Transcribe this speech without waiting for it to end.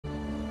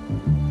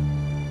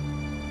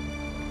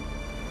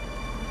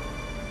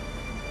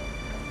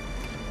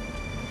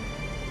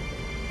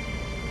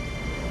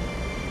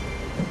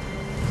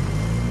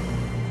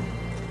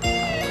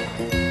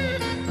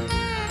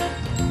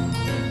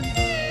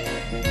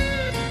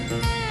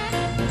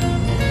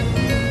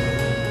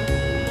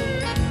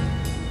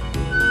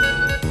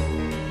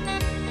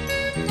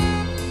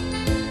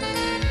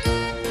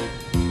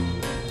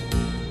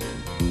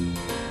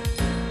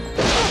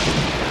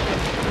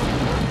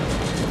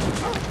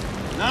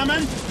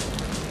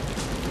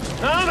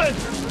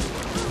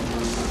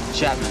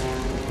Chapman.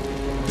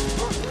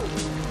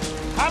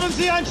 Haben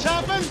Sie einen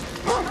Chapman?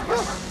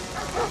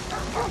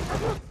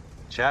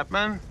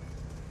 Chapman?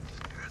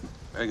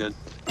 Very good.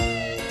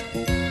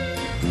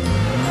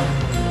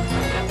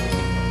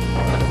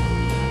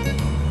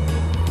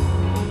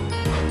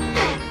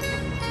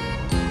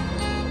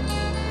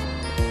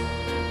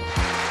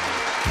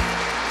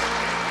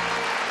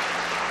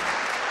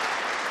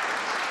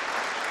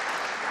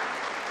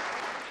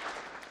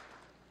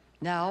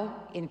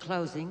 Now, in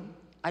closing,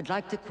 I'd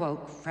like to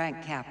quote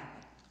Frank Capra.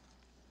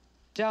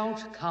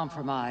 Don't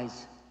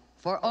compromise,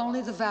 for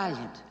only the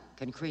valiant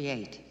can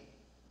create.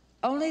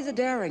 Only the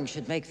daring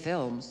should make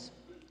films,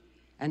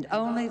 and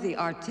only the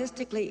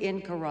artistically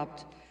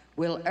incorrupt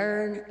will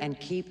earn and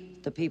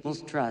keep the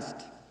people's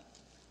trust.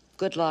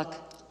 Good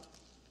luck,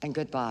 and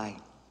goodbye.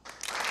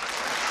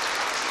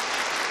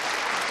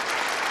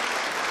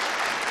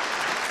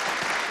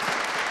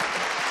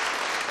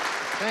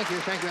 Thank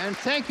you, and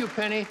thank you,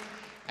 Penny.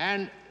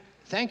 And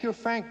thank you,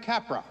 Frank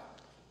Capra,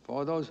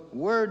 for those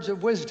words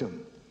of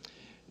wisdom.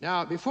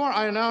 Now, before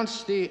I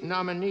announce the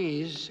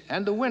nominees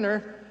and the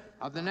winner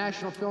of the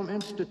National Film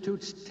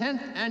Institute's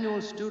 10th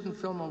Annual Student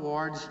Film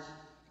Awards,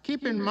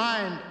 keep in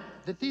mind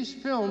that these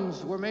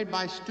films were made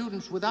by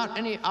students without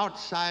any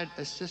outside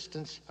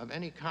assistance of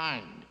any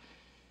kind.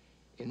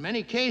 In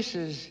many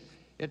cases,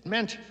 it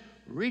meant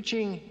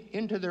reaching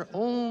into their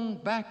own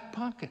back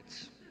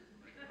pockets.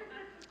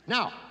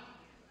 Now,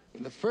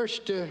 the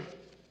first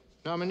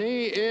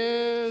nominee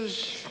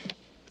is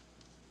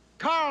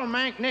Carl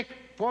Manknick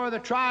for The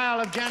Trial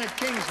of Janet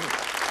Kingsley.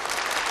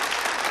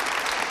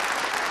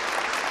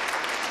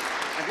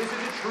 And isn't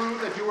it true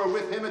that you were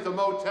with him at the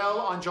motel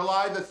on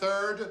July the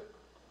 3rd?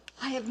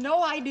 I have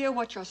no idea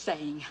what you're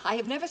saying. I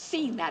have never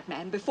seen that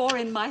man before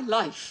in my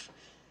life.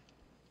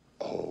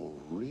 Oh,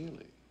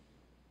 really?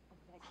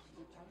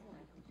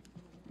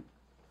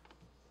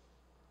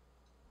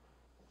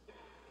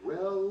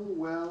 Well,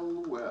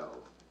 well, well.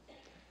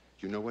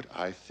 You know what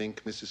I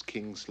think, Mrs.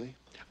 Kingsley?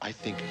 I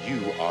think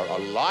you are a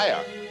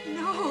liar.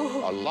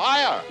 No. A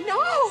liar.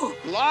 No.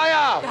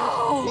 Liar.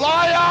 No.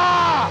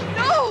 Liar!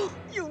 No,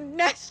 you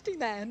nasty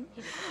man.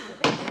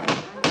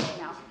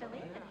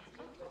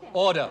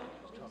 Order.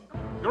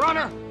 Your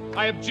Honor,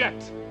 I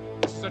object.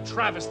 This is a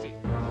travesty.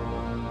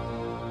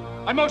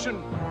 I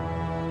motion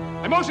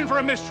for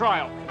a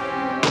mistrial.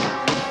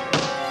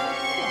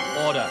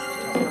 Order.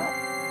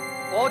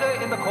 Order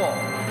in the court.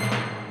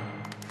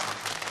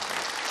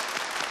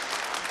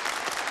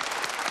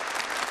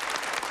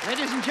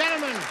 Ladies and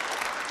gentlemen,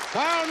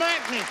 Carl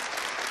Manknick.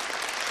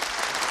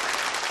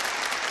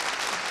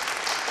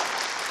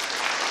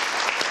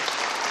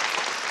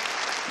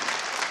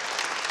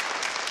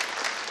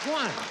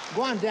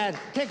 Go on, Dad.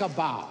 Take a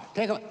bow.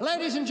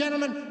 Ladies and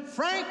gentlemen,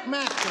 Frank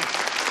Manknick.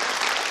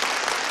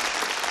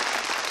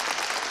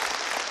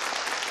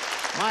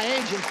 My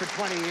agent for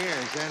 20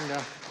 years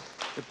and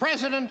the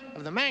president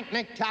of the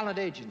Manknick Talent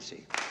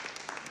Agency.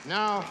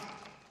 Now,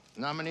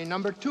 nominee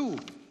number 2.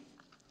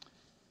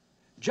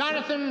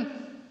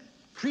 Jonathan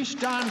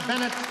Tristan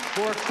Bennett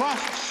for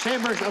Crossed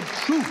Sabers of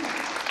Truth.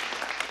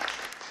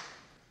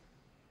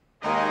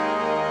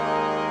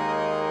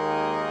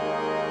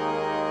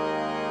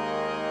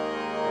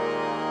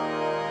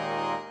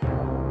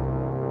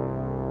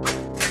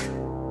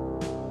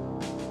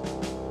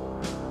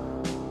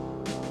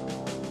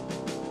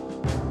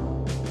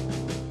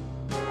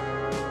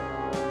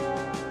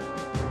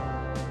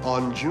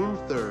 On June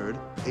 3rd,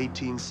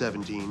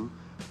 1817,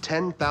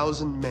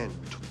 10,000 men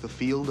took the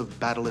field of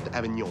battle at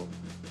Avignon.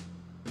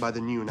 By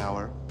the noon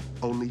hour,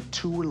 only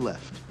 2 were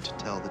left to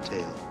tell the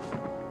tale.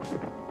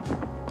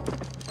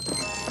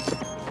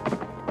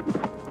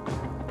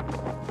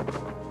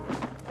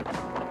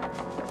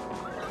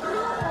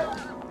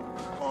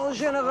 Mon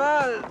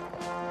général!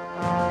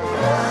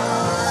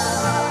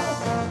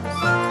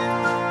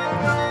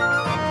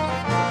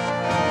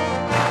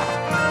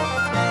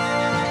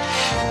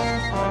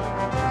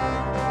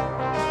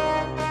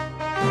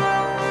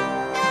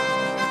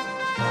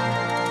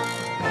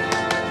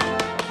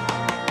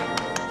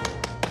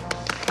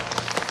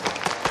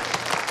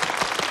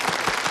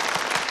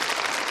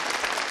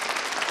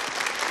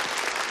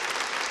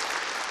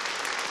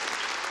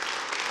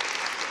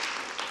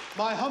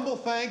 My humble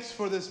thanks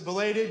for this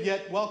belated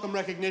yet welcome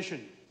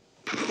recognition.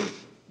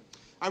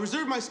 I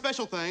reserve my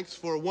special thanks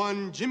for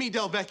one Jimmy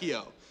Del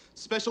Vecchio,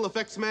 special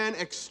effects man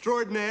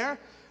extraordinaire,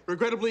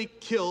 regrettably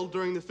killed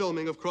during the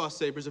filming of Crossed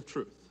Sabers of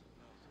Truth.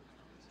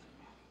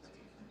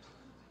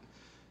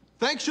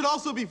 Thanks should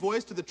also be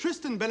voiced to the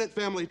Tristan Bennett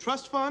Family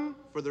Trust Fund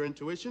for their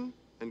intuition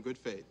and good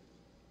faith.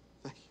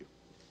 Thank you.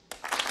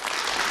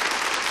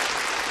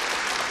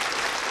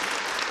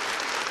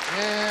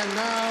 And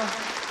now,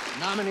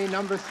 nominee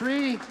number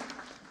 3,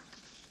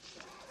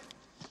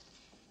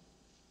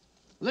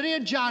 Lydia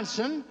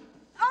Johnson.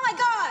 Oh, my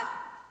God!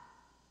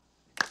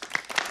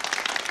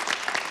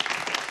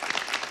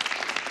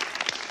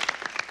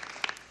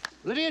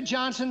 Lydia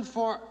Johnson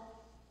for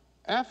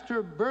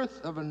After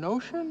Birth of a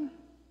Notion?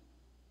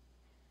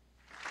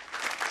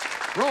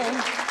 Roll.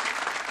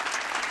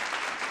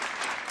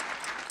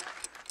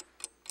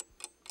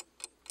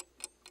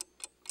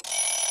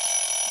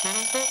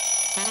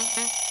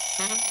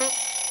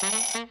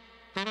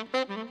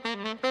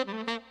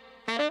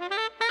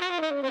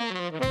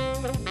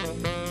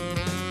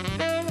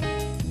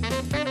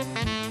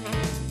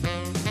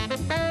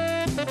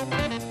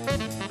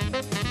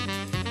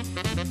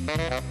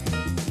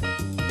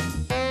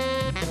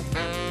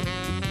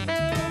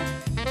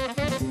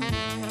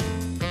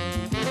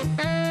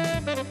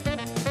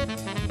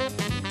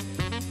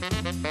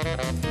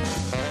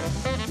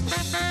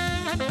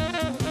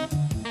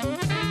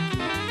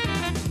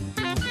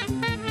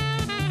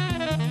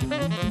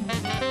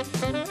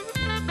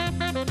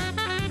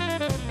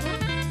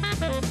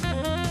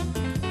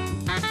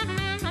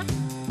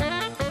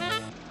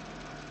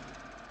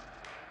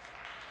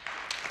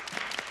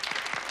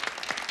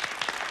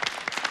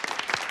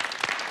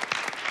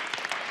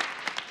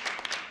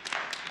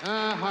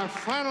 Our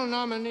final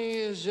nominee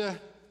is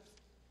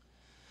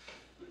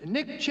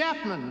Nick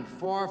Chapman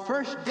for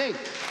First Date.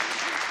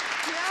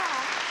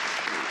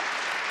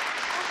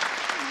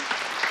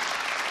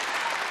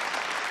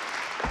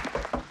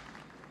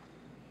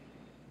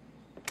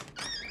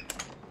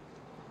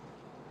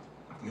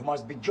 You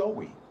must be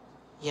Joey.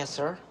 Yes,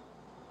 sir.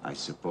 I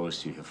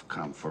suppose you have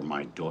come for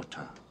my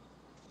daughter.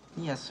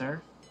 Yes,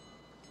 sir.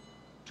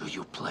 Do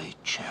you play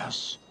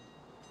chess?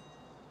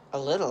 A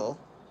little.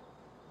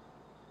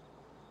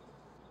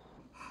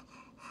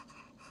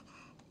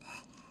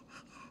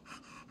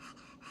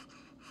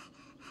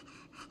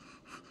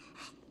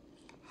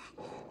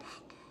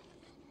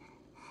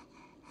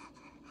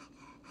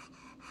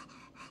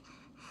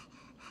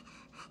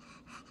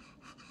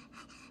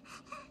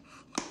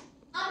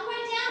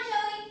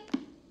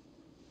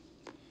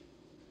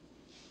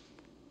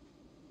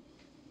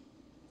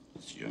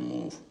 It's your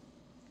move.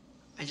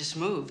 I just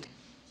moved.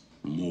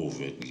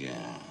 Move it,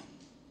 yeah.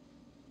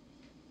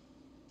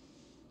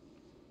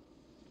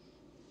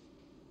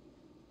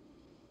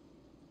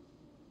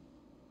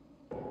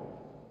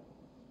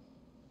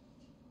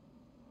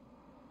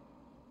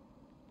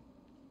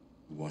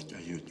 What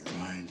are you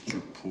trying to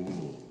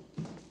pull?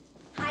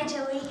 Hi,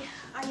 Joey.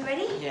 Are you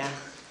ready? Yeah.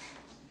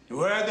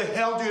 Where the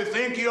hell do you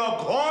think you're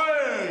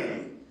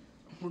going?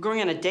 We're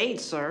going on a date,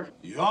 sir.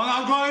 You're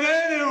not going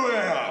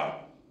anywhere!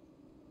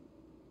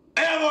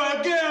 Ever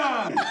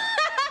again!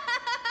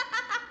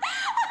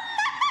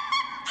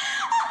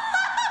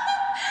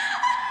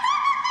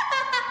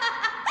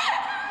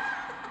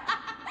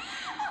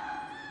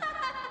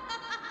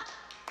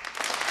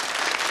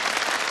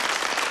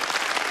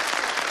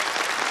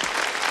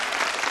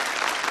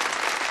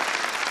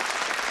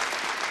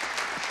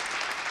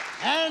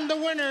 And the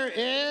winner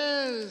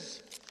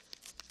is...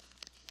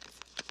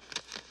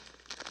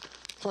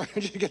 Why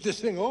don't you get this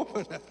thing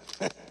open?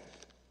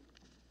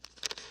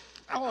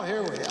 Oh,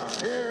 here we are,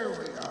 here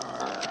we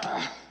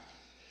are.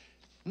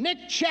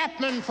 Nick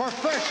Chapman for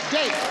First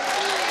Date.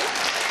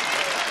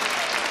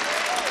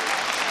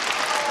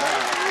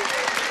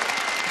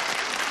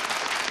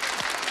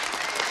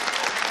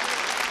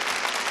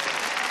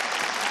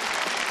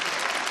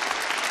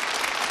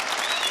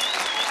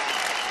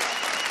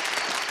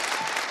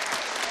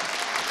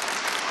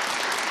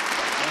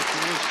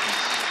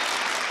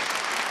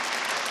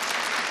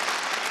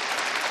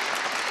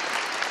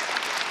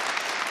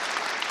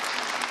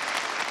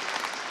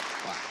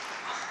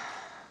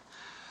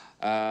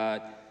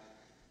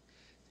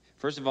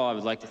 First of all, I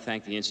would like to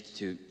thank the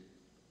Institute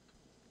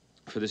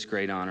for this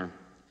great honor.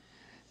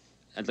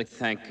 I'd like to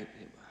thank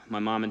my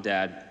mom and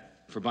dad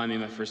for buying me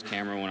my first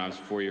camera when I was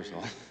 4 years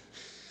old.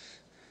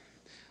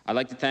 I'd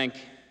like to thank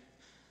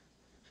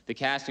the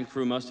cast and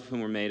crew, most of whom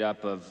were made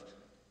up of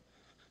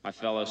my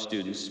fellow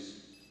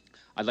students.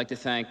 I'd like to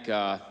thank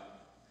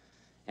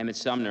Emmett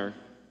Sumner,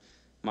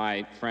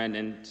 my friend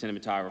and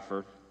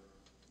cinematographer,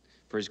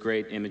 for his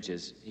great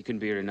images. He couldn't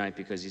be here tonight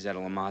because he's at a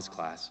Lamaze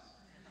class.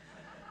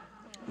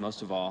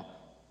 Most of all,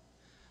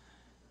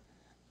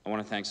 I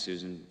want to thank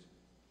Susan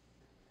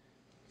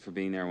for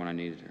being there when I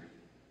needed her.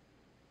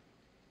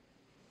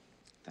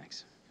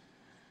 Thanks.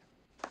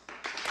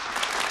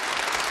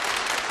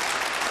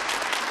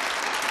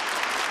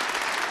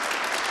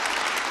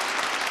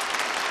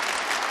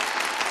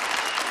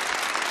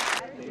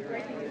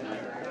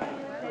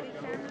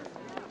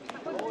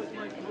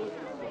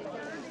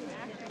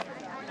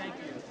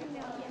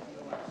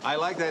 I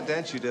like that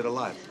dance you did a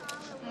lot.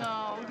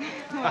 Oh,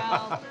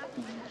 well,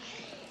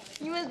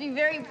 you must be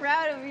very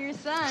proud of your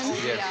son.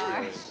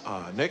 Yes.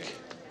 Nick,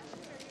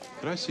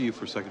 can I see you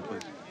for a second,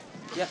 please?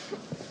 Yeah.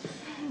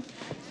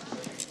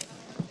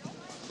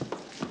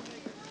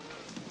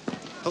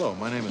 Hello,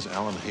 my name is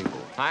Alan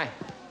Hable. Hi.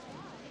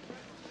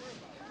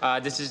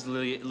 This is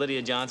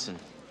Lydia Johnson.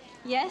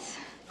 Yes?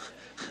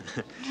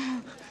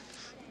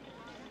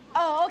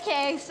 Oh,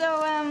 okay.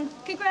 So,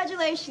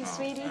 congratulations,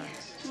 sweetie.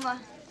 Mwah.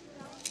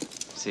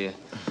 See ya.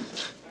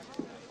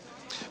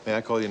 May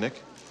I call you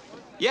Nick?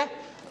 Yeah.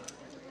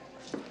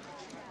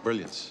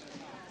 Brilliance.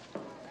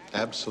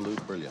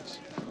 Absolute brilliance.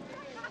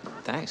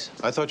 Thanks.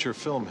 I thought your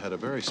film had a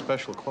very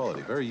special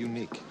quality, very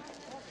unique.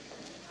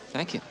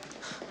 Thank you.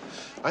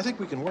 I think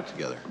we can work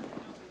together.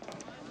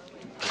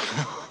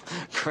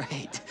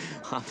 Great.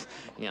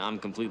 I'm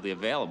completely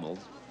available.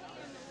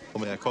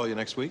 Well, may I call you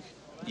next week?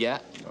 Yeah,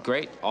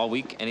 great. All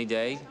week, any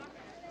day.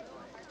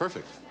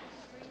 Perfect.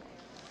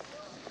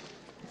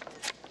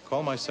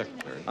 Call my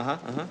secretary.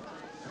 Uh-huh.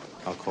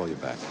 I'll call you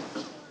back.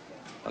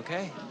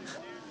 Okay.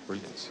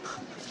 Brilliance.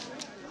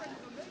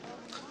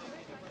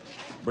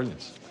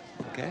 Brilliance.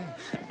 Okay.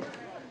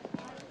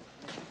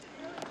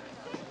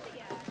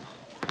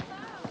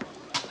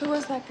 Who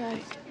was that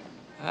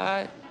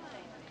guy?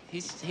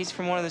 He's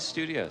from one of the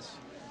studios.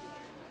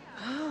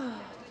 Oh.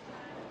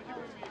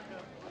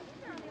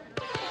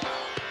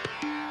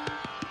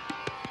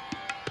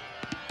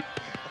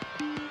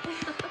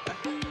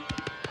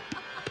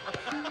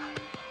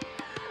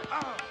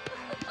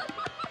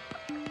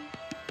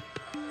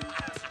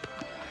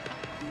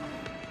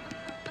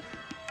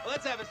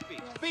 Let's have a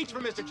speech. Speech for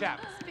Mr.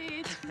 Chapman.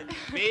 Speech.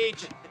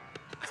 Speech.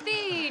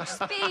 Speech.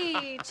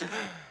 Speech.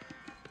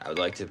 I would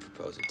like to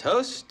propose a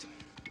toast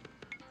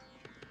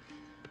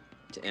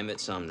to Emmett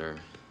Sumner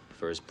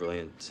for his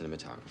brilliant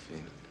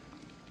cinematography.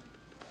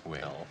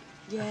 Well.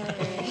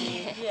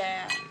 Yay.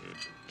 Yeah.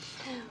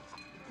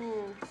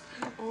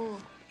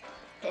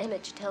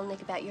 Emmett, you tell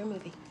Nick about your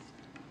movie.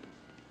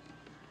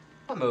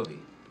 What movie?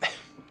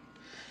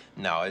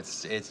 No,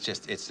 it's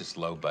this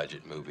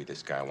low-budget movie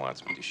this guy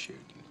wants me to shoot.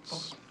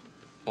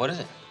 What is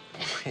it?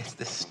 It's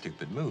this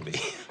stupid movie.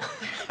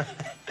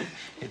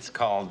 It's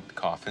called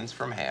Coffins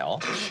from Hell.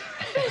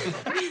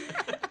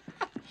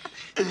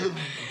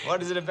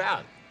 What is it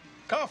about?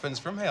 Coffins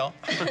from Hell.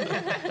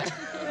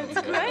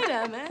 That's great,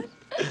 Emmett.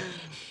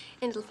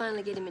 And it'll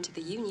finally get him into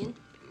the union.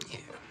 Yeah.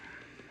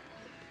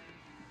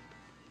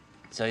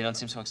 So you don't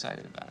seem so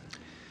excited about it.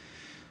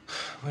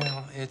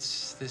 Well,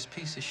 it's this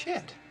piece of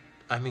shit.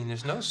 I mean,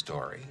 there's no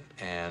story,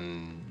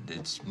 and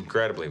it's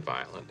incredibly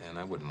violent, and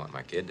I wouldn't want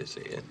my kid to see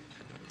it.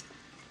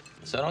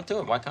 So don't do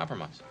it. Why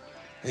compromise?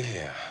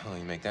 Yeah, well,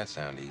 you make that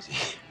sound easy.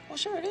 Well,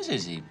 sure, it is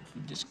easy. You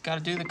just got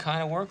to do the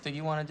kind of work that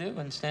you want to do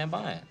and stand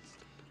by it.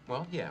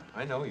 Well, yeah,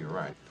 I know you're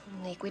right.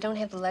 Nick, we don't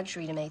have the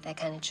luxury to make that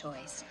kind of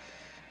choice.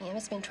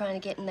 Emmett's been trying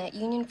to get in that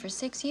union for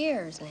 6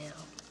 years now.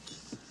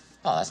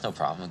 Oh, that's no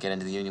problem. We'll get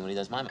into the union when he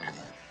does my movie.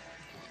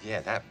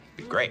 Yeah, that'd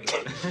be great.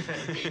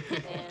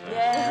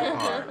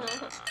 Yeah.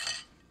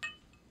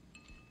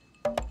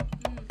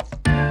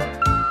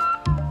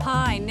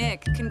 Hi,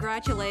 Nick.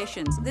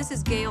 Congratulations. This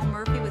is Gail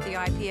Murphy with the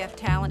IPF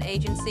Talent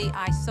Agency.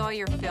 I saw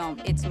your film.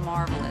 It's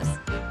marvelous.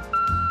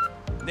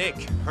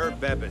 Nick, Herb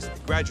Bevis,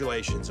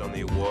 congratulations on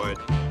the award.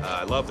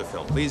 I love the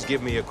film. Please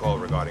give me a call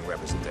regarding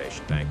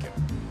representation. Thank you.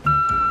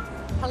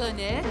 Hello,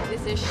 Nick.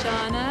 This is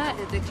Shauna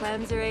at the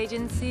Cleanser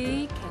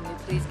Agency. Can you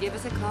please give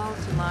us a call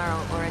tomorrow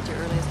or at your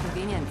earliest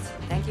convenience?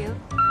 Thank you.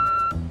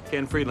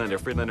 Ken Friedlander,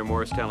 Friedlander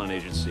Morris Talent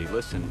Agency.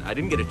 Listen, I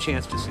didn't get a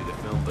chance to see the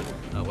film, but,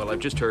 well, I've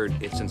just heard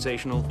it's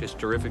sensational, just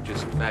terrific,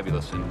 just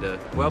fabulous. And,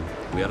 well,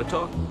 we ought to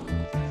talk.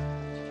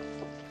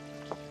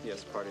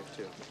 Yes, party of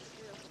two.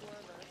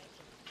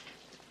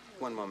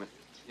 One moment.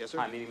 Yes, sir?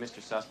 Hi, meeting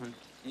Mr. Sussman.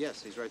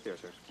 Yes, he's right there,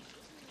 sir.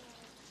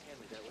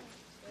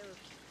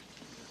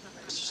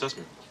 Mr.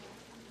 Sussman.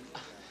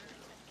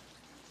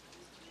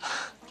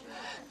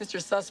 Mr.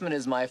 Sussman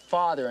is my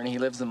father, and he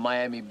lives in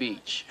Miami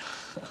Beach.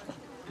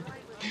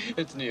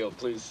 It's Neil.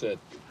 Please sit.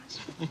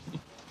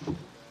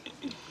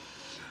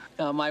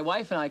 Now, my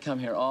wife and I come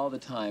here all the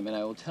time, and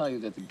I will tell you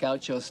that the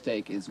gaucho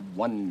steak is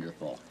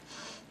wonderful.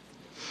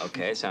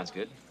 Okay, sounds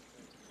good.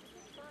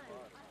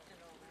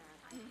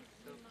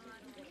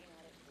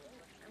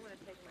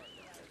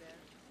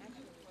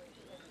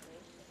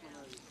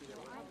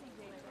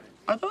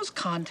 Are those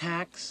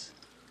contacts?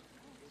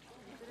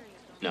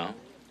 No.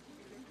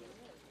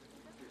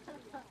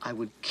 I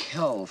would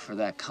kill for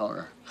that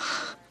color.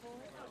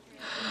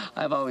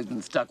 I've always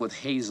been stuck with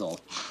hazel.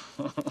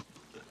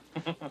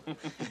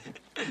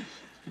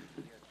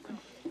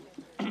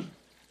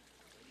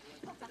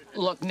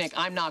 Look, Nick,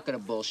 I'm not gonna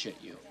bullshit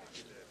you.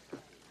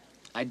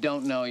 I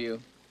don't know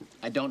you.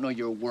 I don't know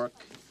your work.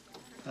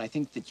 But I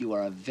think that you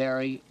are a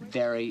very,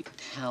 very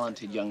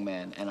talented young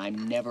man, and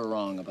I'm never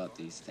wrong about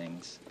these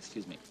things.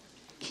 Excuse me.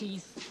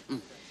 Keith.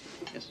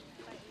 Yes.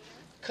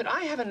 Could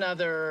I have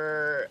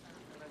another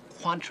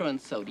Cointreau and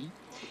soda?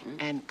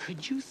 And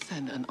could you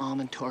send an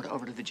almond torte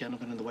over to the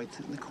gentleman in the white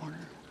suit in the corner?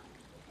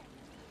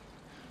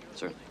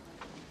 Certainly.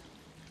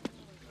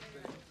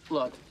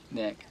 Look,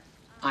 Nick,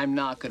 I'm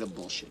not gonna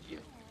bullshit you.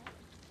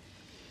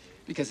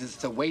 Because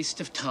it's a waste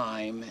of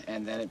time,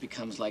 and then it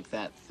becomes like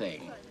that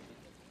thing.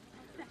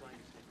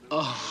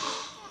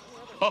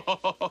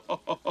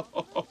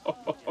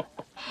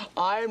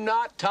 I'm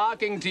not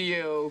talking to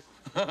you.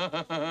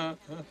 I'll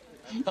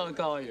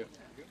call you.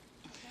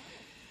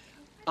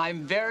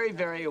 I'm very,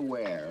 very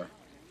aware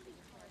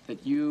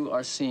that you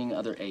are seeing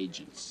other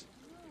agents.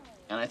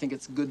 And I think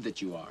it's good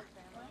that you are.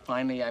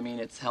 Finally, I mean,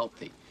 it's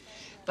healthy.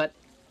 But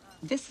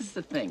this is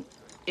the thing.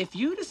 If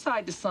you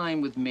decide to sign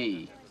with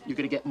me, you're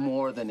going to get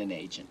more than an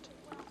agent.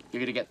 You're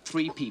going to get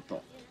 3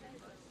 people.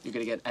 You're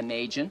going to get an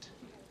agent,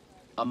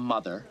 a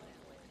mother,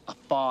 a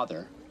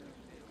father,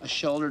 a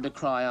shoulder to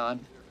cry on,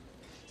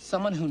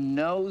 someone who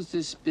knows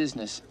this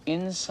business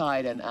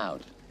inside and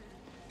out.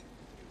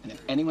 And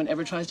if anyone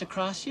ever tries to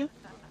cross you,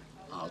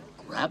 I'll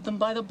grab them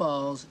by the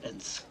balls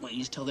and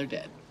squeeze till they're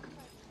dead.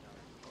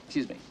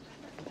 Excuse me.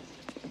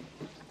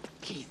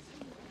 Keith,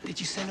 did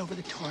you send over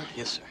the tort?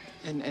 Yes, sir.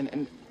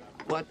 And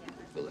what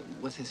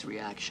was his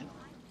reaction?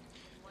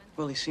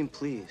 Well, he seemed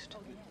pleased,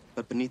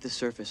 but beneath the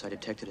surface, I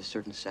detected a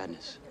certain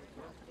sadness.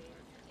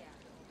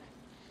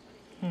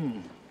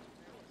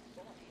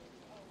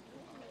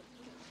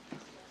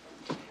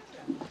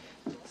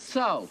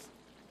 So,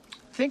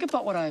 think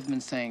about what I've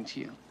been saying to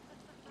you.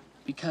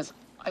 Because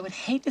I would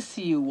hate to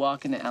see you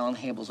walk into Alan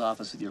Habel's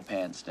office with your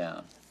pants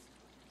down.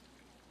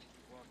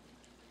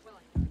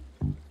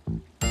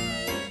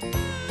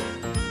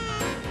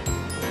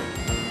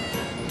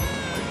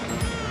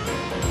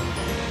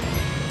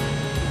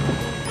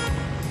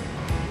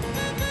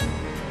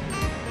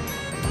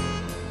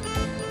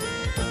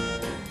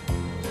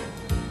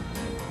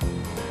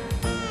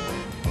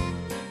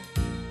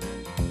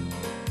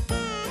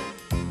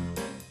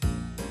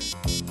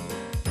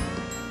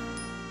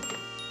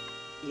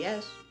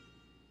 Yes.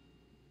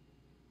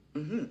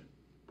 Mm-hmm.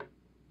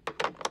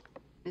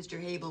 Mr.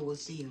 Habel will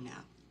see you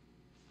now.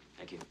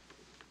 Thank you.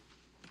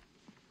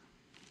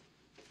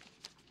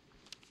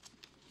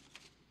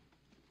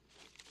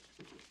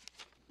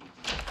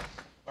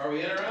 Are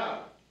we in or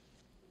out?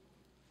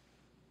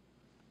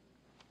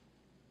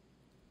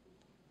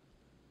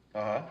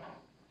 Uh-huh.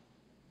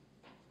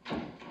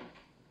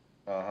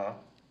 Uh-huh.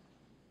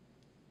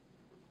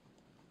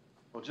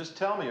 Well, just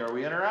tell me, are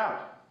we in or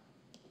out?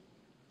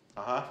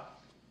 Uh-huh.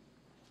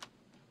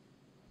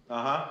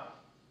 Uh-huh.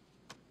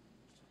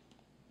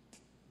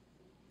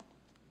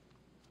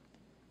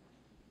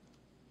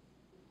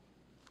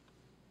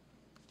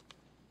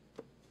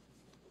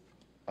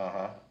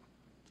 Uh-huh.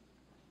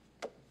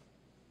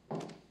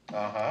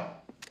 Uh-huh.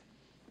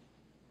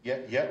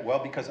 Yeah, well,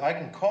 because I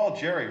can call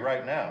Jerry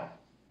right now.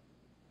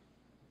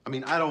 I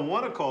mean, I don't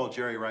want to call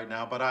Jerry right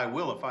now, but I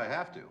will if I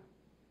have to.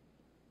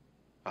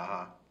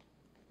 Uh-huh.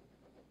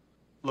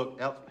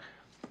 Look,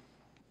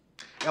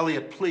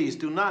 Elliot, please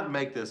do not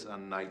make this a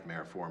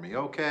nightmare for me,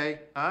 okay?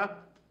 Huh?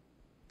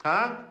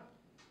 Huh?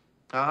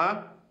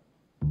 Uh-huh.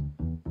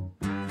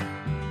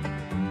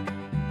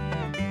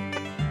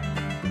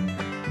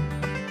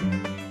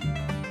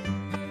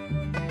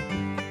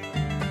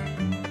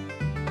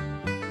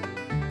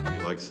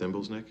 You like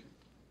thimbles, Nick?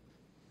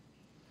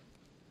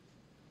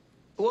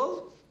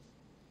 Well,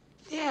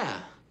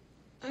 yeah.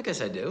 I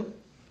guess I do.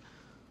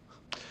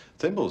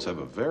 Thimbles have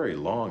a very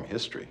long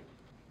history,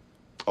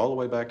 all the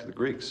way back to the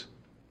Greeks.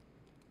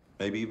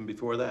 Maybe even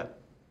before that.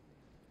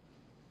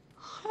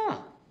 Huh.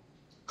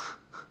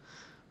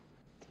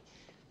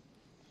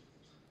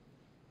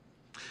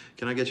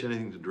 Can I get you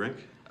anything to drink?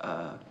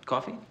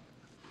 Coffee?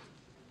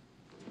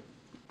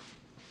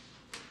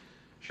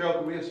 Cheryl,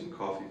 could we have some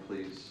coffee,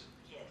 please?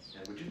 Yes.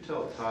 And would you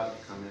tell Todd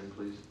to come in,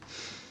 please?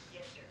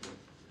 Yes,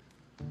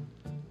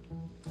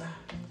 sir.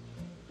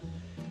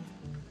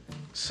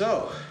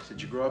 So,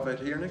 did you grow up out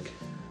here, Nick?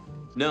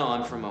 No,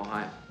 I'm from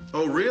Ohio.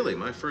 Oh, really?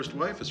 My first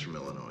wife is from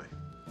Illinois.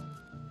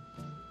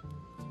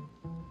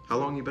 How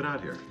long you been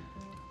out here?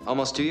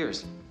 Almost 2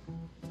 years.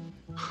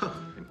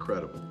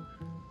 Incredible.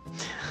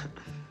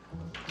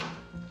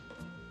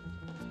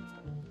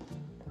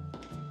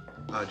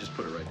 Just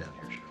put it right down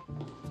here,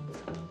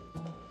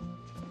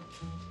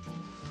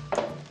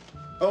 Cheryl.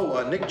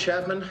 Oh, Nick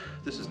Chapman.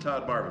 This is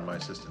Todd Marvin, my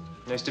assistant.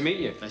 Nice to meet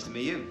you. Nice to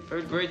meet you.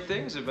 Heard great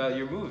things about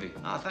your movie.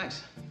 Ah,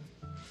 thanks.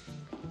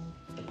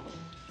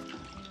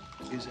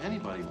 Is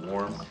anybody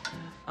warm?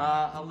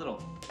 A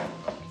little.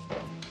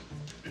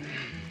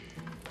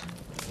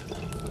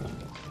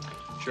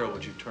 Cheryl,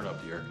 would you turn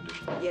up the air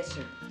conditioner? Yes,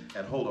 sir.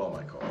 And hold all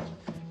my calls.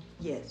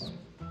 Yes.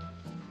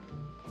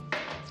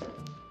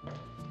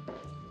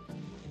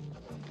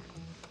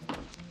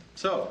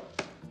 So,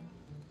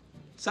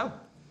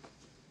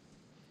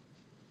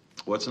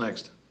 what's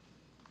next?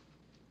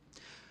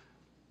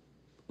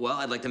 Well,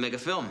 I'd like to make a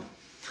film.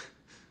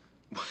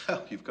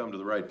 Well, you've come to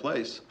the right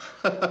place.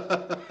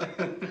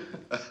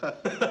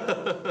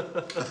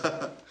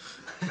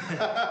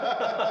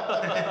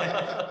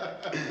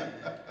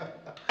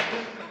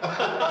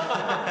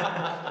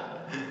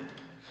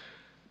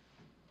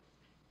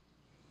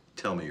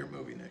 Tell me your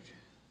movie, Nick.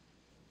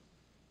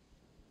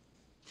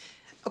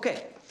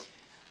 Okay.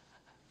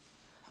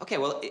 Okay,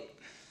 well,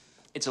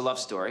 it's a love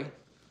story.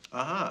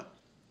 Uh-huh.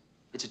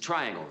 It's a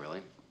triangle,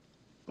 really.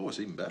 Oh, it's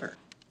even better.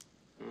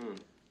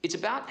 It's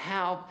about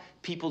how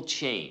people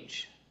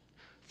change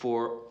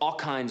for all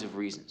kinds of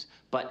reasons.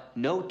 But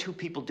no two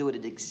people do it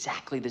at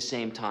exactly the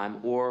same time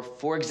or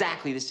for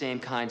exactly the same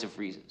kinds of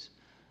reasons.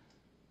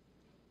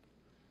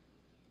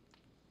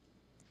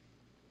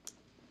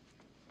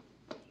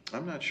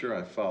 I'm not sure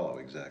I follow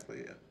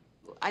exactly.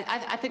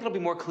 I think it'll be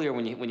more clear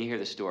when you hear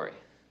the story.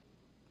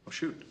 Oh,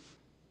 shoot.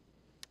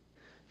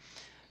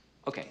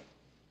 Okay.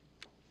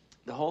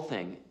 The whole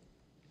thing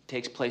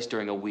takes place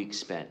during a week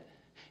spent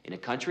in a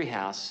country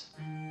house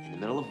in the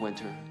middle of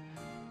winter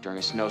during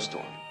a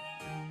snowstorm.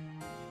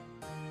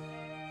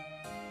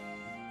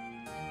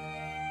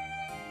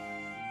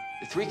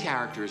 The three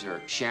characters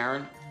are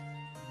Sharon,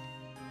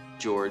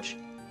 George,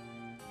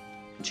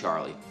 and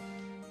Charlie.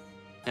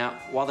 Now,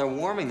 while they're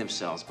warming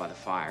themselves by the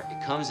fire,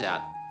 it comes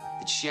out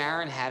that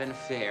Sharon had an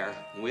affair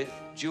with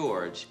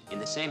George in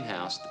the same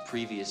house the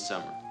previous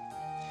summer.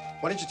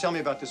 Why didn't you tell me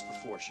about this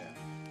before, Sharon?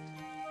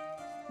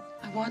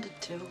 I wanted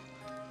to.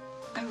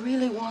 I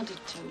really wanted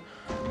to.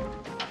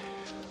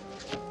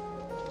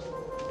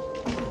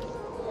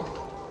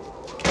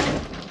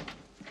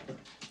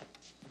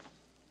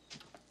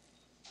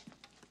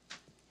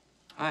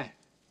 Hi.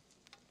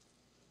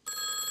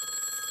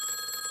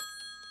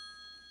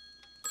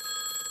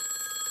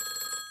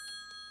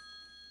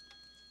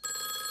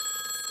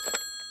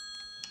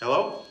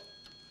 Hello?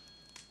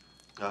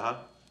 Uh-huh.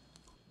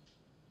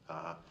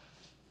 Uh-huh.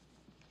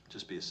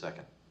 Just be a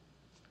second.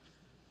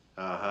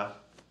 Uh-huh.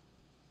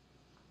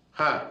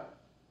 Huh.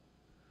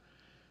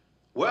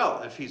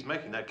 Well, if he's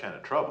making that kind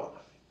of trouble,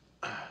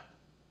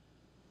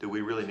 do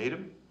we really need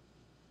him?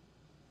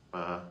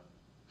 Uh-huh.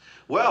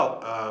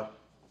 Well,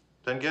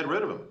 then get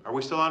rid of him. Are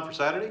we still on for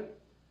Saturday?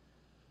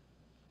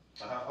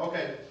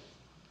 Okay.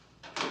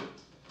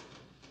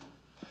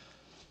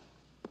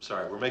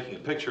 Sorry, we're making a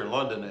picture in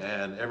London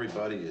and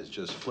everybody is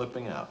just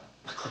flipping out.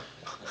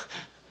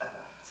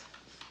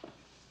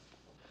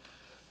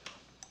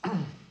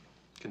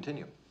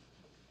 Continue.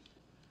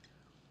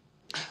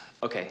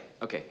 Okay.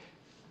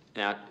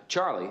 Now,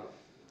 Charlie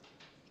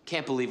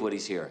can't believe what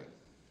he's hearing.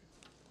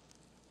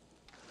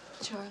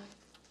 Charlie,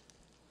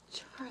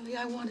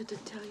 I wanted to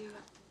tell you.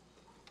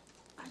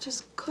 I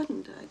just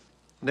couldn't.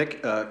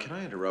 Nick, can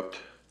I interrupt?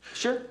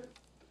 Sure.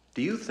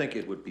 Do you think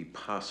it would be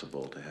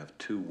possible to have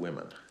two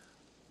women?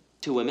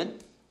 Two women?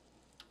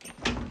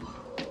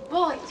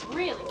 Boy, it's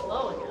really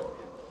blowing up.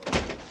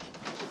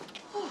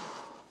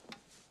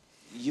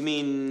 You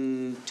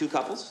mean two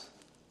couples?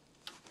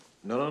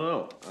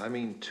 No. I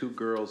mean two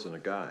girls and a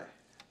guy.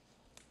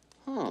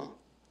 Huh.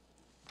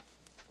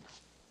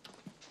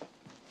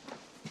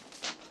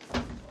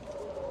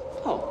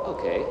 Oh,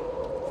 okay.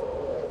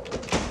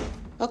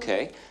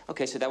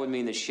 Okay, so that would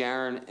mean that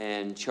Sharon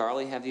and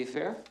Charlie have the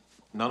affair?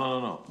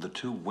 No. The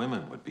two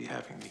women would be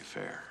having the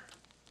affair.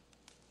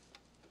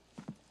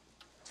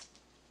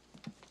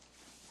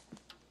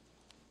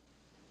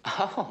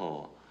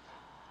 Oh.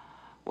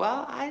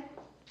 Well, I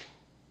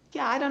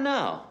don't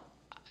know.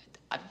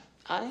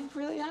 I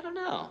don't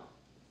know.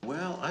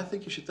 Well, I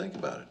think you should think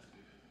about it.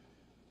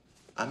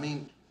 I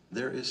mean,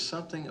 there is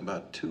something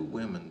about two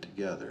women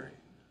together,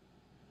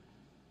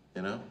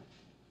 you know?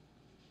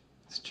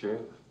 It's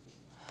true.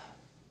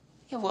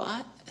 Yeah,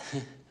 well,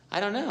 I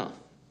don't know.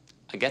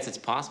 I guess it's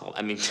possible.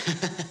 I mean,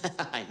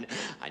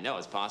 I know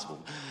it's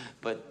possible,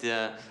 but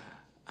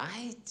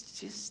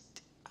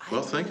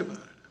Well, think about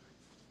it.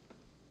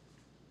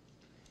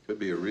 Could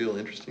be a real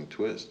interesting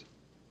twist.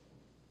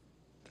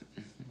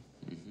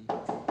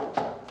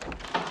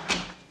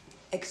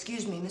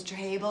 Excuse me, Mr.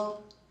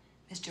 Habel.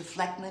 Mr.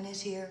 Fleckman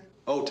is here.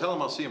 Oh, tell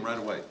him I'll see him right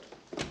away.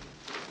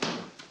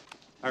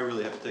 I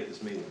really have to take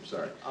this meeting. I'm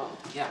sorry. Oh,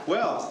 yeah.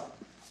 Well,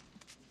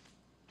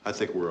 I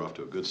think we're off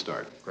to a good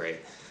start. Great.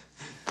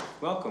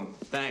 Welcome.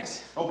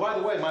 Thanks. Oh, by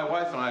the way, my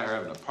wife and I are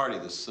having a party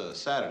this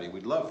Saturday.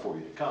 We'd love for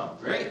you to come.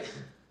 Great.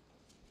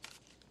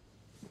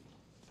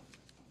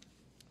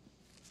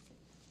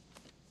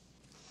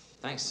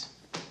 Thanks.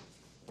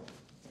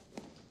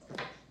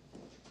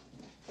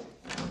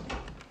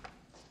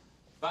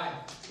 Bye.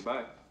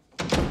 Goodbye.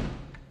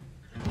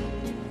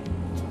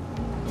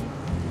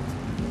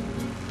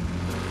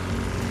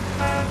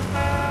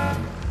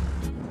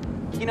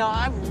 You know,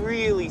 I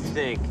really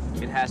think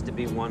it has to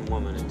be one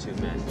woman and two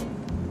men.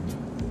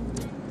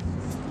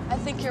 I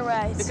think you're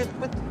right. Because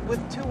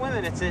with two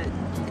women, it's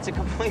a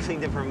completely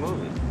different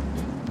movie.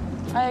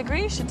 I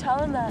agree. You should tell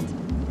him that.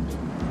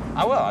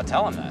 I will. I'll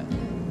tell him that.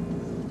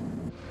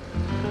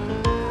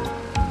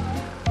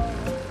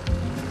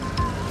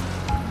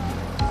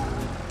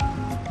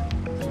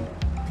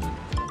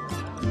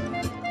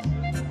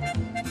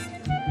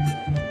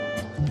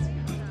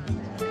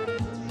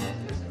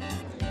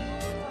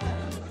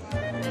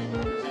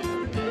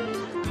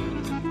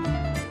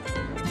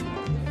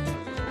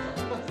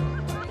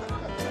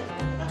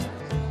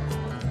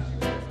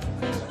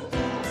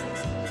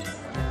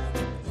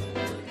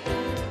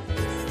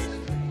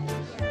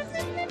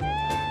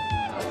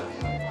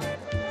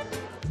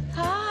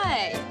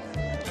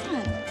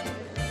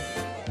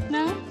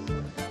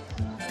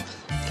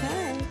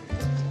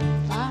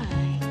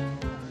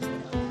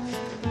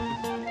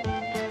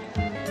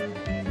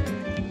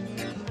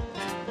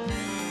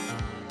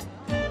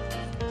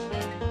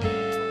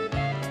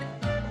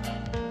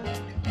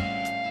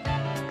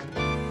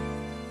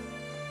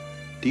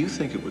 Do you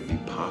think it would be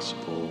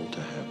possible to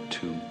have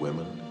 2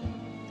 women?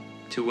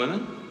 2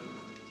 women?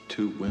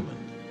 2 women.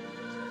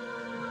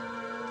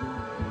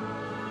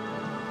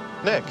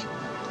 Nick.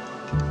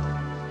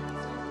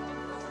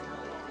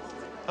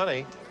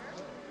 Honey.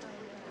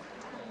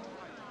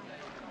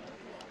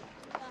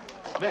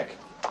 Nick.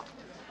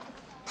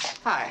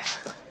 Hi.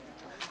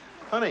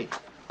 Honey.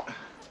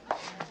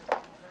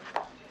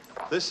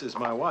 This is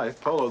my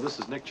wife, Polo. This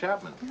is Nick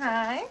Chapman.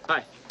 Hi.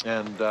 Hi.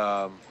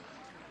 And,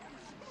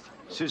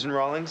 Susan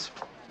Rawlings.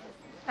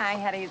 Hi,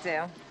 how do you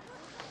do?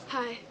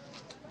 Hi.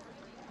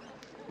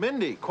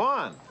 Mindy,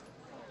 Kwan.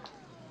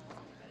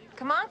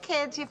 Come on,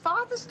 kids. Your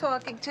father's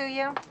talking to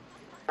you.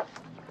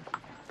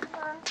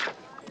 Come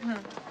on.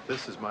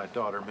 This is my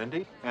daughter,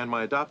 Mindy, and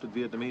my adopted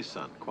Vietnamese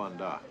son, Kwan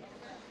Da.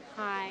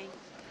 Hi.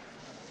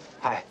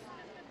 Hi.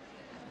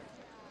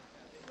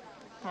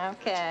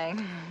 Okay.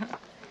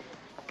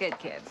 Good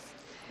kids.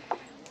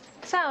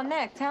 So,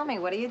 Nick, tell me,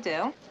 what do you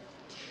do?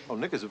 Oh,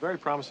 Nick is a very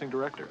promising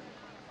director.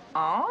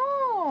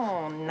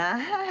 Oh,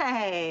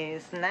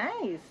 nice.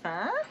 Nice,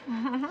 huh?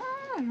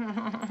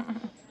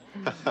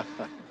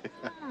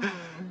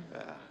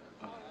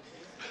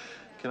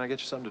 Can I get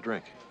you something to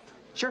drink?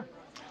 Sure.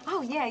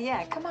 Oh, yeah,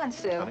 yeah. Come on,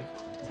 Sue. Honey?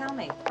 Tell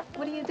me,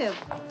 what do you do?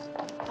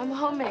 I'm a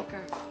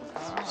homemaker.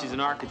 She's an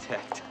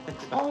architect.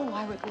 Oh,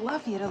 I would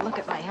love you to look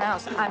at my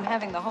house. I'm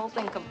having the whole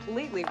thing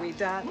completely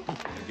redone.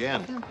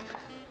 Again.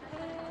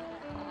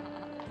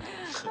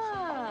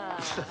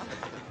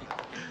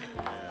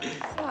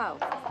 So,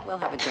 we'll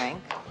have a drink.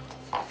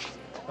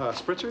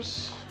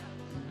 Spritzers?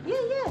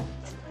 Yeah.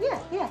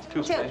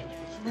 2 specials.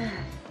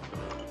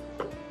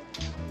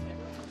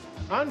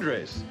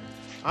 Andres.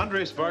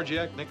 Andres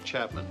Vargiak, Nick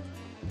Chapman.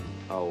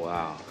 Oh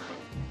wow,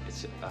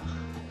 it's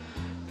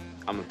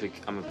I'm a big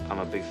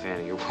fan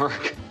of your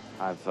work.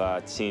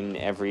 I've seen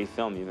every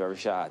film you've ever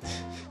shot.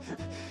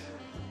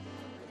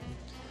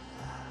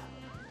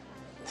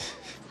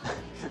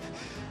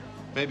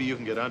 Maybe you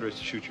can get Andres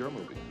to shoot your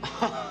movie.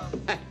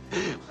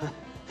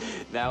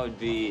 That would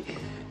be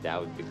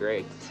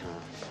great.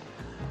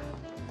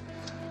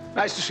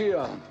 Nice to see you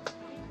all.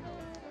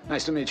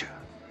 Nice to meet you.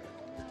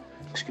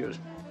 Excuse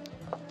me.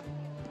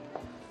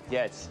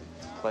 Yeah, it's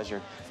a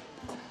pleasure.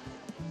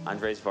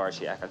 Andres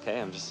Vargiak,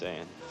 okay? I'm just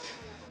saying.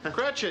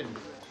 Gretchen!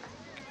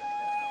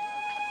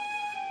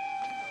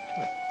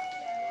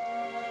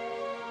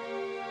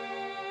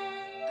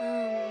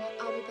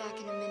 I'll be back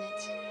in a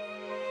minute.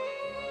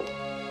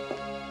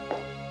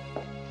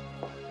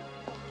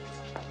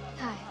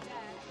 Hi.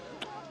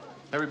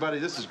 Everybody,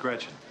 this is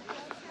Gretchen.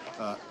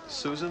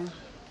 Susan,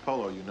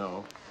 Polo, you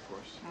know, of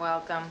course.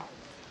 Welcome.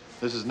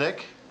 This is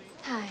Nick.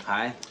 Hi.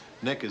 Hi.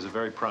 Nick is a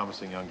very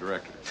promising young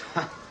director.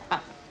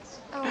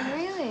 Oh,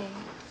 really?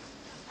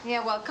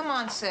 Yeah, well, come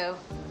on, Sue.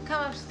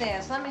 Come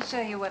upstairs. Let me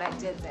show you what I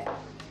did there.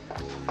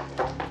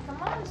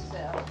 Come on, Sue.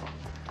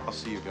 I'll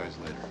see you guys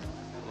later.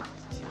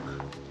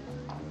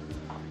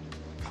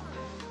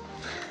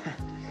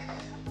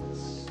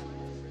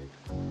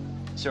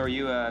 So are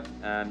you an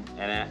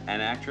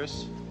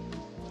actress?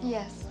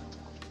 Yes.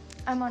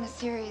 I'm on a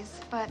series,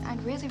 but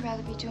I'd really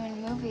rather be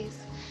doing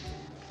movies.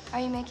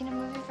 Are you making a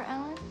movie for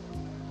Ellen?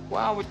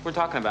 Well, we're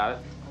talking about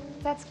it.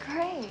 That's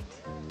great.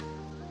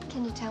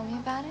 Can you tell me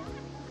about it?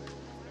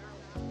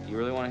 You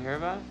really want to hear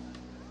about it?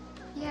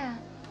 Yeah.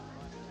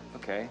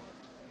 Okay.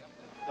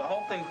 The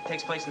whole thing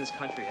takes place in this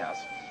country house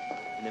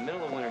in the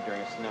middle of winter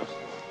during a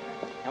snowstorm.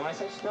 And when I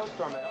say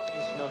snowstorm, I don't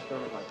mean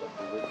snowstorm like a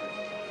blizzard.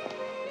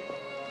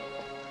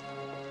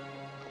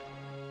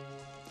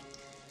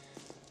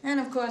 And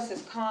of course,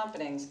 his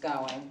carpeting's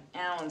going.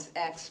 Alan's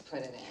ex put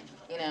it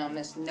in. You know,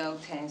 Miss No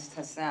Taste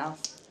herself.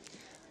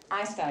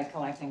 I started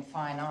collecting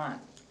fine art.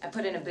 I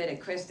put in a bid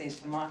at Christie's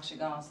for Marc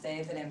Chagall's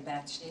David and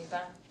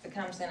Bathsheba. If it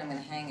comes in, I'm gonna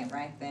hang it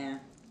right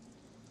there.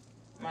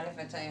 Mind if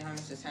I tell you how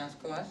much this house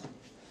costs?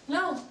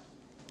 No.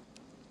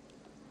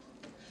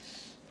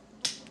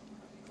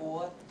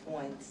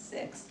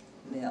 4.6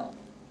 mil.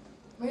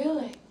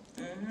 Really?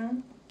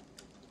 Mm-hmm.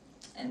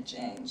 And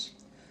change.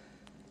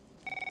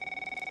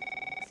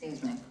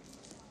 Excuse me.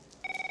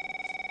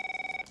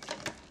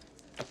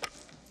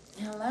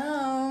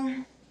 Hello?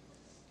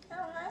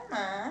 Oh, hi,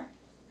 Ma.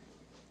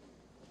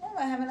 Yeah,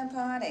 we're having a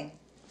party.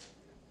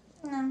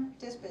 No,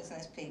 just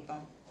business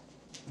people.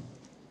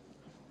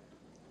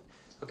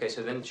 Okay,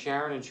 so then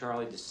Sharon and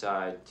Charlie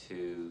decide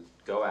to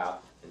go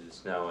out into the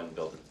snow and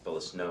build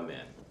a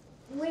snowman.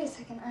 Wait a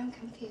second, I'm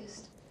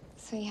confused.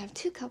 So you have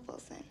 2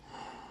 couples then?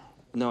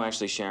 No,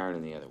 actually, Sharon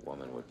and the other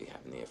woman would be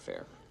having the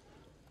affair.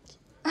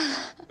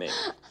 Maybe.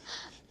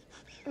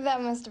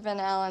 That must have been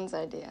Alan's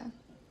idea.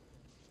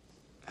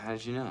 How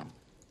did you know?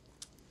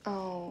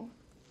 Oh,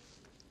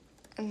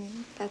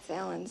 that's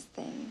Alan's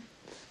thing.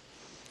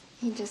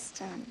 He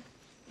just,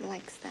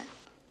 likes that.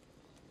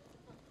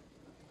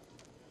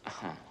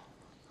 Uh-huh.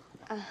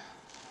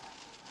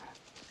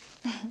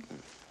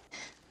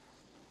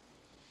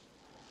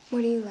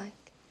 What do you like?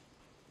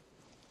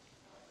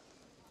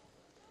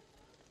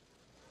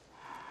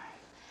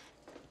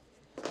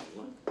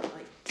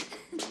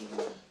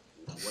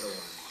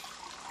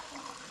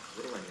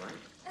 What do I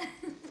like?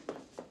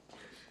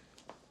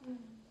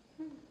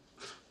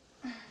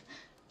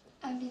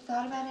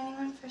 thought about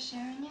anyone for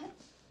Sharon yet?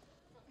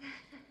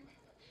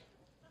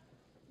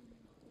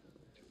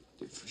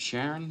 For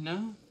Sharon,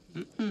 no?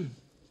 Mm-mm.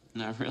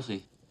 Not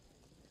really.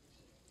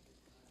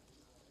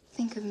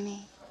 Think of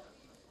me.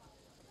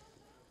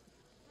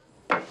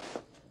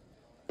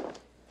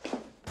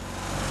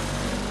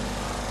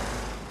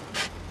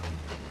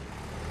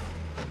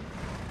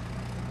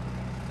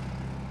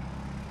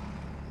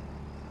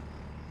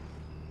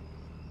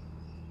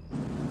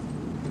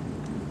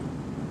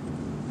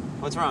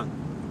 What's wrong?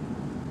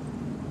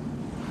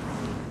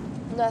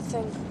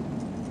 Nothing.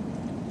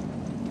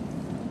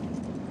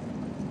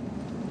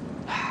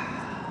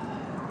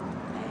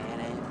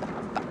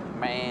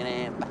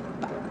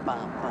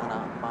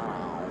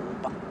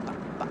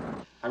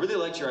 I really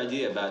liked your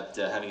idea about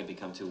having it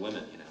become two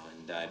women, you know,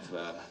 and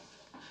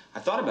I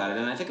thought about it,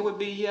 and I think it would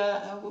be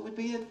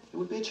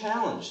a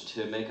challenge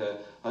to make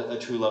a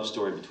true love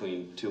story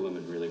between two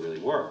women really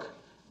work.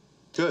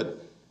 Good.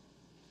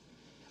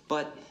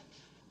 But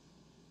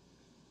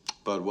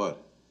what?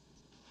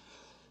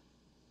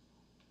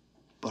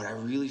 But I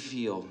really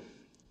feel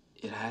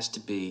it has to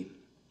be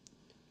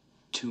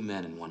two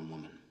men and one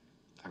woman.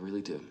 I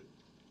really do.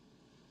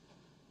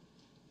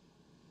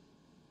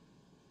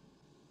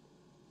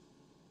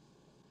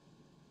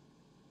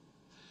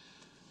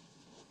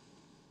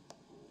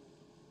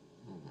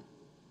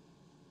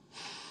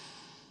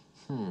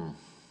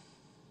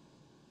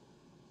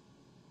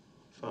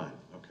 Fine,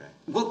 okay.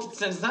 Well,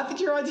 it's not that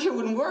your idea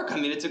wouldn't work. I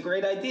mean, it's a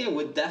great idea. It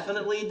would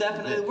definitely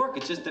work.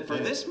 It's just that for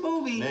this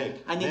movie,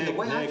 I mean, the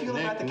way I feel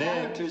about the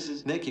characters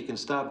is... Nick, you can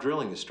stop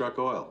drilling. You struck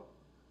oil.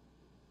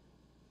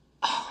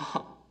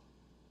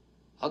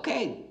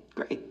 Okay,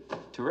 great.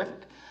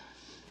 Terrific.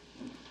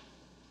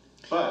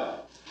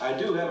 But I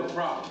do have a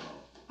problem.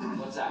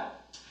 What's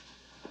that?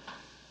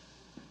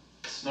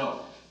 Snow.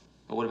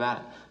 Well, what about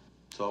it?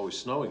 It's always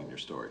snowing in your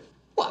story.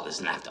 Well, it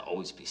doesn't have to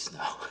always be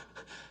snow.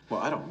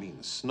 Well, I don't mean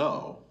the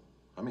snow.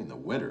 I mean the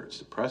winter. It's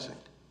depressing.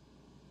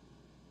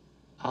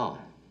 Oh.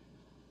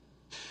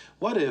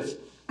 What if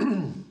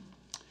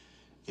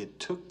it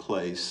took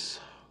place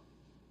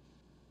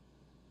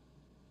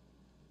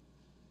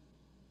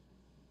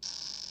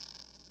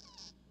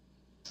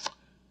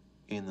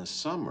in the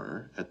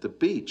summer at the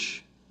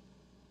beach?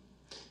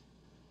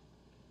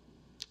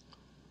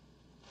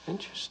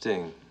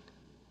 Interesting.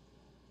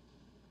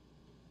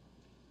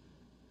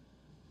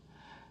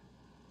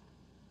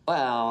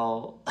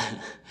 Well,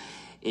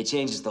 it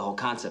changes the whole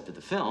concept of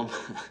the film.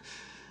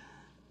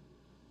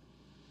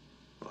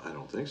 Well, I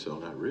don't think so,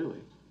 not really.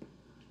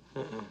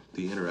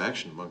 The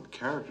interaction among the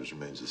characters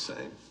remains the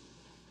same.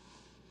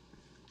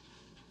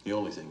 The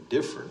only thing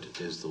different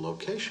is the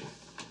location.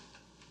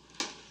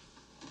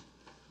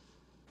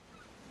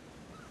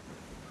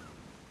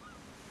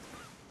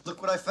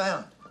 Look what I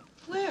found.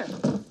 Where?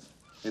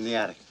 In the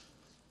attic.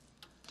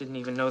 Didn't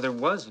even know there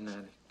was an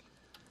attic.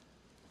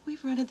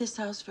 We've rented this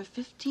house for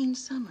 15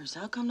 summers.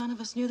 How come none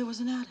of us knew there was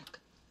an attic?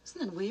 Isn't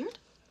that weird?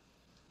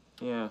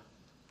 Yeah.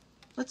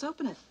 Let's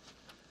open it.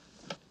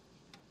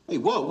 Hey,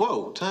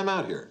 whoa, time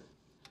out here.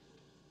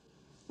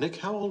 Nick,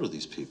 how old are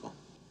these people?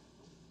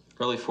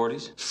 Early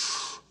 40s.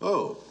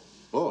 Oh,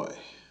 boy.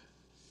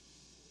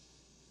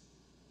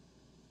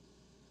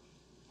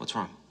 What's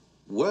wrong?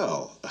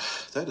 Well,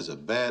 that is a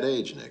bad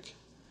age, Nick.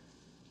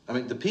 I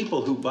mean, the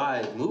people who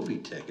buy movie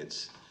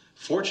tickets,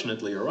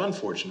 fortunately or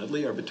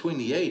unfortunately, are between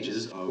the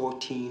ages of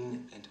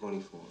 14 and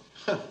 24.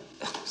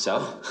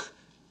 So?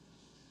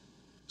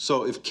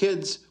 So if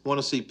kids want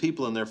to see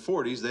people in their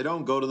 40s, they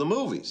don't go to the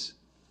movies.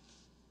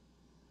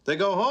 They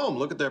go home,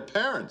 look at their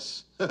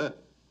parents.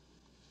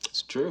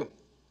 It's true.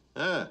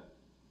 Yeah.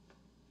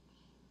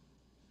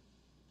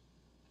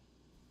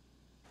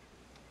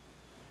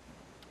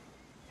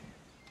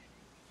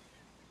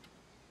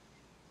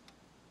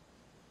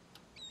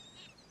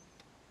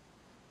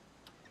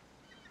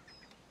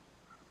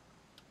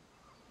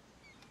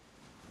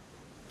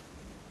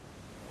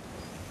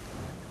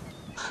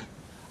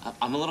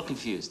 I'm a little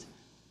confused.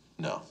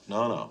 No.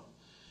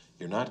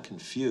 You're not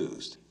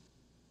confused.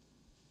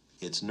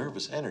 It's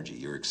nervous energy.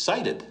 You're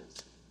excited.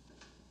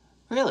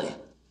 Really?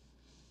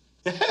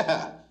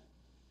 Yeah.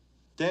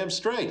 Damn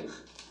straight.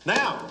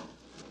 Now,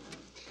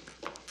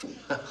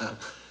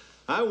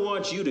 I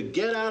want you to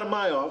get out of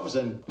my office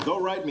and go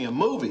write me a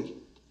movie.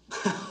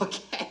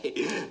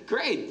 Okay,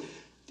 great.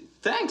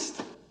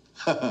 Thanks.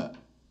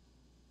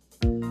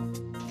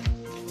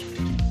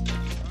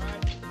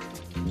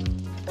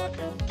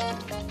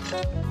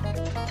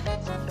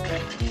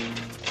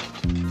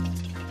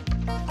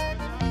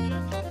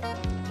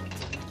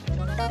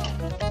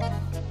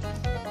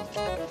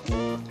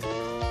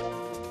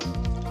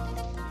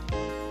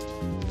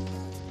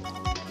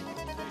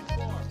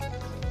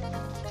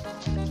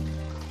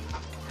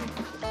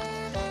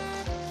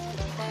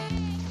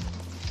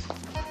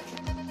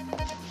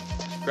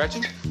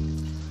 Gretchen?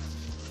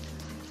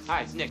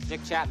 Hi, it's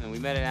Nick Chapman. We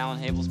met at Alan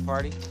Habel's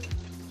party.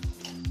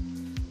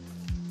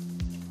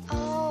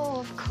 Oh,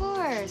 of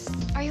course.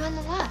 Are you on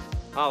the lot?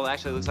 Oh,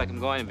 actually, it looks like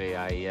I'm going to be.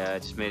 I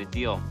just made a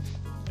deal.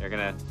 They're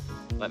gonna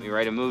let me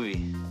write a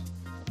movie.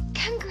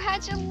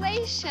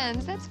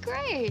 Congratulations. That's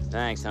great.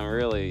 Thanks. I'm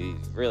really,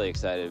 really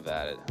excited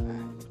about it.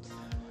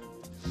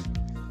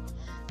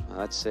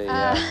 Let's see.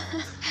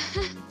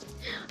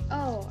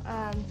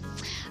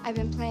 I've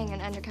been playing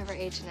an undercover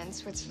agent in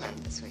Switzerland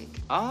this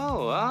week.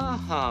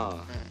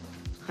 Oh.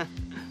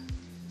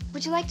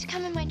 Would you like to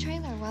come in my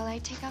trailer while I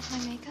take off my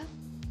makeup?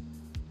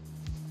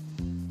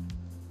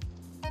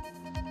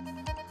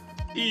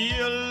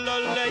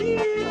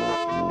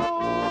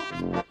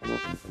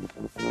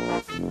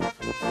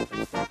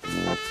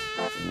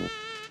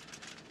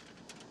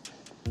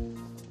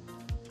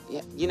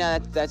 Yeah, you know,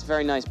 that's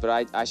very nice,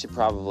 but I should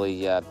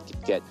probably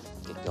get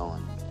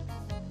going.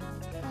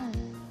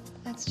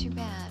 That's too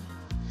bad.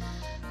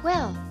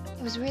 Well,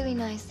 it was really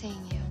nice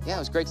seeing you. Yeah, it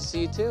was great to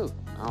see you too.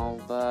 I'll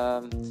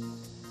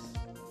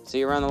see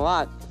you around the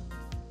lot.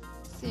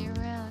 See you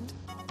around.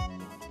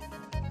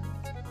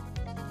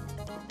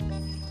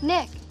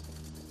 Nick,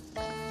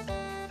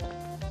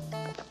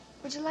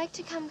 would you like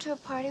to come to a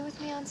party with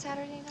me on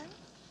Saturday night?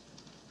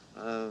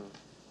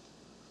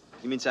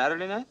 You mean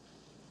Saturday night?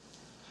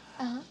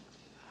 Uh-huh.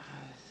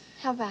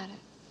 How about it?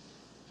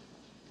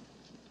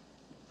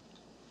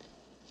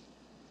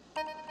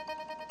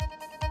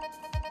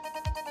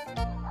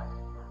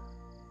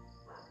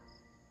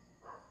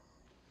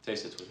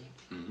 Taste it, sweetie.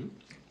 Mm-hmm.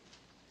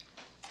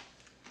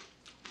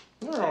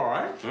 They're all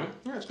right. Huh?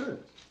 Yeah, it's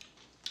good.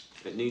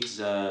 It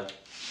needs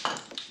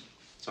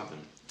something,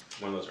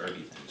 one of those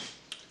herby things.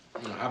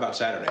 How about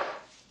Saturday?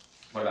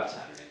 What about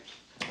Saturday?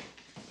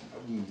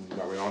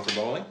 Are we on for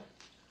bowling?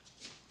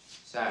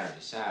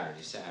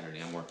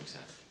 Saturday. I'm working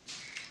Saturday.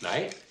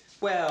 Night?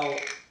 Well,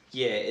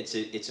 yeah, it's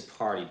a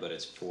party, but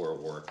it's for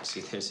work. See,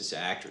 there's this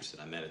actress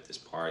that I met at this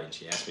party, and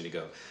she asked me to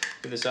go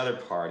to this other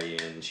party,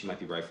 and she might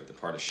be right for the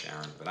part of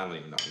Sharon, but I don't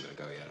even know if I'm gonna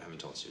go yet. I haven't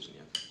told Susan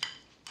yet.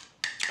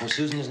 Oh,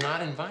 Susan is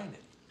not invited.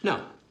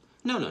 No,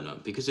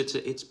 because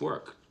it's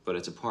work, but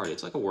it's a party.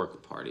 It's like a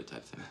work party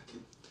type thing.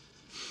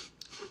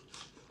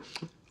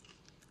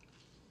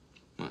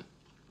 What?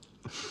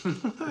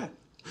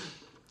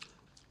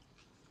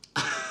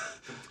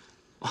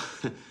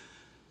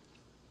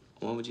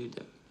 What would you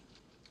do?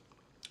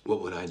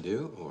 What would I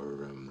do,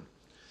 or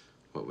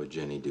what would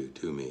Jenny do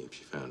to me if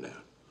she found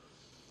out?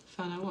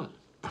 Found out what?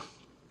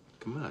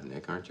 Come on,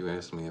 Nick. Aren't you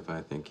asking me if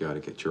I think you ought to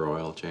get your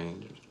oil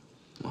changed?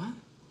 What?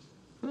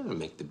 Well,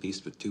 make the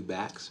beast with two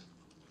backs.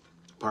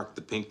 Park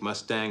the pink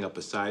Mustang up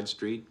a side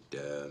street.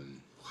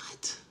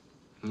 What?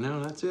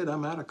 No, that's it.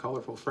 I'm out of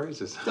colorful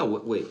phrases. No,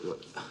 wait.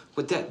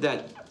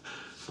 That.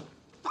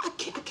 I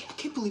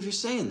can't believe you're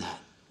saying that.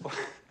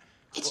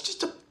 It's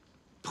just a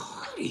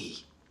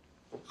party.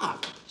 Oh,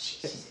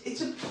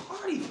 it's a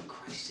party, for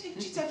Christ's sake.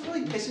 Geez, that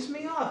really pisses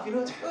me off. You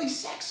know, it's really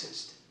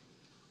sexist.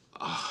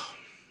 Oh,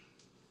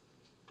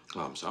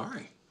 I'm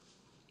sorry.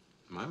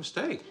 My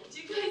mistake.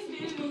 Do you guys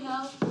need any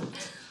help?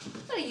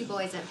 What are you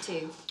boys up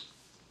to?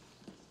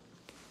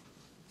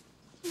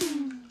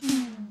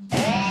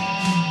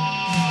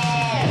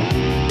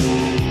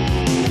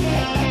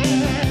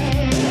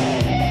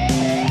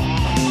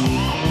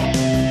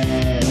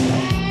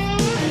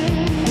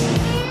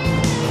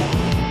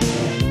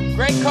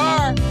 Great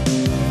car.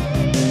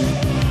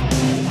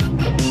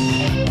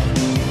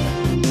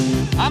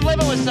 I'm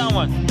living with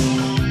someone.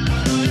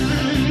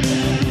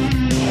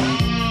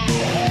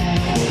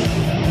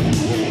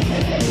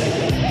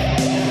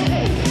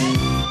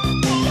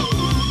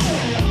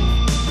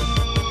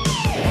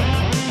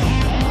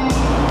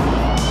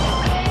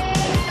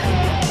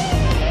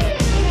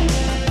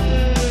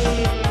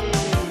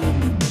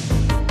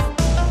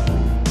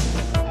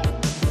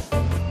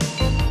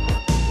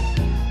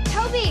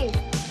 Toby!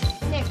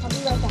 Nick, I'll be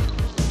right back.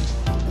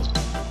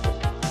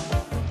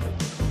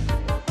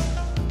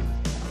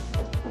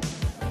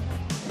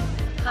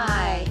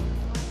 Hi.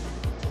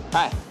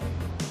 Hi.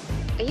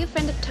 Are you a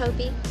friend of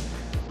Toby?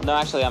 No,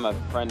 actually, I'm a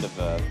friend of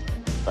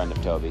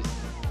Toby's.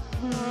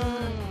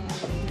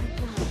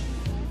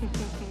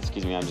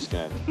 Excuse me, I'm just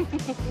gonna.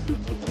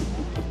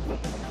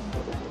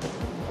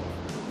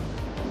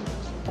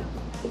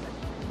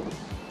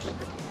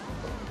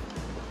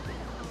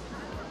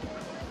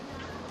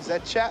 Is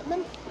that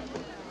Chapman?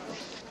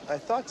 I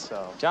thought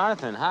so.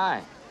 Jonathan,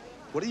 hi.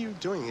 What are you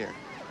doing here?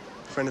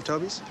 Friend of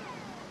Toby's?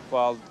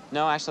 Well,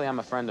 no, actually, I'm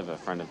a friend of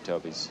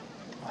Toby's.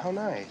 How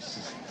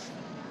nice.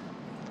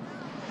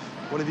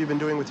 What have you been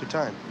doing with your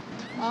time?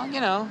 Well,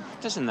 you know,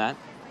 this and that.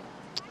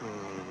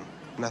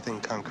 Nothing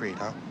concrete,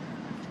 huh?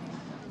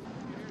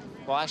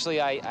 Well,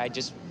 actually, I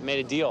just made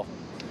a deal.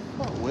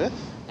 Oh, with?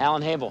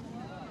 Alan Habel.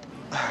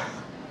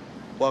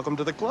 Welcome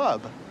to the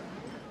club.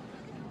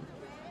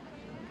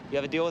 You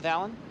have a deal with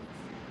Alan?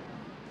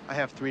 I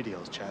have 3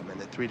 deals,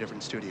 Chapman, at 3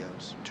 different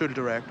studios. 2 to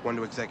direct, 1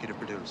 to executive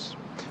produce.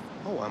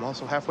 Oh, I'm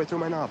also halfway through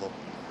my novel.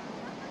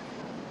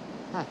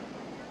 Huh.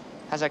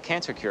 How's that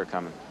cancer cure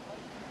coming?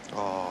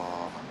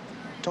 Oh,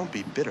 don't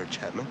be bitter,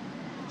 Chapman.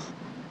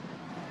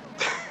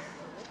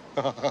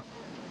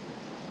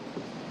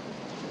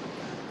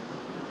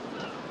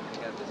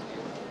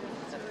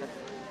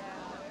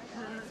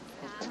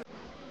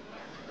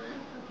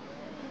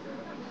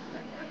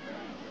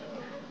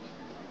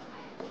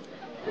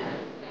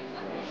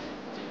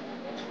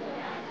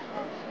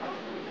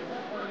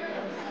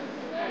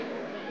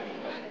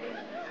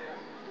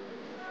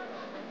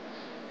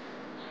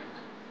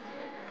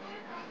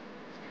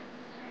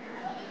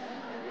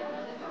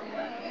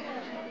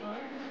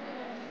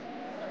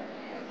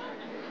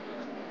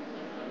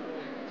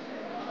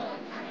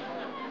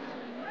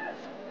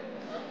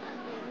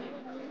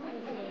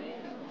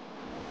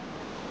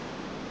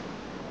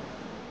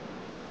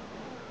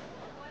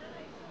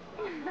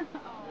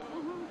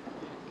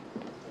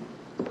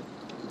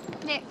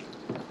 Nick.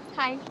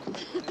 Hi.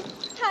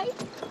 Hi.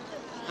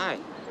 Hi.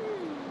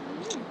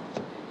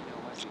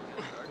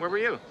 Where were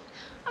you?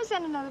 I was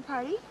at another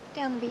party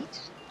down the beach.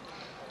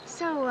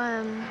 So,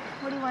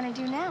 what do you want to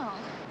do now?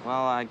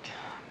 Well, I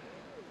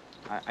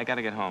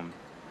gotta get home.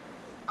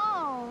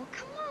 Oh,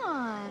 come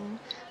on.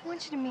 I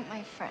want you to meet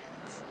my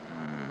friends.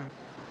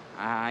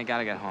 I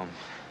gotta get home.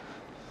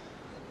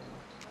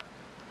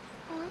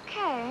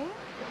 Okay.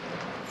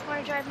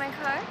 Want to drive my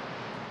car?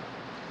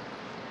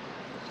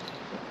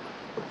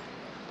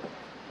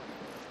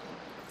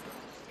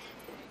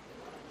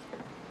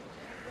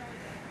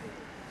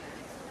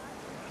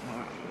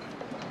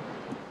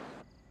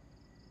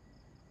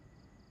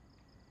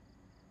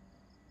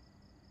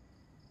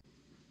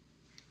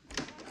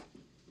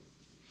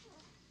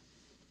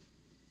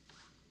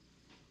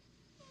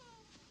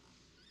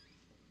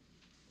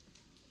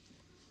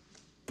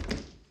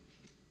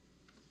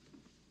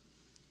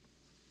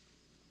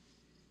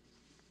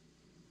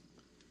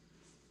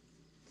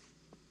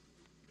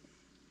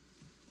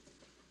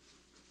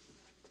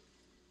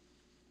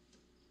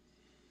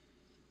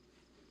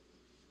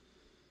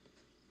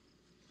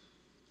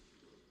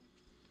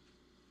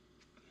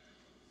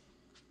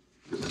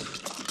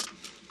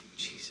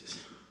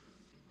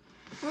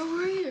 Where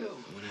were you?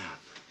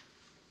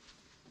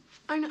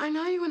 I went out. I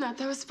know you went out.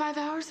 That was 5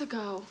 hours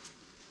ago.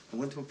 I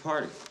went to a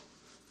party.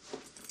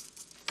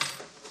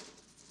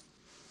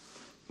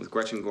 With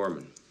Gretchen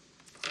Gorman.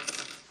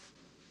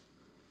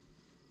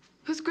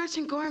 Who's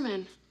Gretchen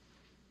Gorman?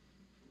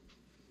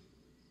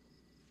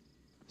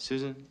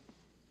 Susan?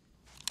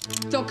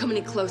 Don't come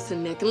any closer,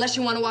 Nick, unless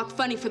you want to walk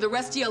funny for the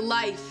rest of your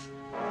life.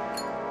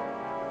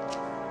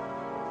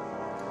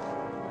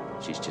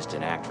 She's just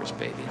an actress,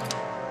 baby.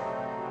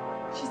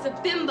 She's a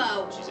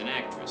bimbo. She's an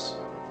actress.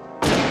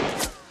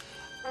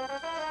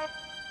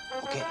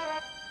 Okay.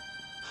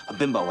 A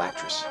bimbo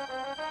actress.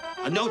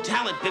 A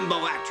no-talent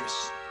bimbo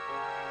actress.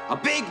 A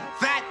big,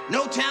 fat,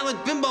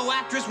 no-talent bimbo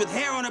actress with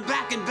hair on her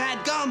back and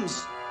bad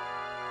gums.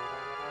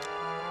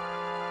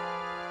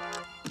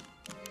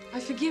 I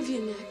forgive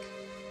you, Nick.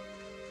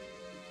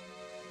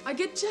 I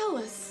get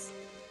jealous.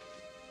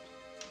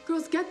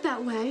 Girls get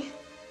that way.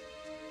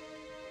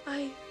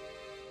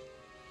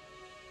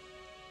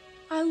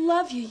 I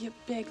love you, you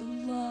big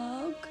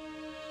lug.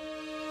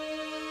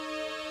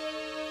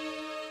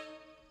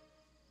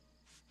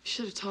 You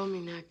should have told me,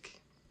 Nick.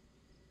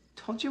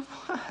 Told you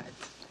what?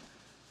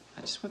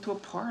 I just went to a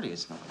party.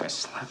 It's not like I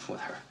slept with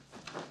her.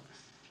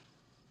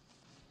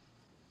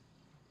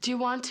 Do you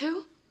want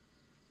to?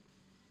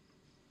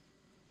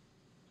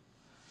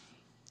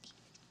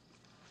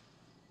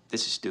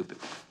 This is stupid.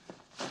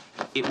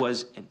 It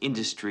was an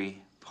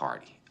industry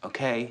party,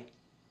 okay?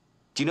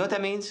 Do you know what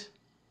that means?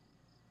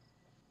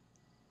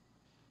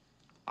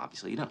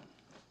 Obviously, you don't.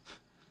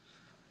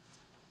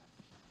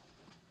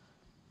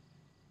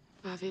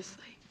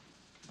 Obviously.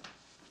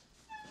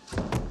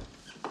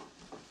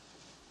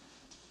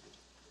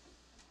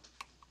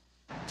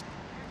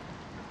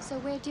 So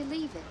where'd you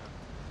leave it?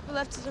 We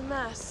left it a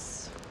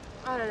mess.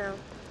 I don't know.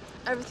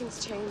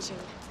 Everything's changing.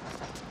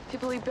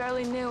 People we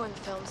barely knew in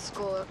film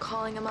school are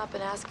calling him up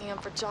and asking him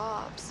for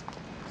jobs.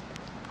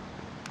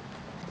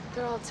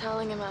 They're all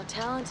telling him how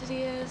talented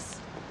he is.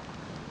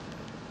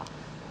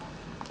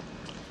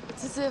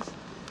 It's as if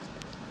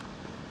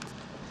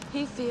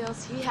he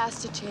feels he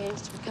has to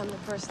change to become the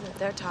person that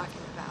they're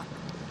talking about.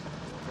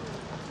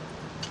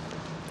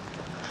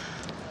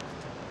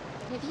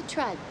 Have you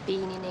tried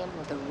beaning him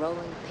with a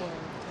rolling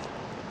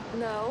pin?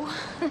 No.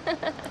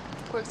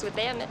 Works with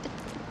them.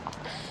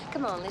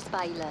 Come on, let's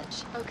buy you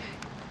lunch. Okay.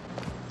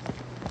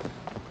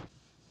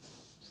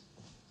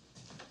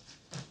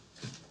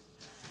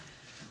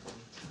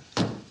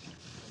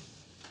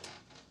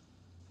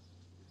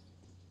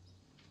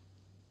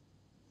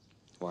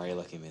 Why are you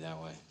looking at me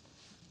that way?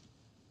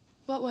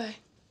 What way?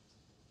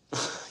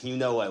 You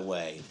know what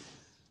way.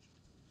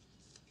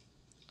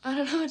 I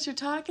don't know what you're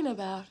talking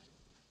about.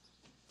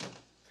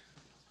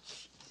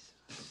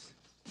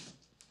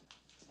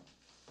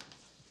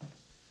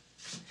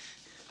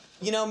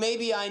 You know,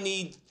 maybe I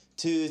need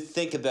to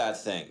think about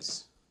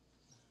things.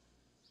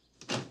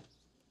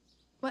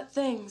 What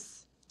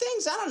things?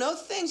 Things, I don't know,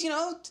 things, you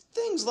know,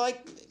 things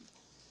like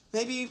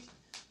maybe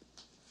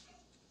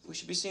we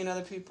should be seeing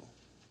other people.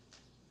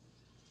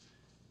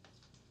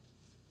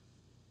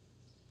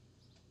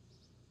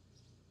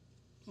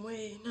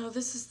 No,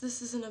 this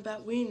isn't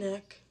about we,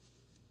 Nick.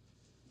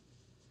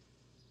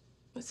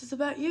 This is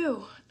about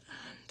you.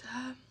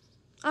 And,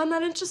 I'm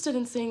not interested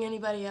in seeing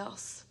anybody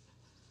else.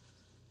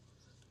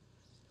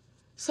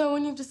 So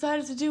when you've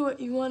decided to do what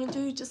you want to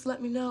do, you just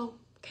let me know,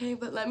 okay?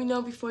 But let me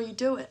know before you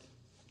do it.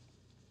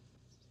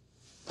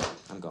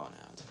 I'm going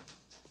out.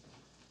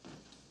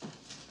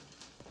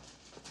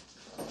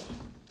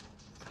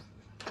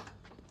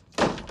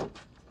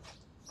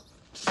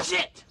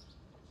 Shit!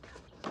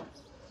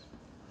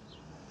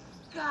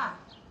 God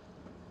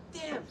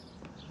damn.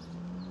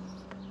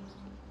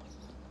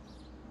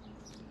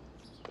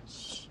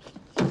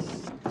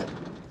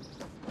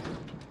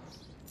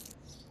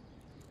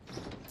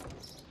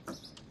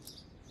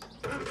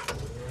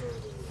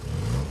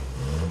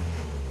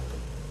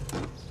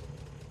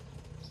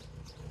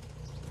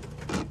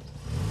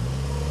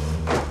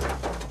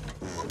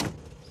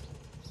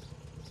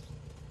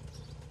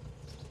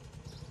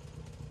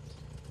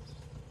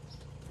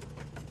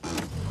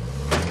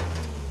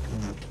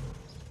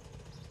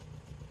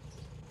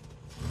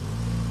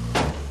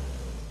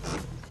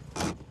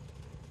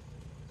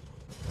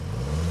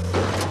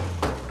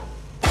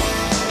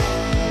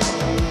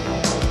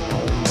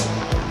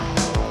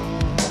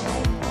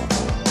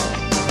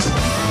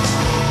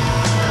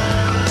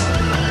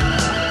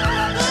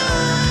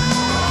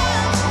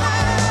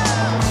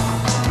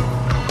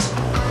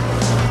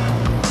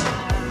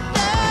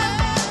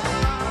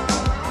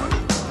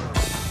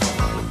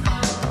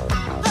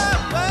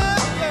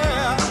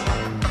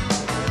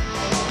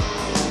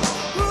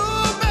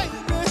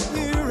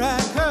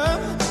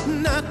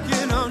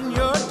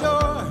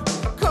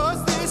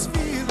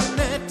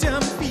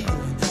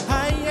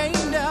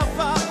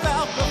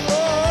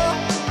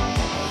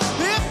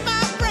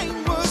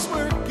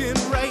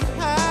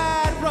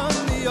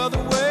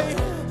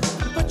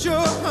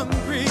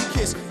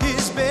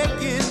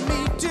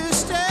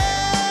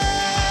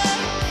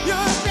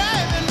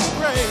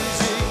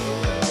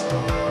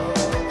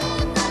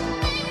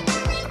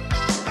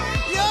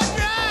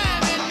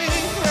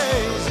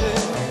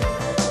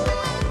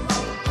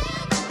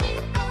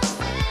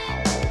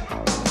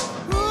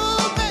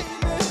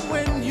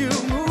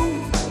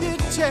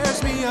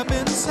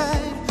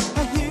 inside.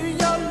 I hear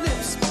your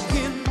lips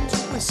begin to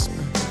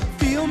whisper.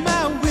 Feel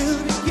my will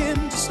begin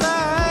to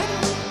slide.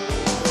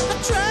 I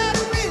try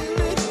to reel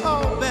it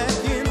all back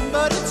in,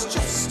 but it's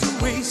just a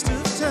waste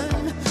of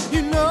time.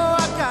 You know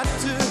I got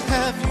to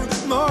have you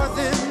more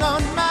than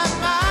on my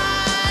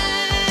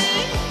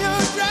mind.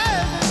 You're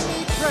driving me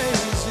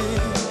crazy.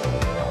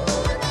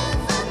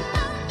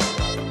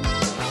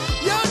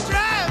 You're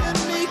driving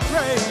me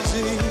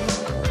crazy.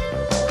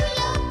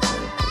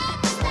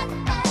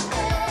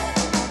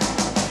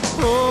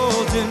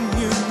 Holding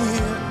you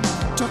near,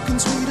 talking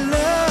sweet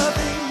love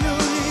in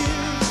your ear.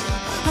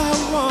 I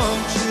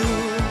want you.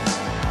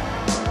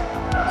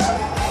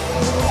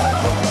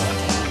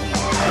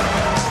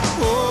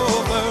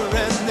 Over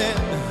and then,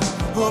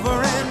 over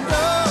and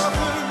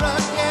over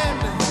again.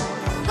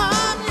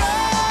 I'm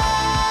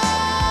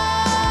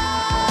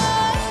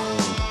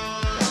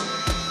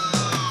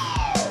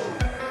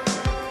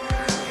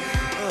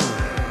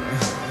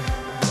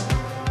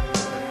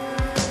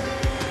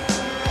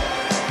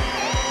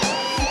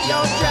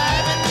You're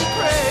driving me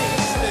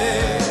crazy.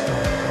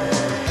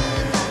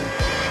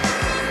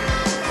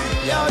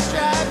 You're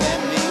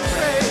driving me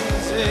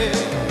crazy.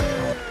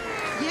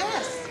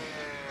 Yes.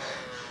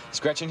 Is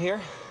Gretchen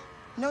here?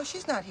 No,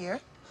 she's not here.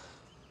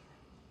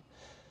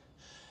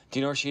 Do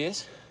you know where she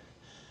is?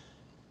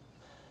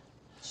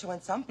 She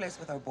went someplace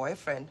with her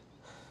boyfriend.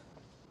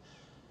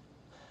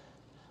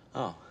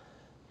 Oh.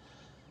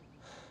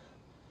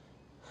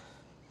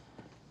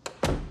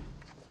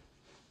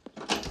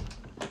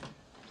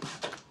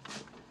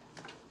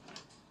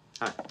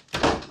 Hi.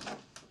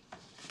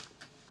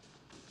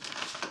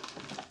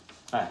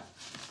 Hi.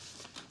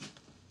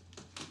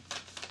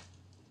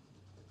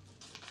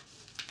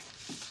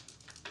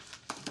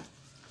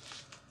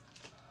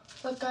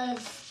 Look,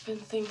 I've been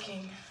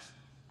thinking.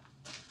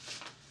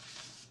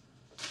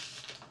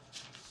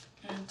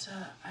 And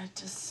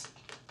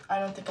I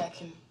don't think I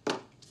can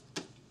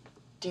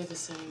do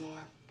this anymore.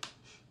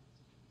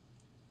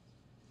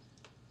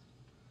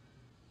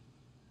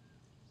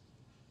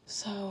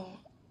 So,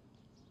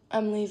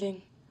 I'm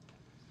leaving.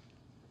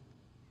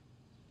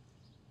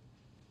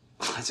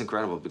 That's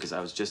incredible because I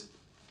was just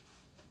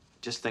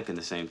thinking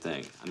the same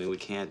thing. I mean, we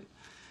can't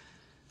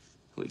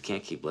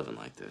keep living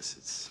like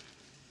this.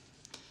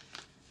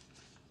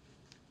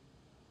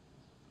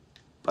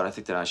 But I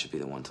think that I should be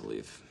the one to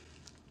leave.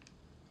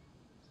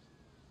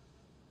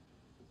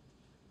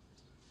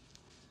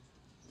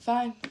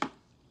 Fine.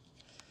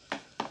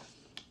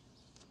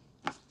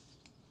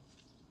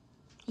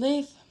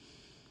 Leave.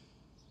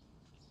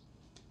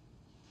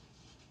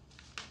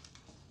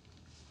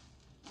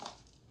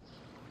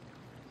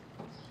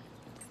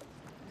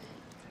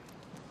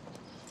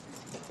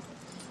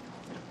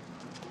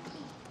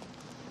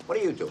 What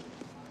do you do?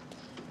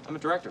 I'm a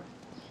director.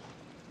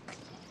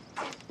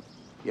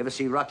 You ever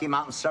see Rocky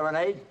Mountain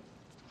Serenade?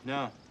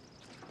 No.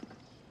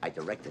 I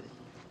directed it.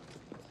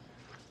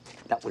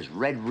 That was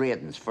Red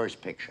Reardon's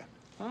first picture.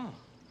 Oh.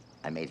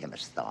 I made him a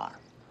star.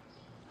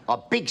 A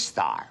big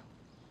star.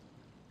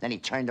 Then he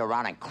turned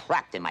around and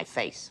crapped in my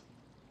face.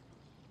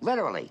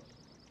 Literally.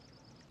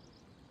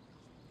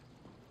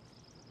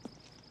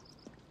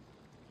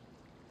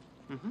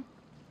 Mm-hmm.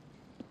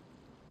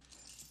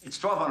 It's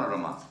 $1,200 a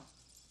month.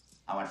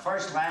 I went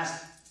first,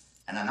 last,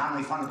 and a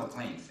non-refundable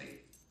cleaning fee.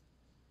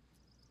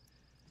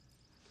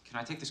 Can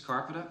I take this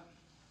carpet up?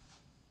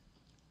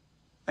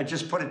 I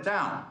just put it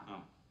down. Oh.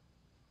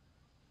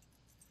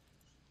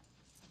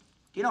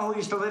 Do you know who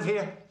used to live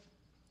here?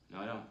 No,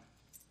 I don't.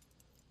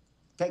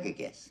 Take a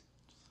guess.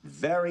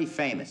 Very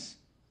famous.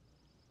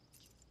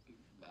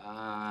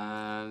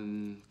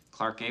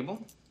 Clark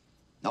Gable?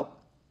 Nope.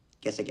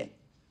 Guess again.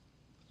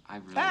 I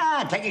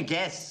really... Take a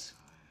guess.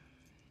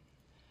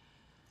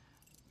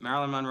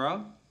 Marilyn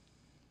Monroe?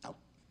 No.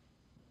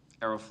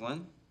 Errol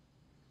Flynn?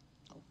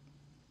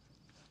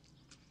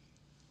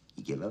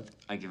 You give up?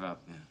 I give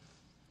up, yeah.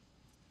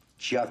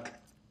 Chuck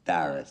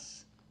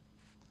Barris.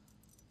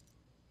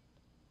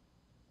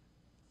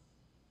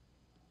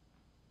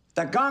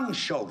 The Gong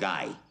Show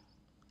guy.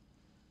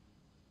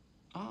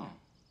 Oh.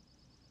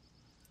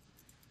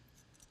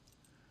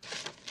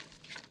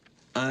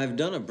 I've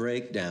done a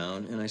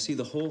breakdown, and I see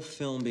the whole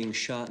film being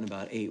shot in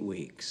about 8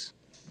 weeks.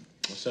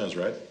 That sounds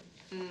right.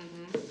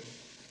 Mm-hmm.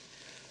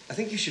 I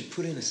think you should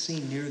put in a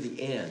scene near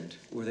the end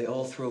where they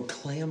all throw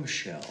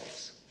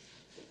clamshells.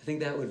 I think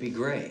that would be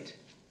great.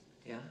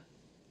 Yeah?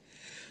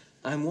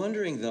 I'm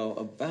wondering, though,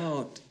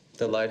 about...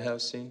 The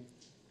lighthouse scene?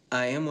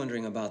 I am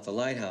wondering about the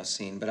lighthouse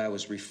scene, but I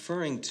was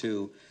referring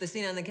to... The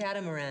scene on the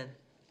catamaran.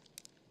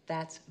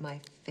 That's my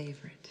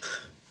favorite.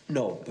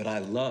 No, but I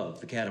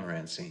love the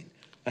catamaran scene.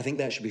 I think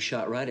that should be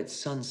shot right at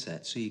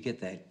sunset, so you get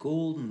that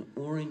golden,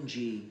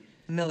 orangey...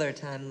 Miller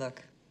time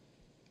look.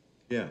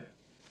 Yeah.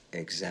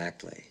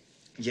 Exactly.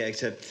 Yeah,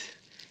 except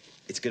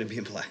it's gonna be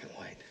in black and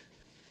white.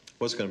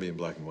 What's gonna be in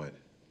black and white?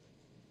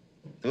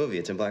 The movie,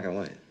 it's in black and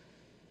white.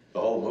 The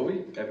whole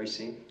movie? Every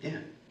scene? Yeah.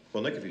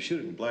 Well, Nick, if you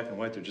shoot it in black and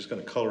white, they're just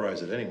gonna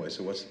colorize it anyway,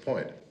 so what's the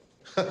point?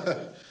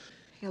 A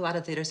lot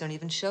of theaters don't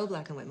even show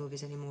black and white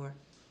movies anymore.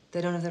 They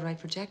don't have the right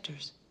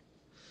projectors.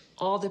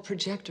 All the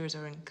projectors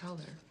are in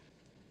color.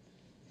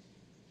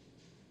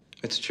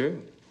 It's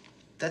true.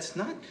 That's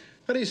not...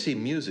 How do you see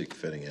music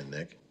fitting in,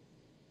 Nick?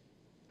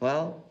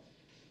 Well,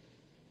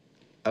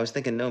 I was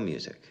thinking no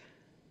music.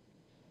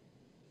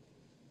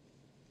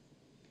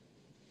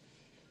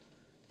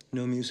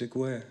 No music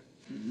where?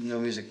 No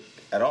music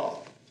at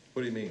all.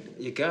 What do you mean?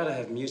 You gotta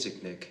have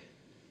music, Nick.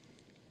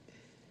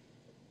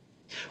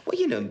 Well,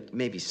 you know,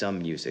 maybe some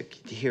music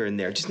here and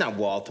there, just not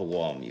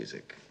wall-to-wall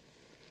music.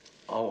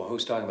 Oh, well,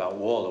 who's talking about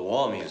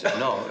wall-to-wall music?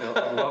 No,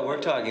 what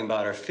we're talking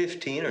about are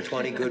 15 or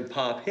 20 good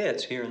pop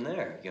hits here and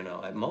there, you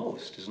know, at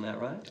most. Isn't that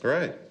right?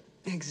 Right.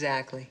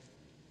 Exactly.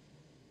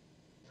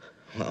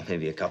 Well,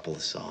 maybe a couple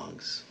of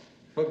songs.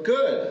 Well,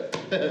 good.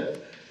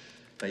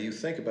 Now, you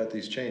think about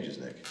these changes,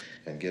 Nick,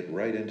 and get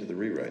right into the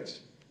rewrites.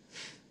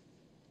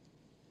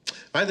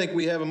 I think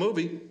we have a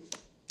movie.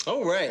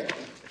 Oh, right.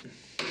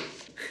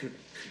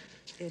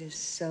 It is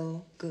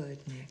so good,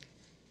 Nick.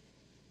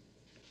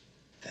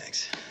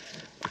 Thanks.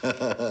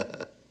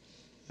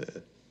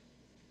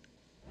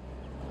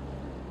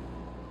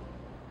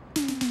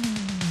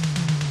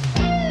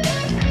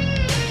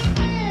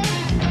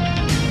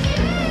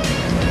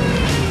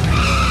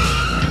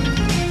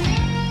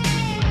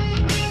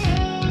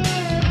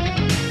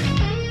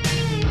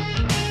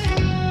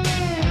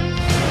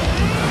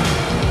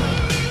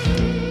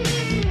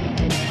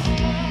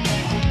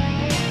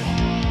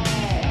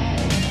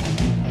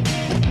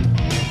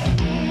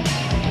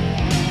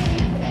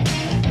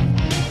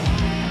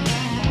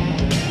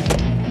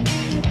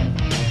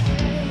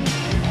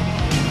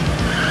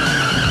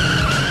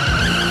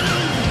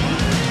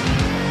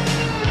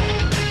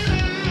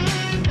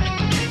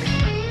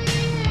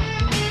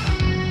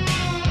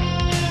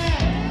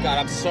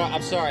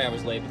 I'm sorry I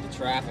was late, but the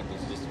traffic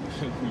was just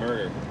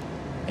murder.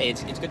 Hey,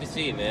 it's good to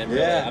see you, man.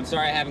 Really. Yeah. I'm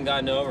sorry I haven't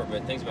gotten over,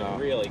 but things have been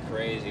really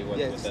crazy with,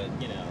 Yeah, with the,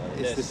 you know.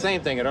 It's the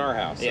same thing at our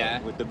house.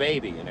 Yeah. With the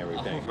baby and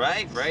everything. Oh,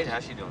 right.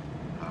 How's she doing?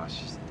 Oh,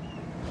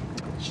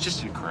 she's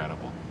just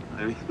incredible.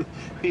 I mean,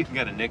 we even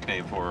got a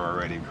nickname for her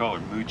already. We call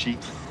her Moochie.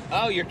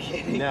 Oh, you're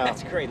kidding? No.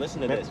 That's great.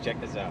 Listen to this. Check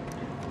this out.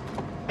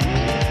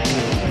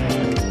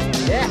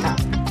 Yeah.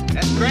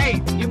 That's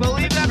great. You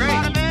believe that,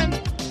 brought him in?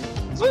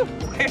 Woo.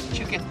 Where did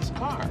you get this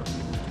car?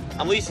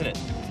 I'm leasing it.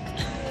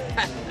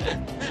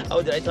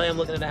 Oh, did I tell you I'm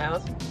looking at a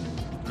house?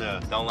 No.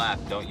 Don't laugh.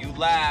 Don't you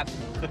laugh.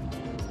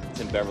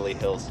 It's in Beverly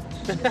Hills.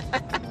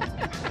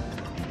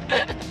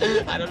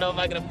 I don't know if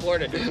I can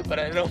afford it, but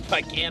I don't know if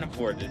I can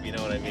afford it, if you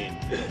know what I mean.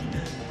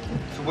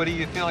 So what do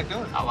you feel like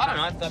doing? Oh, I don't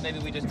know. I thought maybe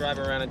we just drive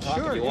around and talk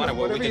Sure, if you yeah, want.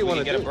 whatever we you can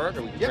wanna get a do.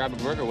 burger. We can Yep. grab a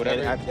burger,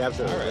 whatever.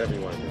 Absolutely, All right. whatever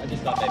you want to do. I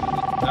just thought maybe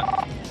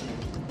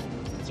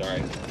we...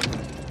 Sorry.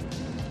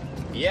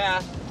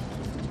 Yeah.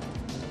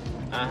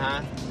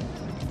 Uh-huh.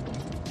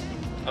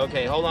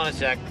 Okay, hold on a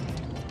sec.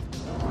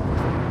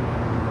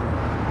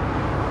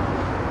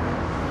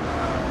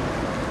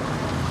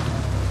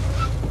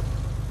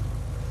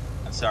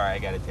 I'm sorry, I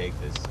gotta take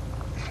this.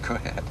 Go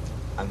ahead.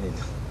 I mean...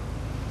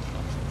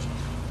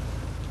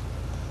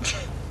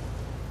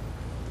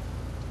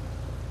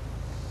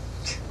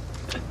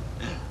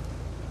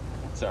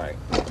 Sorry.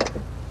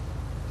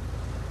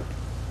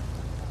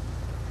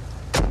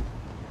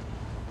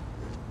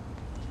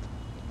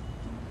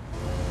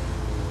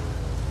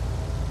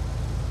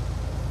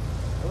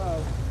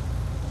 Hello?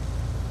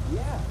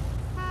 Yeah.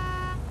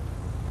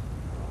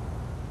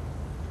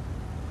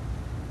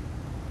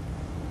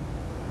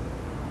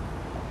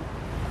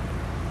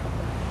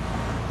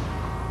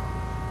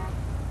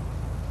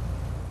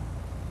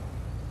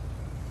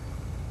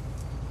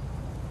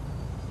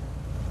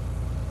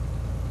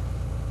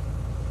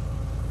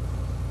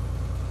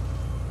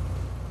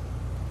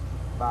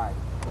 Bye.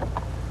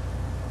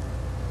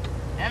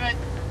 Emmett!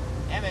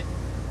 Emmett!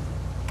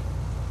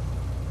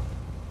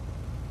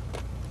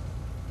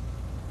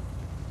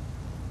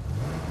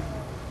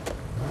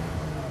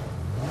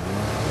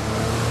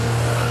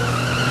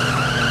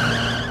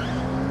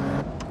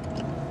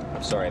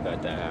 I'm sorry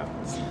about that.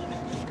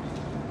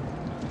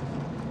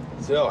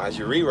 So, how's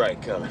your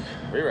rewrite coming?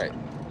 Rewrite.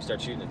 We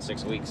start shooting in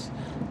 6 weeks.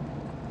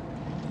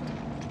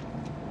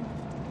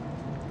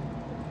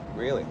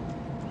 Really?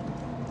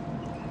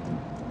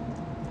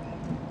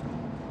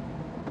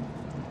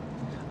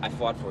 I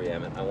fought for you,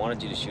 Emmett. I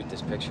wanted you to shoot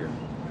this picture.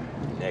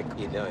 Nick,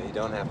 you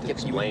don't have to You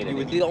explain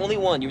were it. the only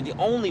one. You were the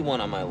only one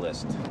on my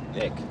list.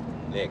 Nick,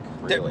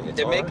 really?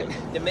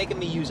 They're making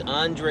me use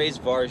Andres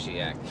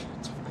Varziak.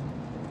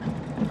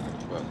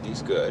 Well,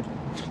 he's good.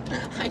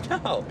 I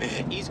know.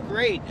 He's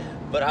great,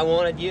 but I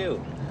wanted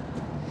you.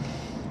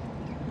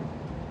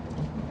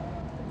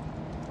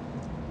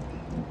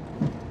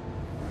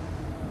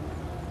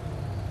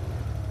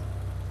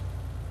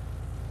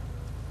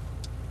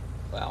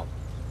 Well,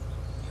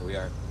 here we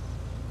are.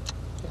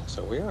 Yeah,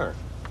 so we are.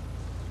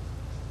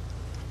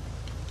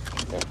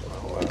 Yeah,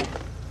 well,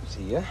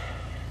 see ya.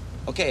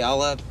 Okay,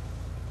 I'll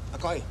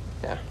call you.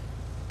 Yeah.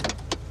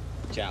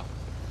 Ciao.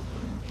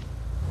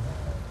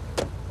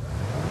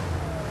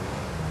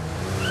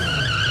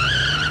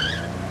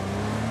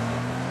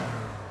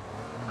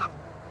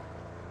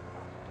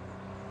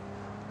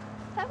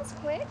 That was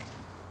quick?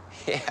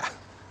 Yeah.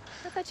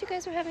 I thought you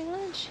guys were having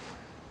lunch.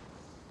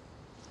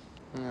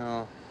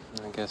 No,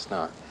 I guess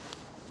not.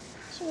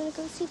 Do you want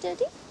to go see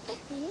Daddy?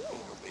 Yeah.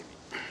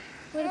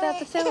 What about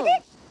the film?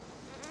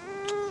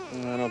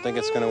 I don't think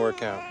it's gonna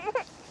work out.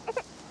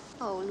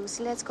 Oh,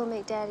 Lucy, let's go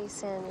make Daddy's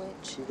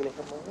sandwich. You gonna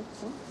come over?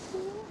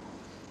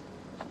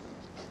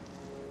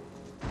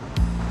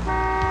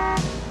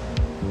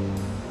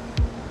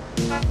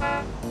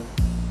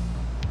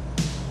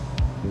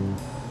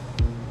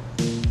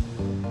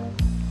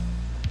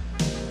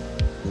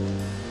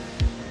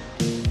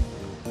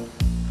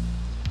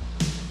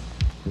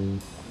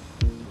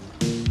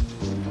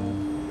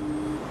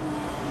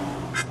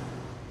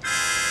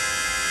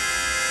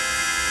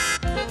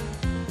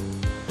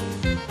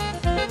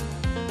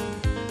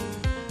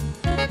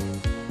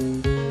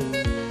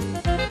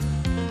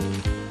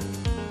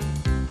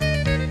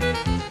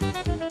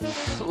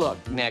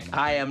 Look, Nick,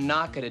 I am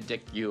not going to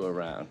dick you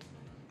around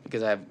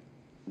because I have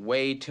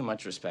way too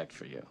much respect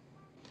for you.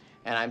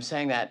 And I'm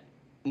saying that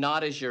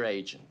not as your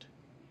agent,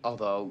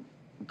 although,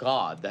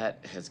 God,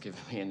 that has given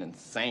me an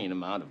insane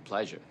amount of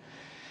pleasure.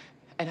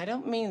 And I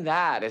don't mean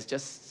that as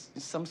just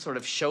some sort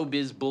of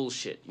showbiz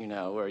bullshit, you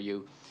know, where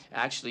you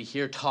actually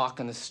hear talk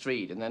on the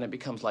street and then it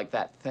becomes like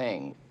that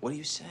thing. What are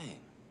you saying?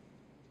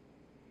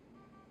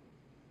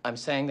 I'm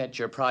saying that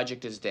your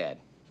project is dead.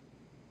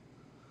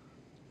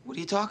 What are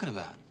you talking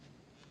about?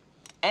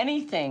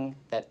 Anything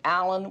that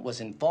Alan was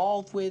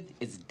involved with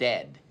is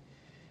dead.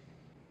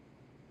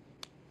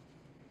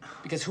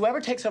 Because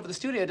whoever takes over the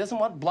studio doesn't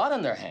want blood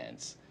on their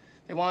hands.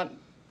 They want,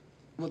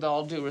 with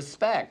all due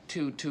respect,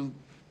 to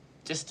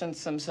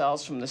distance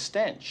themselves from the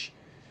stench.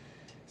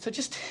 So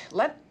just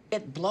let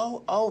it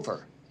blow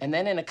over. And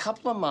then in a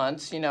couple of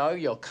months, you know,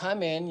 you'll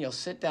come in, you'll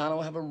sit down, and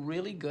we'll have a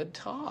really good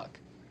talk.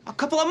 A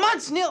couple of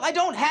months, Neil. I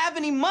don't have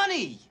any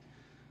money.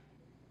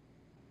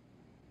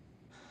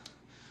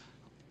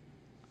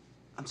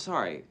 I'm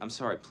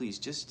sorry, please,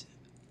 just,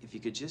 if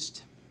you could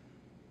just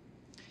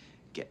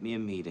get me a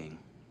meeting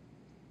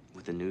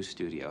with the new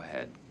studio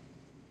head.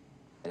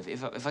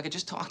 If I could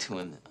just talk to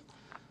him,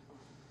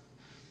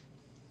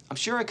 I'm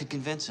sure I could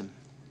convince him.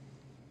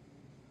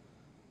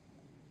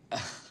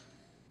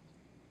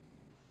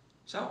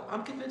 So,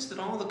 I'm convinced that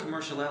all the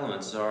commercial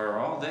elements are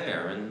all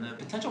there, and the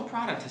potential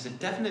product has a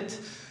definite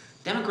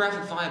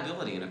demographic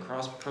viability and a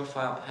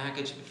cross-profile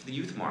package for the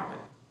youth market.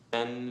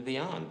 And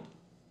beyond.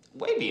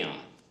 Way beyond.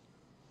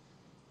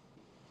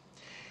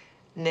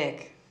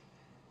 Nick,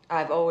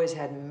 I've always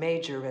had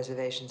major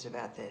reservations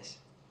about this.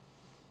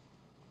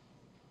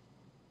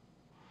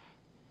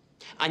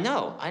 I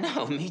know,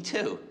 me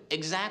too.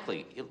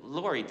 Exactly.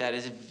 Lori, that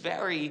is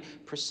very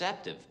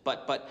perceptive.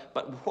 But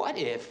what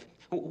if,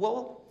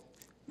 well,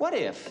 what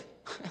if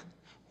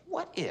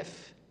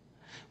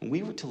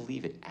we were to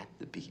leave it at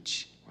the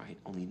beach, right?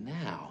 Only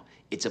now,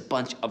 it's a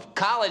bunch of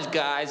college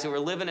guys who are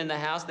living in the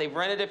house. They've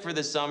rented it for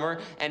the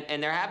summer,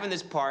 and they're having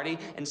this party,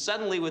 and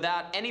suddenly,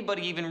 without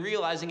anybody even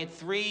realizing it,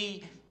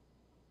 3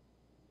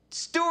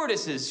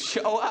 stewardesses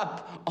show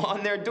up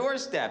on their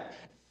doorstep.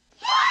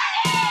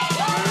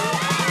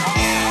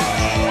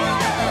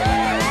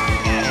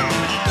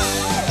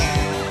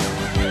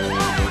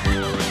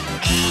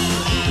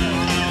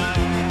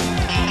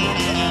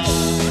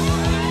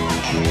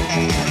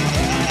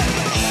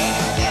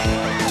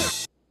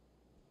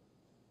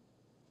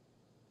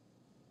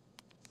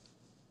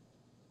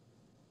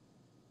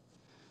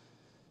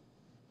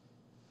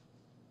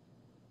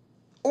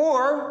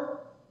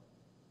 Or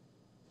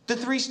the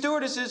 3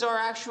 stewardesses are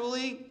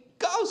actually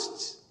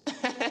ghosts.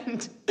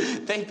 And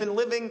they've been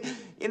living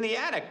in the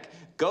attic.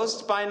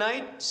 Ghosts by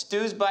night,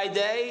 stews by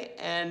day,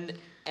 and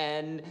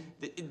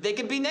they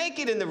can be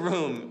naked in the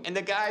room. And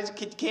the guys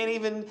can't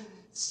even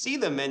see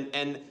them.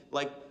 And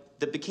like,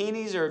 the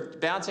bikinis are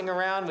bouncing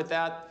around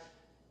without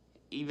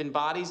even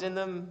bodies in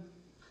them.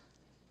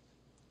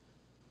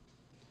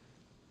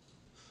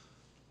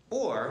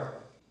 Or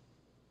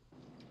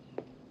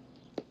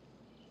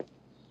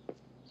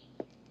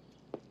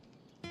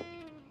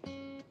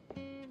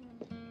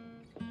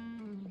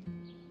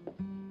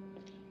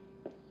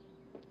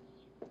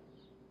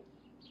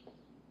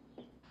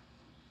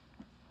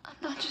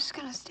I'm not just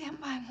gonna stand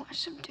by and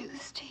watch them do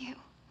this to you.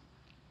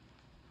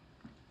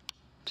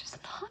 Just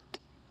not.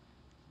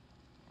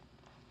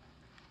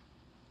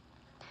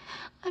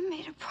 I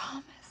made a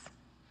promise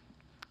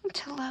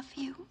to love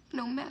you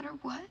no matter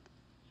what.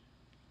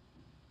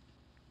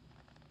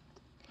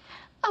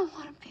 I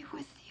want to be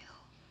with you.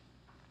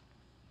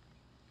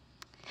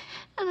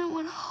 And I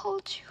want to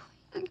hold you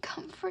and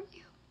comfort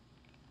you.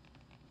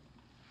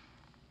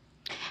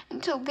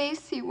 Until they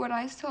see what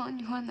I saw in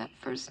you on that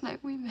first night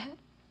we met.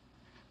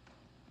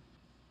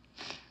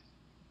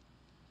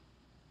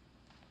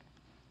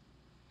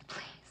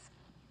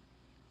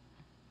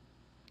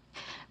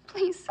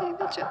 Please say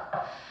that you...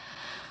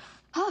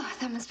 Oh,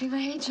 that must be my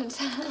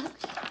agent.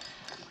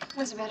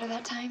 Was it better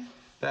that time?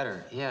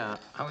 better, yeah.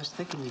 I was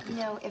thinking you could...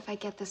 No, if I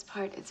get this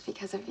part, it's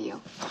because of you.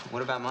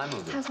 What about my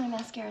movie? How's my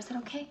mascara? Is it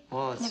okay?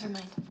 Well, it's... Never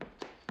mind.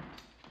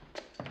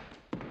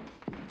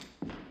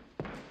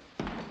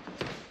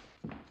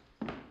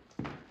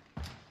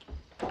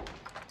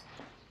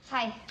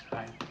 Hi.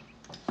 Hi.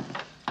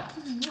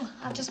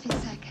 I'll just be a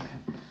sec.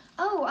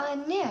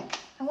 Oh, Nick,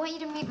 I want you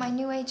to meet my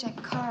new agent,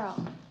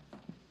 Carl.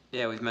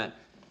 Yeah, we've met.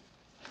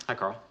 Hi,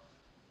 Carl.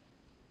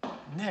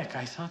 Nick,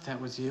 I thought that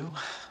was you.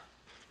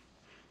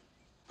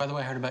 By the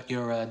way, I heard about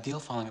your deal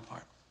falling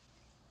apart.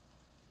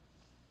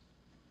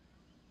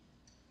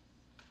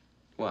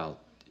 Well,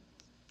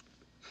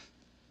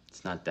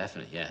 it's not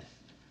definite yet.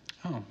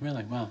 Oh,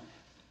 really? Well,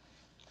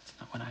 that's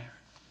not what I heard.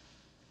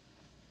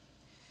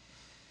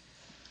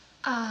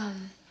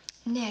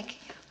 Nick,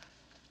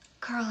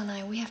 Carl and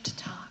I, we have to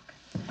talk.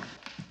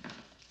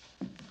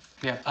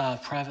 Yeah,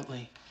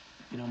 privately,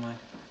 if you don't mind.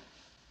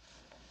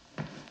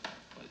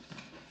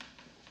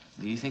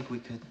 Do you think we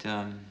could,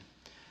 I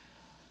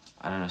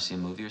don't know, see a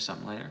movie or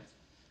something later?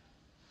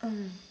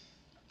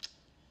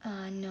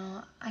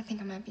 No, I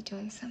think I might be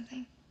doing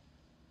something.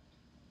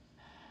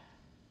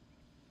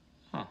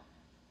 Huh.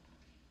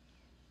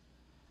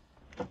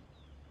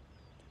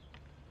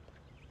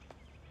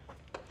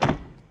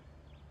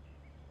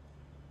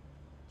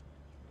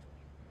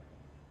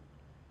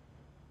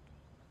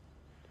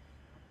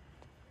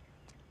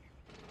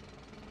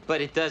 But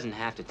it doesn't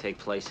have to take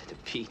place at the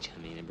beach.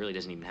 I mean, it really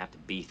doesn't even have to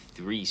be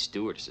 3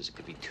 stewardesses. It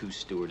could be 2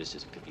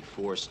 stewardesses. It could be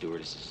 4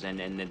 stewardesses.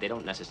 And they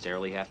don't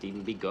necessarily have to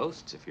even be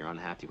ghosts if you're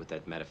unhappy with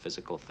that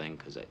metaphysical thing,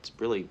 because it's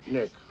really...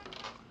 Nick,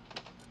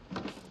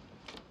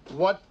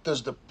 what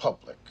does the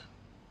public,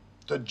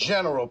 the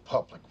general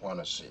public, want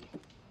to see?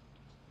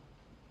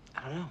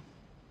 I don't know.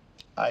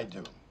 I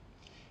do.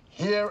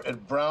 Here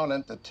at Brown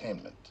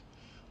Entertainment,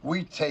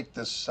 we take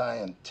the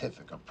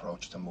scientific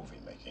approach to movie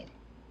making.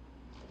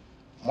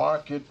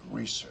 Market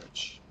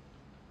research.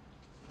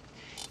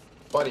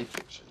 Buddy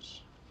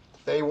pictures.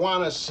 They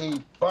want to see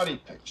buddy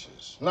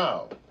pictures.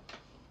 Now,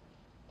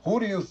 who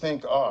do you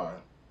think are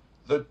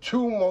the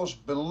 2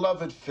 most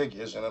beloved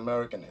figures in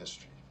American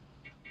history?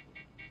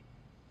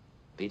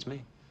 Beats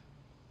me.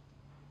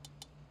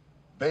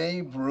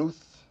 Babe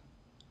Ruth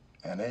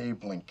and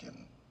Abe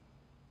Lincoln.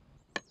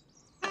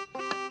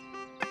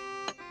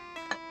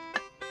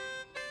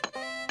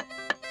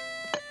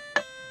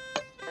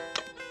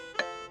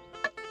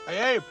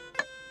 Hey, Abe,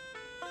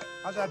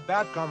 how's that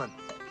bat coming?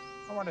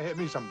 I want to hit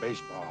me some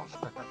baseballs.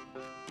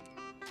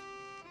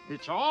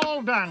 It's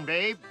all done,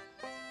 babe.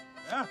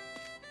 Yeah?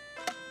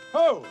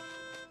 Oh!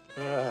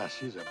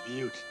 She's a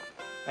beaut.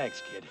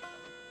 Thanks, kid.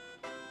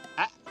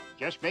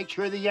 Just make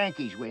sure the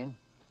Yankees win.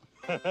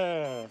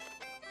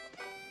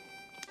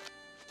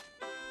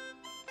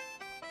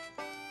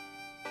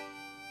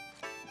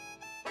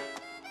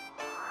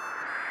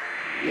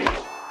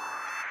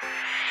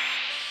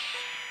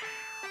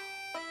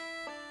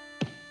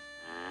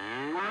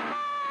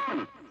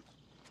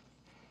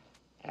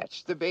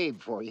 That's the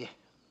babe for you.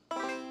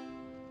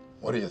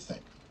 What do you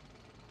think?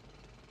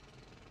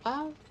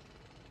 Well,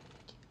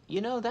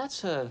 you know,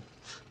 that's a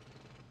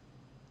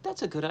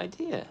good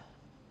idea.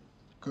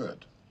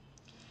 Good.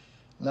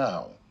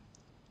 Now,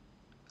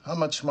 how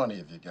much money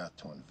have you got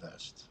to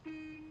invest?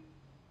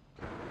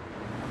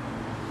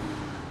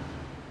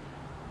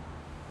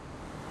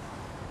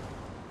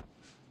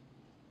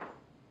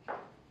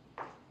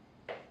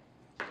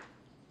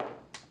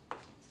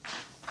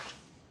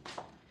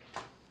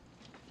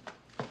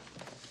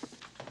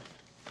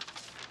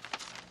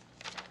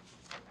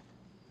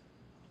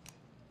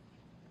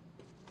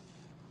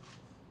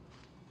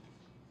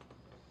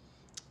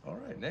 All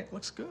right, Nick,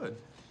 looks good.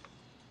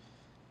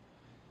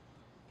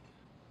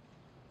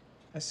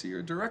 I see you're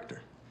a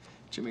director.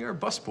 Jimmy, our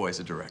busboy's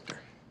a director.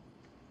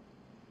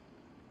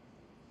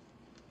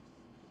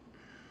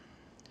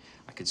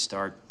 I could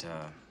start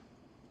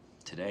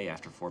today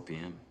after 4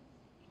 p.m.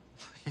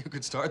 You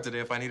could start today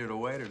if I needed a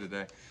waiter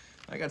today.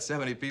 I got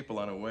 70 people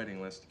on a waiting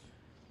list.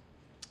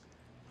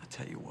 I'll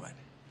tell you what.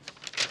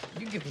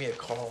 You give me a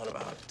call in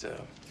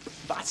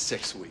about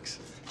 6 weeks.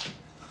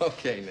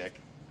 Okay, Nick.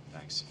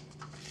 Thanks.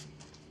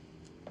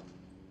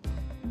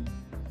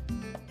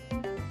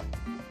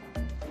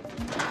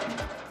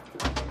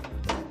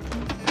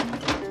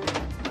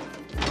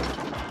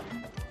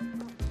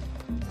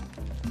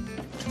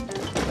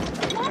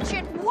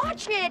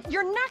 Watch it!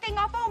 You're knocking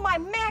off all my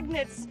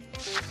magnets!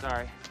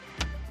 Sorry.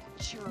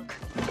 Jerk.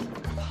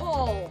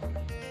 Pull.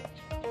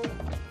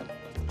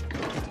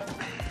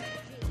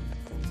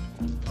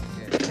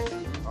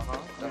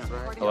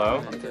 Hello?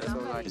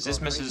 Is this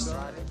Mrs.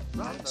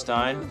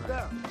 Stein?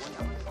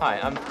 Hi,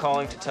 I'm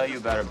calling to tell you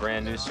about a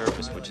brand new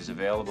service which is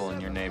available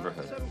in your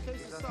neighborhood.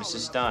 Mrs.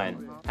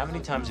 Stein, how many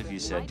times have you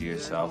said to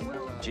yourself,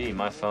 gee,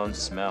 my phone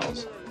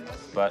smells?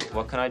 But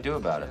what can I do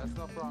about it?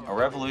 A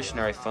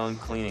revolutionary phone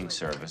cleaning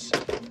service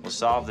will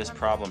solve this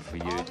problem for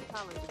you.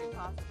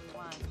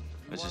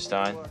 Mrs.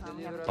 Stein?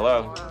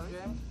 Hello?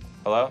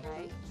 Hello?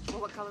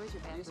 Well, what color is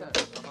your pants?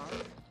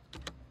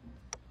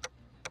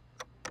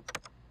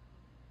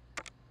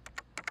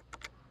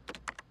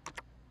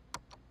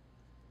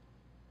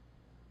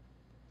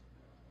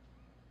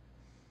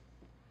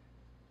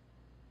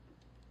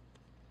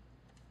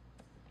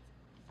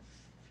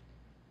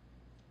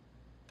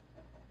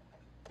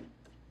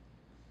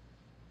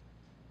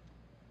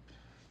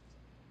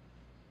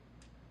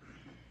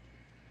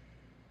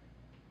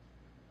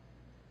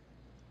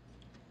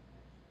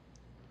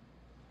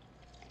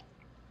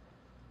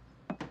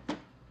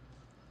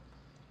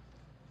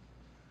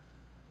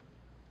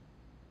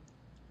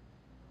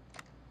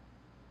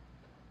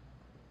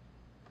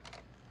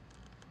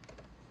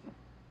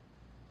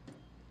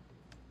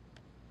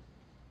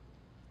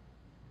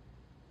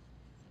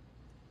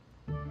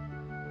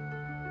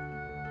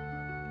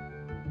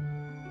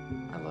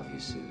 you,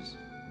 Suze.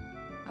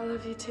 I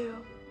love you too.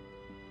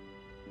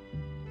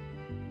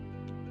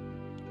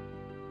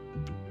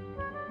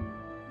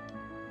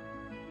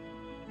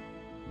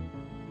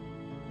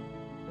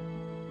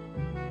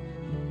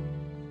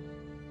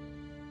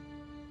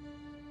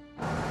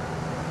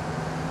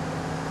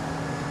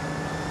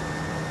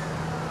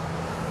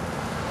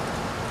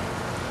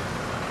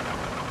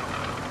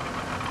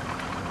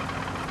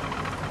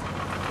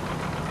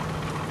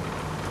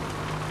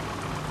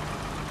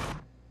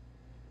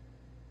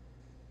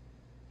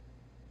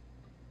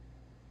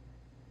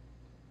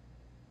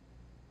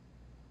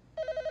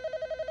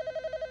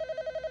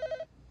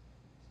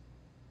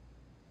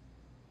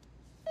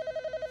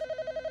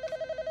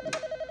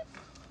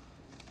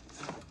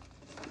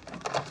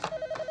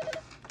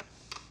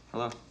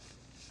 Hello.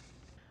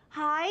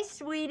 Hi,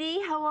 sweetie.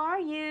 How are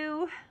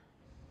you?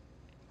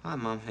 Hi,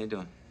 Mom. How you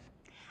doing?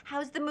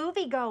 How's the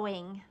movie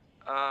going?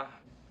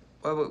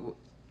 Well,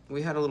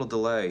 we had a little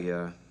delay.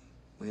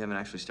 We haven't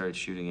actually started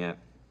shooting yet.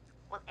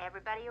 Well,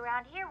 everybody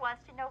around here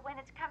wants to know when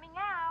it's coming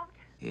out.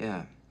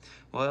 Yeah.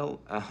 Well,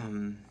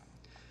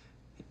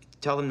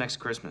 tell them next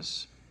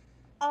Christmas.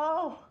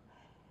 Oh,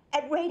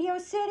 at Radio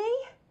City?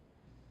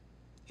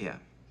 Yeah.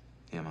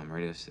 Yeah, Mom,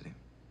 Radio City.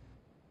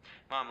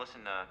 Mom,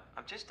 listen,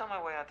 I'm just on my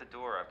way out the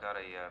door. I've got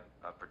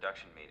a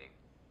production meeting.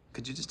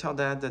 Could you just tell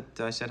Dad that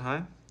I said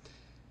hi?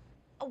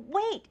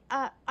 Wait,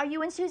 are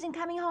you and Susan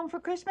coming home for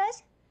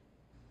Christmas?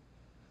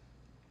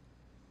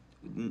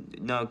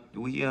 No,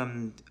 we,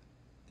 I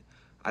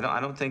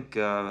don't think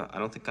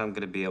I'm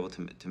gonna be able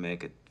to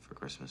make it for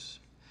Christmas.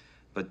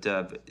 But,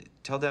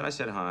 tell Dad I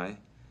said hi,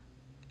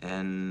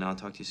 and I'll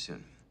talk to you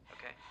soon.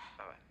 Okay,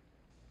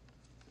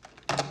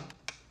 bye-bye.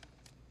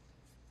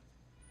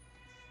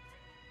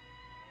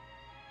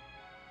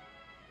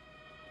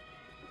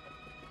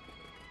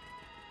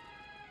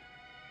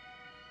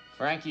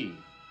 Frankie.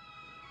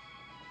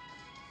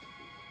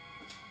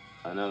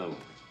 Another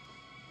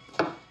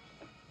one.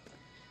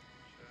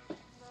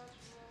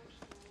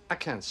 I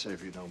can't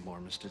serve you no more,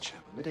 Mr.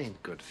 Chapman. It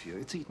ain't good for you.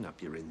 It's eating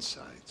up your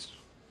insides.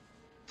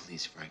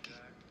 Please, Frankie.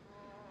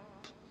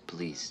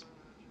 Please.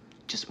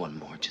 Just one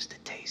more, just a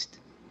taste.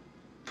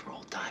 For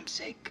old time's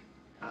sake.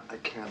 I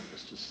can't,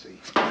 Mr. C.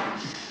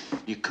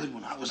 You could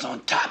when I was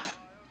on top.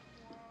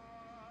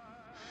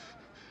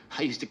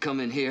 I used to come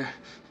in here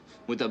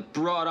with a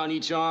broad on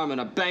each arm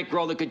and a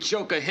bankroll that could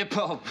choke a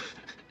hippo.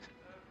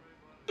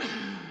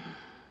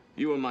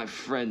 You were my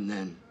friend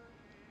then.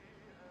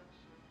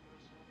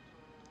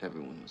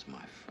 Everyone was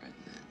my friend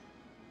then.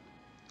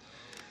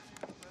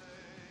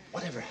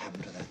 Whatever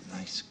happened to that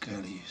nice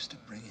girl you used to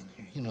bring in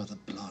here? You know, the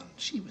blonde.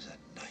 She was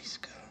a nice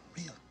girl.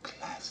 Real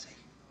classy.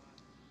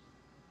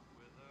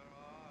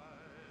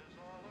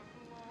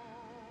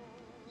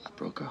 I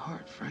broke her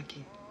heart,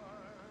 Frankie.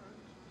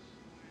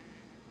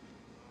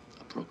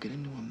 I broke it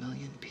into a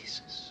million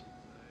pieces.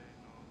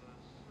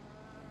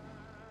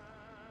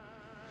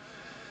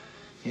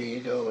 Here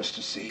you go,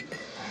 Mr. C.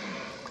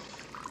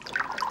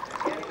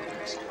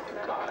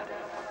 God.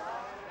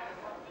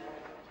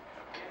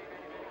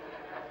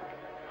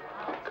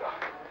 Oh,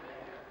 God.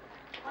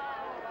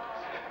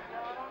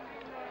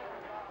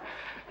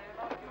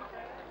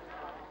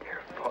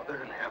 Dear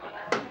Father in heaven.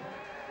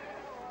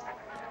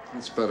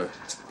 That's better.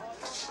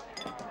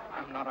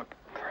 I'm not a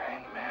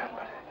praying man,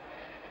 but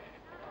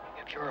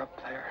if you're up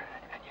there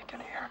and you can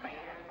hear me,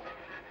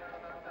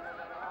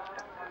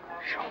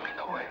 show me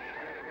the way.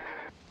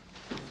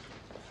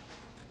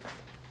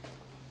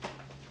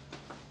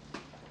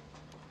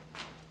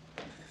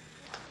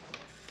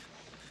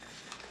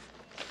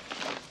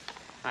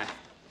 Hi.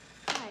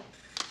 Hi.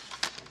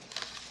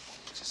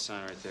 Just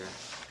sign right there.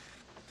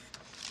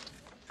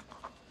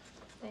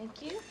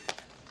 Thank you.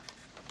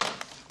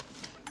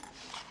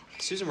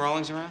 Susan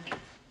Rawlings around?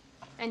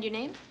 And your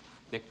name?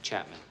 Nick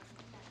Chapman.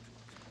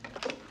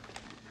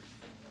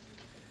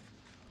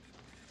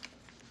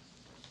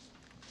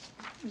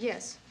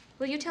 Yes.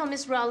 Will you tell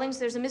Miss Rawlings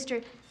there's a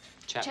Mr.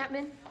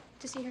 Chapman.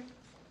 to see her?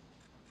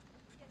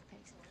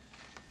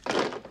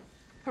 Thanks.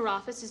 Her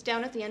office is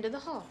down at the end of the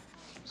hall.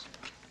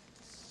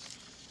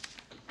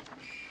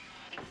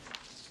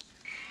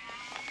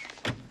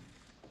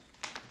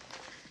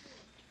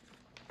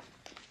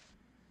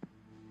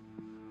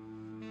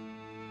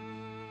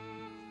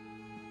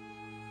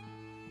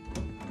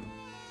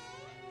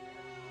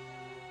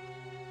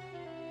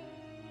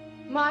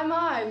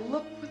 My,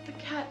 look what the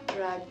cat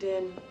dragged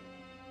in.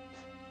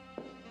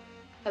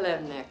 Hello,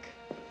 Nick.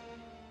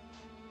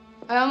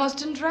 I almost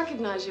didn't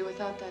recognize you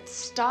without that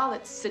star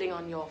that's sitting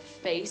on your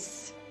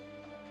face.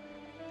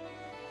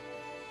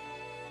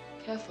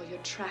 Careful, you're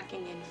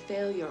tracking in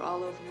failure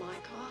all over my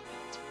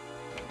carpet.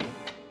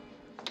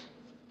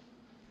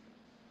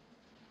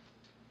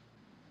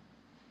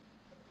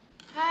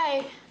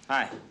 Hi.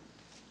 Hi.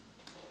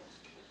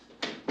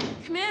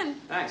 Come in.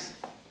 Thanks.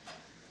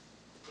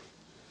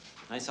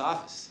 Nice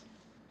office.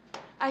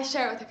 I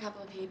share it with a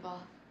couple of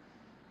people.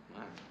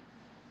 Wow.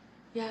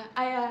 Yeah,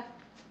 I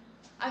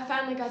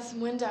finally got some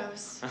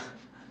windows.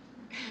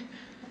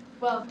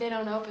 Well, they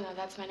don't open though.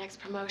 That's my next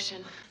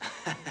promotion.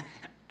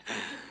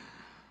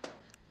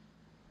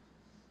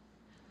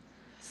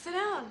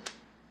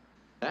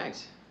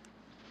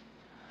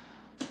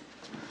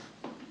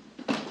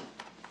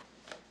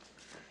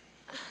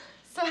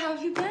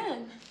 you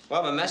been?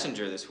 Well, I'm a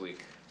messenger this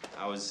week.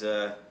 I was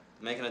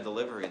making a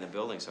delivery in the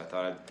building, so I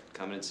thought I'd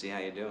come in and see how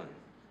you're doing.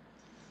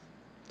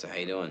 So how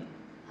you doing?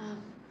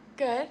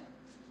 Good.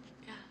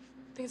 Yeah,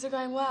 things are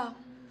going well.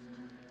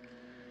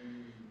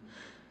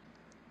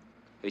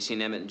 Have you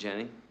seen Emmett and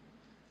Jenny?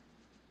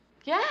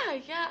 Yeah,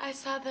 I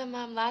saw them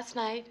last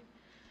night.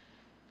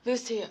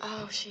 Lucy,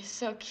 oh, she's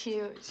so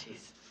cute.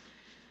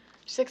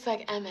 She looks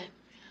like Emmett.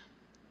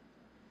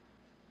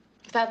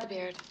 Without the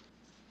beard.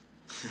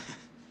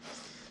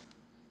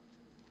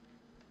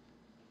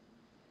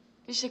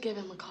 You should give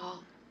him a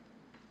call.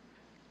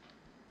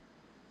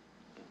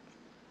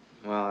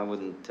 Well, I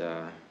wouldn't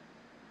know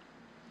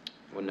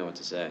what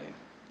to say.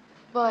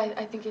 Well,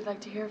 I think he'd like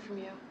to hear from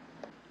you.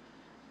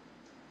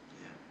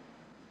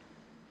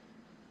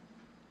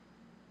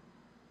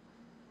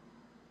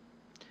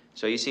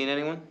 So you seen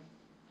anyone?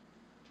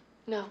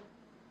 No.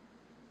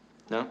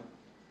 No?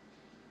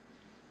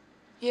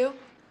 You?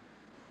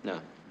 No.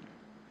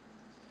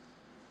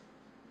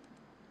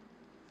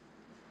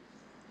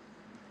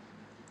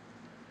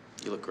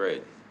 You look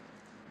great.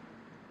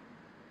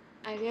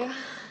 I do?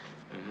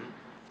 Mm-hmm.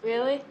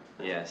 Really?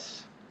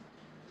 Yes.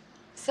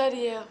 So do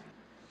you.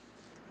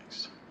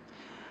 Thanks.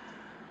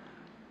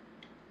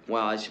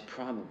 Well, I should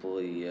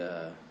probably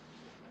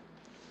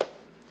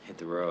hit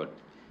the road.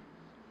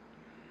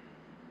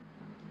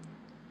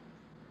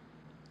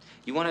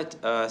 You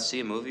want to see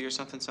a movie or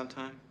something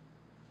sometime?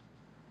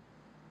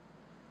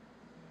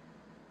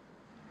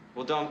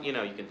 Well, don't, you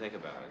can think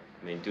about it.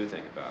 I mean, do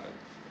think about it.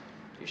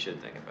 You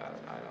should think about it.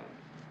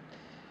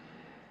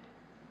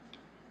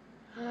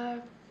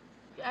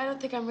 I don't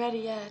think I'm ready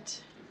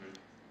yet.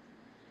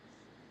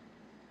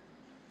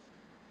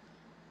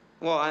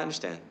 Well, I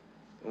understand.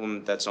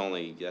 That's,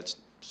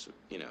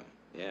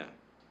 yeah.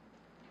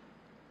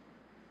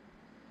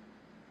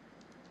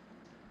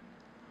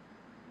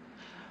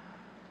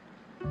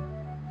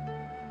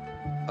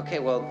 Okay,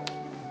 well,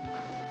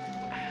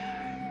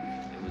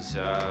 it was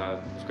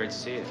great to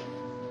see you.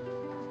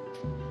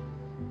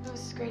 It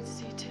was great to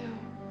see you, too.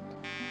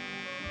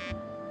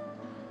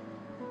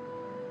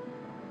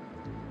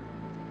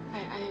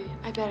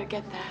 I better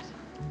get that.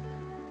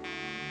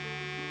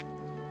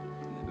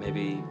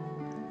 Maybe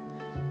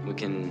we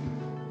can...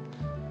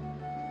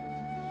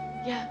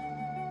 Yeah.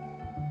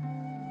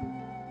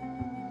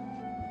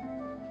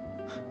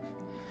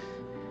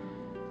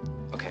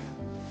 Okay.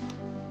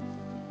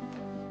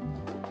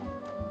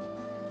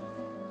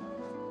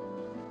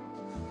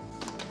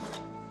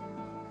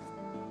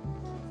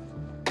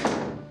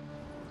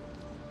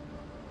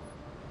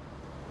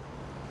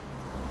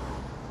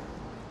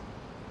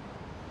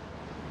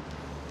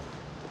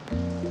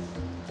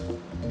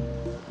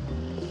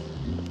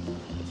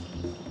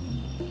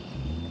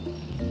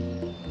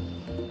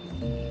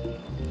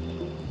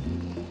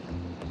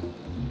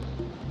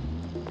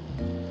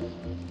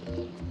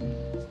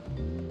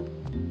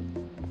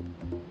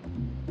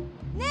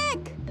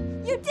 Nick!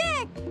 You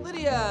dick!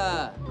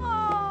 Lydia! Oh.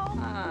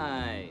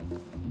 Hi.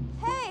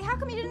 Hey, how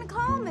come you didn't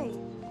call me?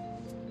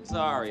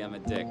 Sorry, I'm a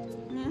dick.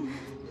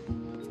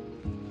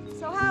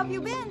 So how have you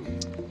been?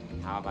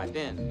 How have I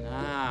been?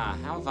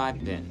 How have I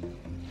been?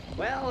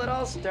 Well, it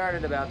all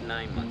started about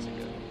 9 months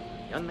ago.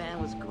 A young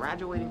man was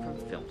graduating from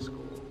film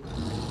school.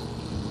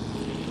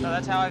 So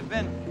that's how I've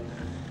been.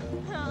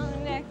 Oh,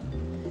 Nick,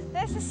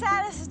 that's the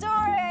saddest story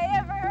I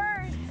ever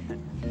heard.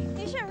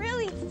 You should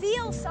really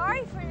feel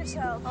sorry for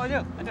yourself. Oh, I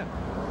do.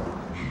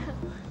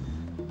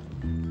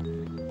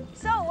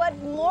 So, what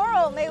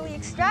moral may we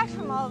extract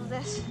from all of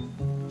this?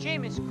 Gee,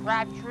 Miss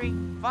Crabtree,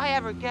 if I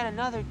ever get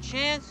another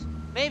chance,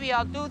 maybe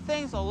I'll do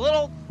things a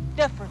little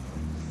different.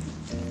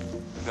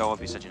 Maybe I won't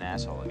be such an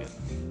asshole again.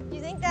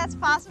 You think that's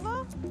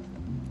possible?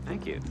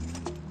 Thank you.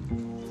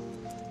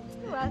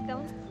 You're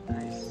welcome.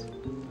 Nice.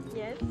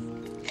 Yes.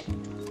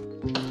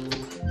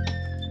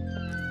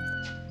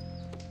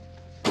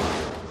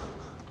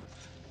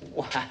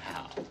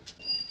 Wow.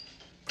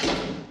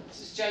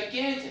 This is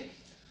gigantic.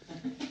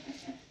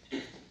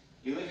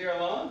 You live here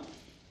alone?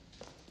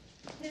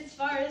 As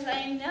far as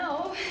I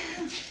know.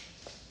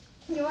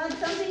 You want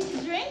something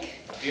to drink?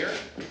 Beer?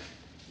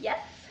 Yes.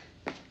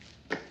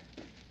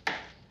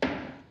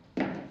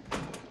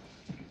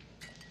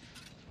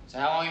 So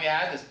how long have you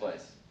had this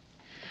place?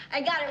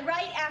 I got it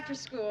right after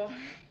school.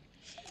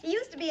 It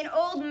used to be an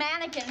old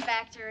mannequin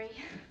factory.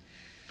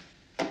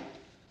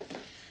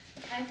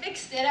 I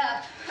fixed it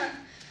up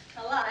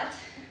a lot.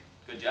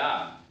 Good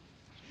job.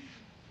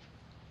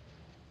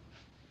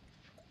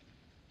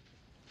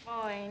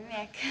 Boy,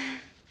 Nick,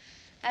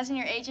 hasn't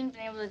your agent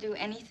been able to do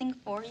anything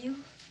for you?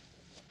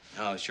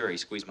 Oh, sure, he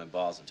squeezed my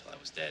balls until I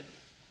was dead.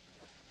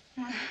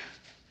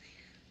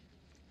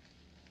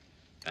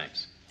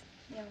 Thanks.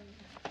 Yeah.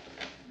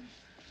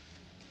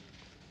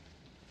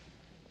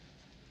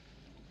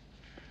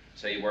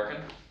 So you working?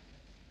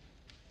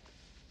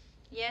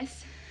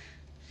 Yes.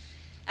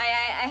 I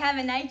have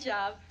a night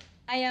job.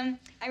 I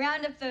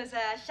round up those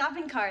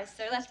shopping carts.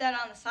 They're left out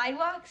on the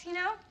sidewalks, you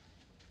know?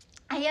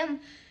 I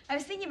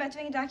was thinking about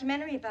doing a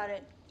documentary about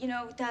it. You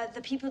know,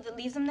 the people that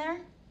leave them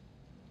there.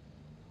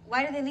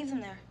 Why do they leave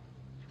them there?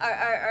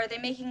 Are they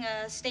making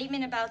a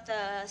statement about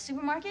the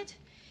supermarket?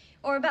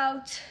 Or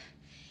about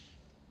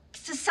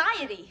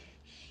society?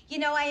 You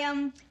know, I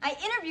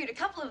interviewed a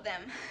couple of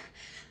them.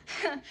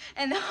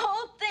 And the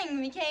whole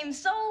thing became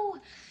so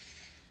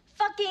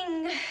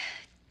fucking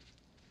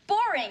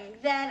boring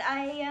that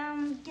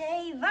I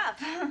gave up.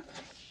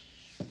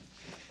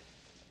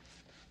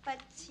 But,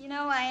 you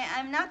know,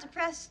 I'm not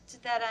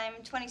depressed that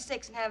I'm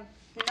 26 and have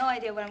no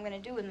idea what I'm going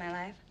to do with my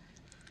life.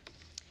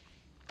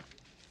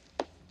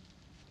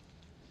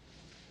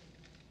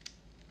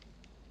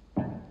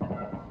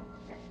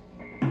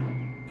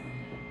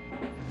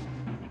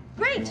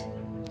 Great! Do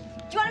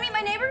you want to meet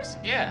my neighbors?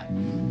 Yeah.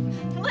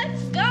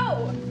 Let's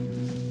go!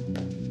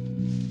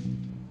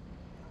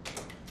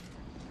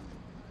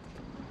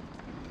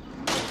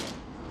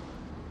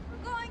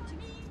 We're going to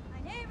meet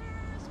my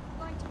neighbors.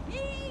 We're going to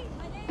meet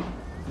my neighbors.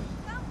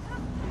 Come,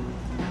 come.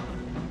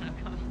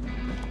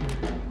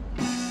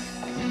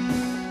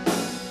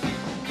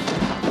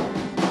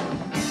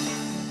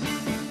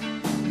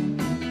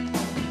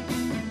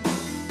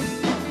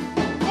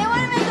 They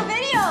want to make a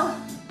video.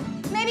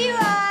 Maybe you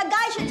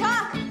guys should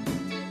talk.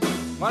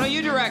 Why don't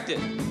you direct it?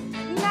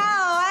 No,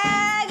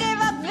 I gave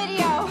up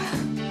video.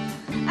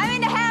 I'm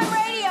into ham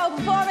radio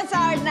performance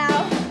art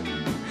now.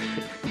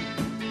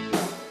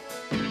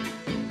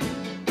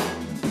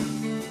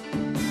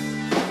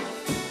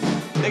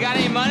 They got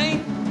any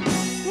money?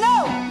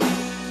 No,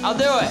 I'll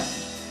do it.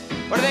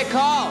 What are they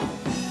called?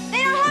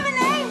 they don't have a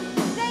name.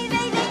 They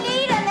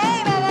need a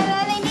name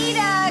and they need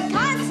a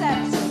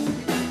concept.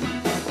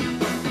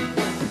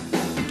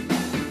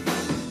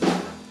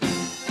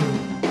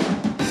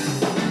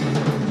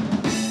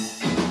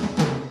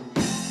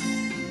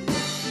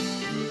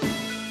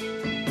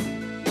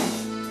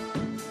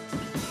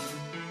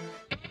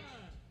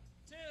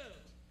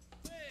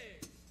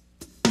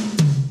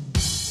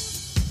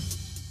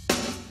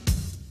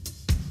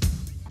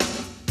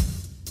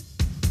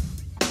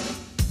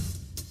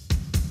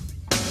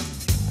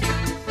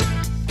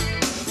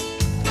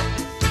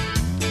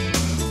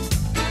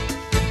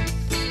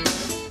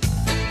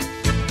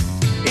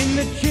 In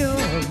the chill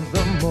of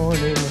the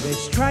morning, they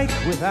strike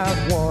without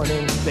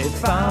warning. They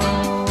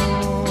found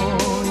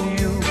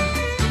you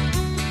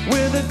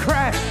with a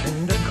crash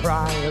and a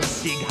cry of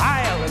Sieg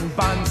Heil and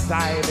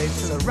Bonsai. They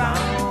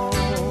surround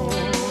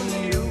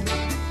you.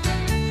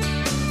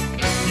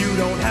 You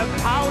don't have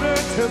powder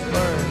to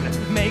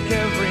burn. Make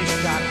every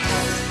shot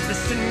count.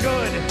 Listen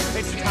good.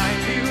 It's time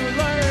you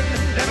learn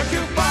never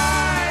to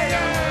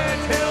fire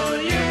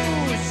till you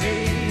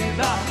see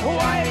the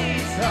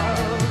whites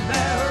of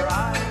their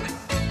eyes.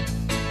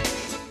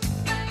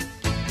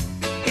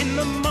 In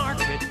the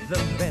market, the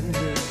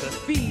vendors, the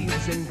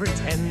thieves and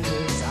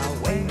pretenders are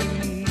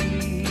waiting.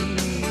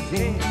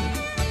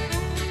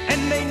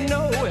 And they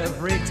know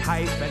every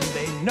type and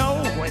they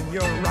know when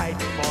you're right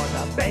for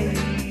the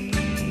baiting.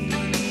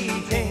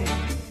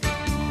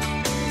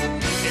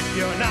 If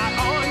you're not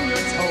on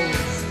your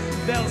toes,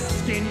 they'll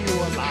skin you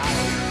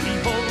alive.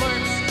 Evil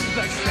lurks,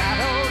 the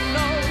shadow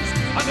knows,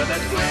 under the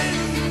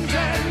grins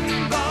and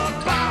the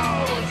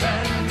bows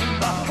and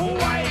the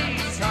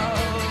whites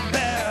of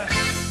their.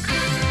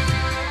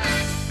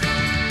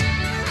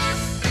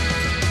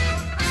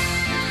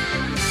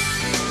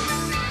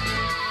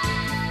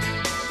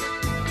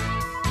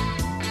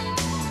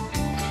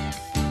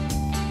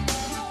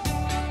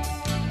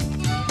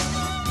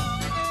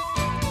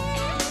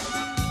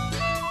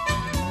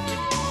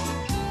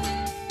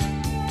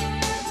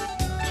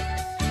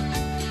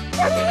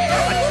 A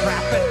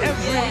trap at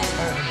every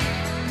turn.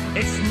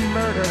 It's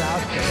murder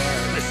out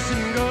there.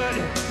 Listen good,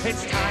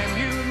 it's time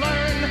you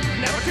learn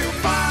never to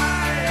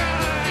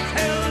fire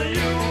till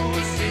you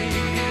see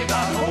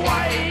the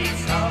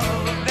whites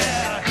of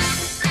their.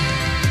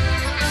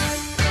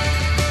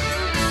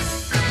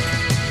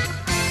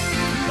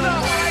 The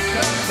whites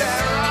of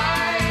their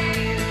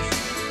eyes.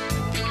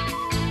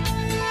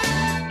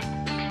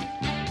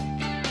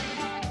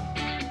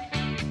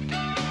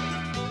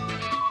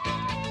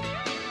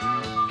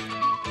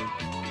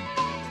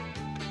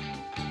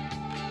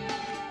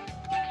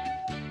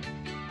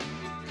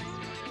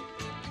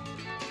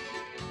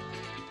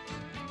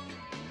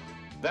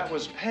 That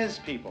was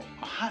Pez People,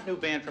 a hot new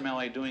band from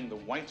LA doing The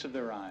Whites of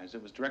Their Eyes.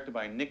 It was directed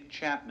by Nick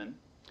Chapman.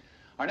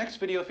 Our next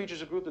video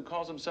features a group that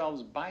calls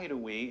themselves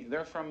Bide-A-Wee.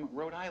 They're from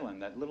Rhode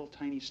Island, that little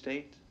tiny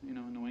state, you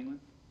know, in New England.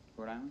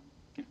 Rhode Island?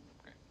 Yeah,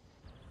 great.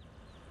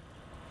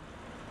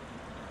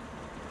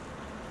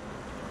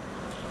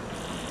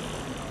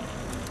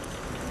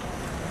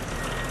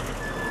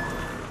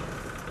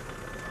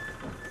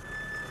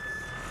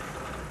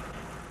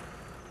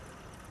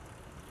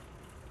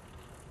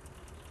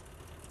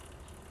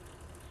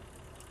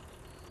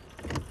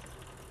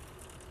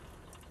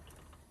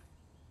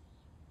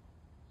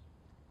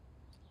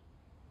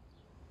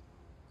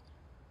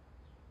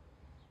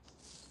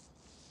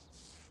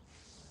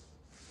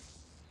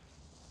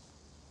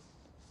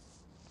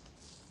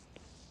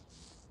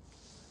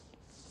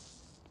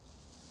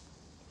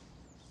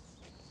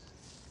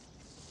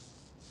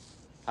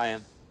 I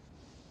am.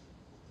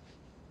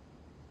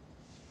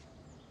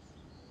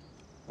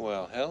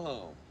 Well,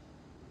 hello.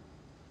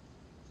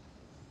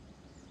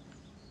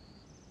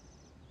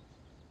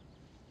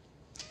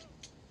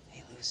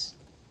 Hey, Lucy.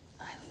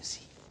 Hi,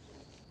 Lucy.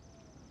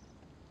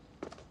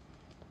 Look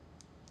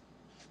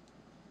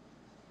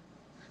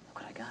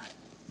what I got.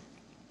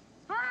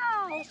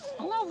 Oh,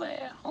 hello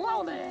there.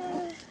 Hello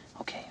there.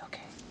 Okay,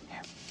 okay.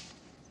 Here.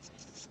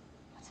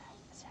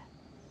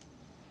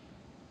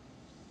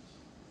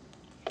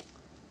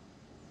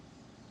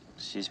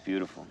 She's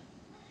beautiful.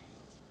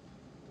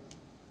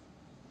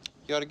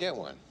 You ought to get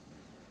one.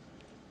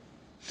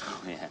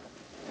 Oh, yeah.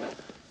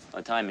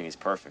 The timing is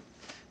perfect.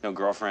 No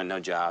girlfriend,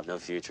 no job, no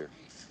future.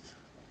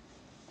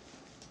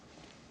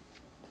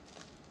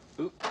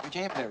 Ooh, would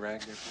you have that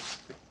rag there, please?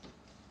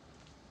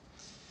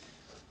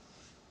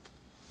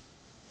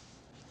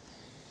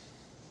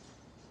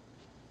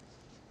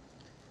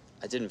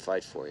 I didn't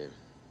fight for you.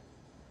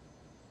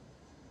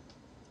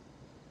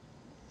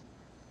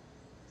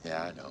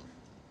 Yeah, I know.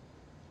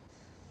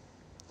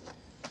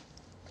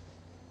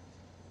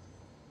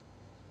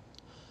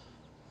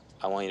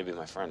 I want you to be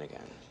my friend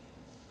again.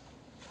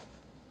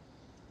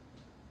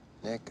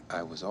 Nick,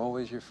 I was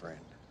always your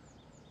friend.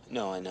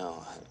 No, I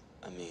know.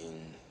 I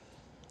mean...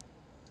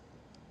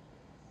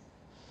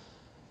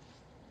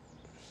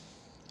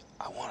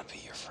 I want to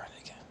be your friend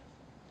again.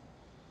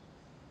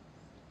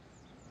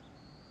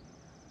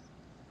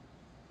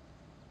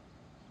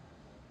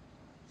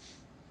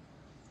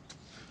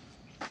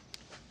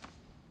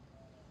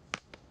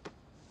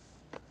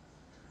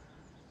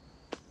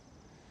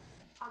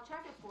 I'll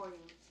check it for you.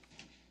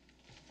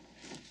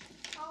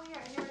 Oh,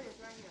 yeah, here it is,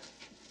 right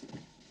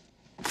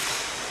here.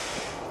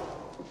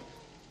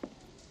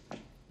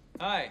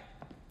 Hi.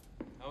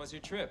 How was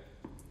your trip?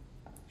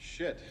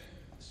 Shit.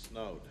 It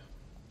snowed.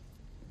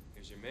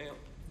 Here's your mail.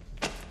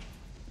 Is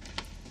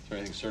there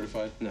anything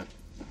certified? No.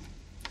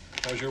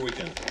 How was your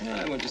weekend?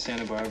 I went to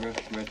Santa Barbara,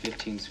 read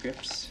 15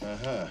 scripts.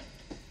 Uh-huh.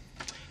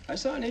 I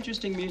saw an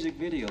interesting music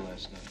video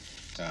last night.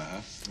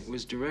 Uh-huh. It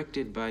was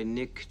directed by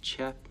Nick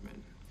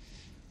Chapman.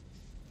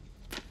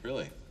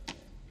 Really?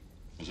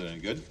 Was it any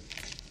good?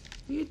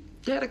 It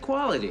had a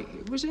quality.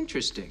 It was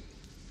interesting.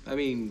 I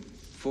mean,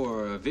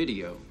 for a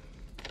video.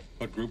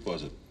 What group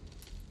was it?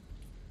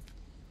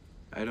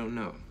 I don't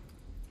know.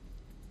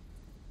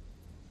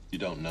 You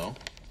don't know?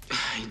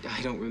 I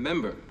don't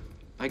remember.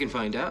 I can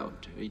find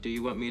out. Do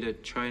you want me to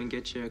try and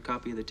get you a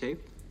copy of the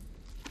tape?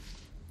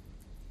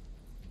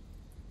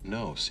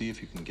 No. See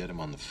if you can get him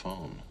on the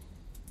phone.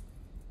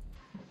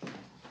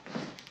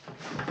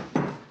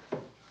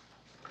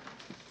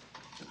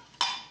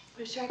 Are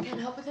you sure I can't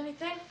help with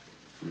anything?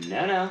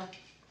 No, no.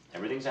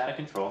 Everything's out of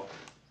control.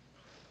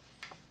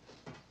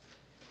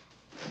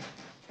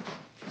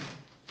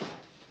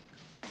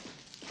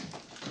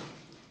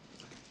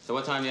 So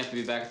what time do you have to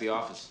be back at the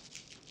office?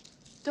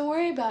 Don't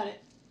worry about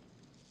it.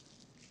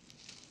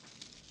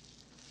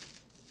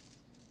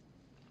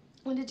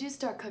 When did you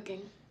start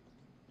cooking?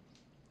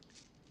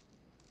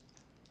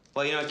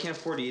 Well, you know, I can't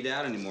afford to eat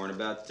out anymore. And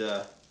about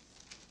a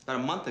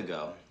month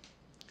ago,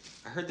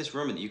 I heard this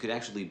rumor that you could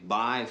actually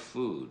buy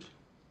food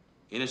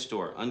in a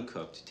store,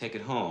 uncooked, take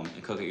it home,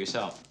 and cook it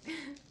yourself.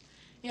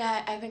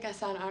 Yeah, I think I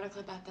saw an article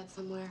about that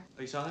somewhere.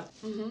 Oh, you saw that?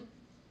 Mm-hmm.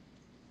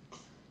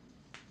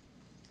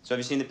 So have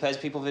you seen the Pez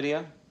People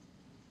video?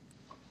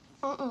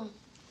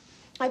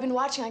 I've been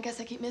watching. I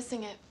guess I keep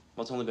missing it.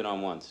 Well, it's only been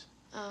on once.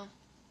 Oh.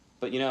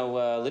 But you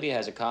know, Lydia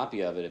has a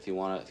copy of it if you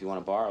want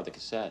to borrow the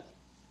cassette.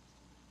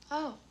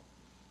 Oh.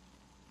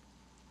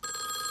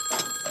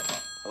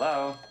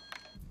 Hello?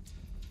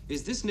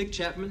 Is this Nick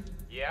Chapman?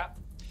 Yeah.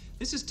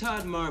 This is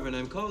Todd Marvin.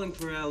 I'm calling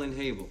for Alan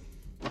Habel.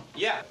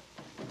 Yeah.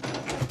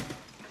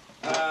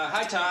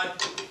 Hi,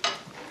 Todd.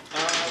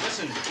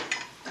 Listen,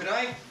 can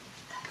I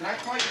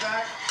call you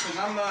back? Because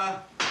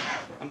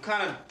I'm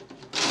kind of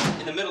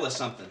in the middle of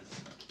something.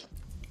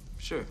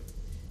 Sure.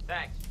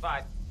 Thanks.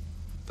 Bye.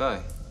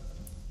 Bye.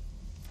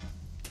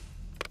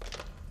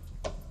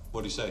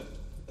 What'd he say?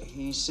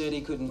 He said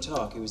he couldn't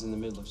talk. He was in the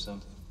middle of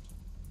something.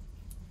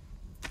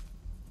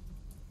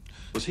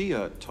 Was he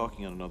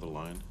talking on another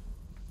line?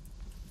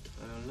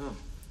 I don't know.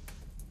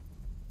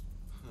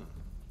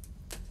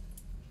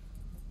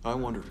 I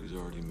wonder if he's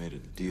already made a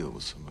deal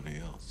with somebody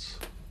else.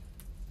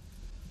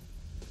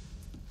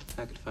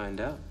 I could find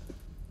out.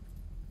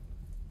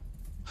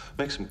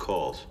 Make some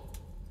calls.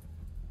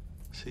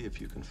 See if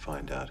you can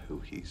find out who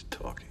he's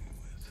talking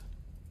with.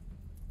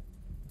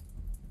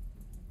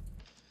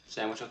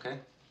 Sandwich okay?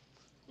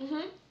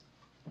 Mm-hmm.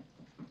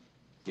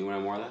 You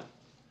want more of that?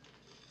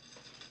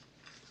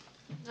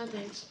 No,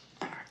 thanks.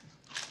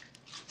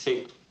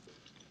 See,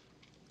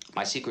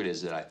 my secret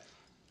is that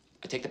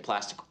I take the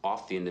plastic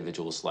off the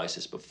individual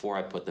slices before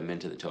I put them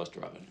into the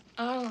toaster oven.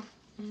 Oh.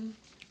 Mm-hmm.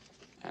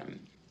 And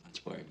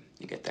that's where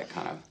you get that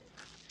kind of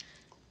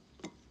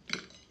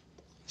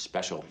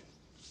special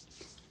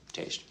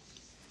taste.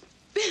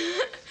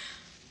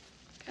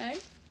 Okay.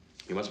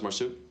 You want some more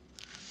soup?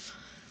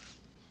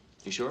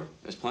 You sure?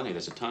 There's plenty.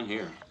 There's a ton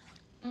here.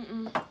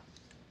 Mm-mm.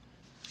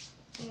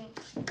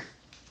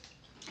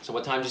 So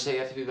what time did you say you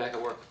have to be back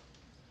at work?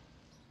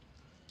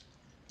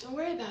 Don't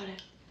worry about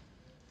it.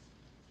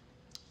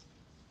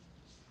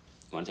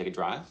 You want to take a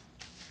drive?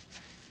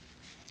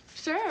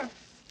 Sure.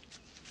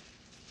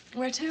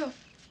 Where to?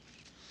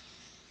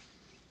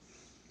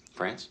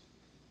 France?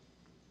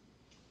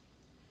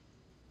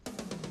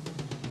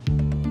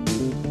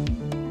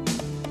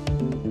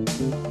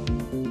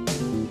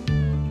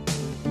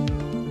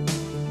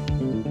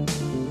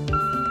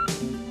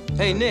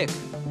 Hey, Nick.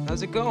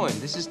 How's it going?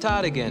 This is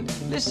Todd again.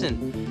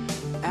 Listen,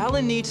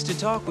 Alan needs to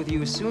talk with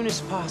you as soon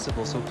as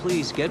possible, so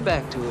please get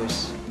back to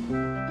us.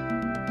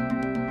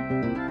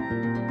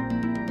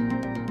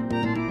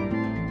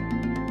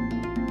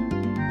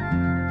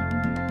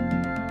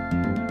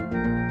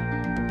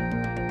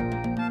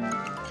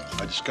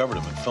 I discovered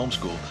him in film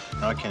school.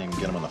 Now I can't even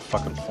get him on the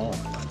fucking phone.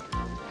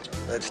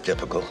 That's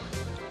typical.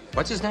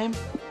 What's his name?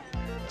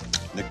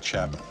 Nick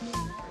Chapman.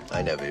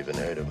 I never even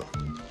heard of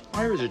him.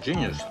 Oh, he was a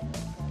genius.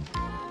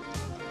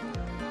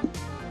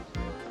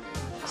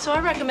 So I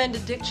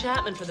recommended Dick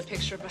Chapman for the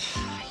picture, but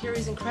I hear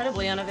he's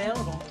incredibly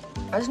unavailable.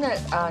 Isn't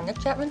it Nick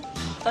Chapman?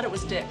 Thought it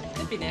was Dick.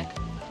 Could be Nick.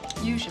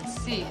 You should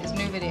see his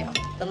new video.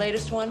 The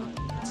latest one?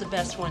 It's the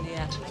best one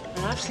yet.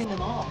 And I've seen them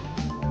all.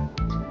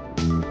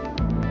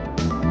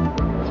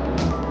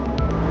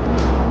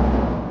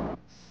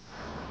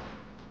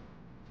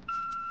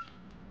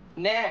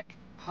 Nick,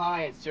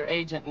 hi, it's your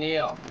agent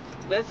Neil.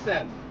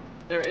 Listen,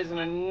 there is an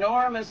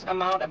enormous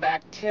amount of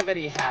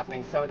activity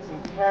happening, so it's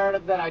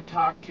imperative that I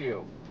talk to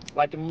you,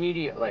 like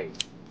immediately.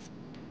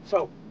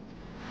 So,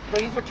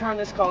 please return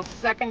this call the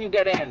second you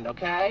get in,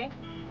 okay?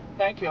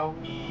 Thank you.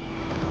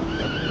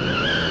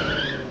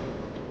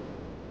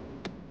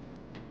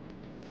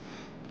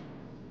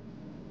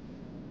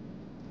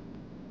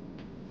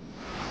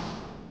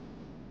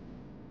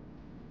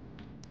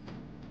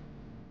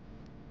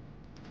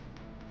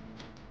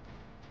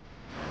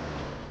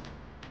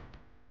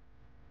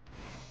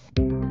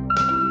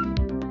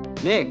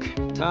 Nick,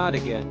 Todd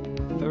again.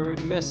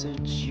 Third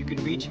message. You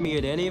can reach me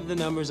at any of the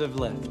numbers I've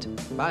left.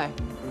 Bye.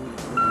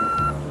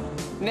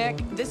 Nick,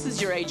 this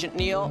is your agent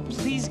Neil.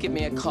 Please give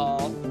me a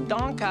call.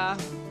 Donka.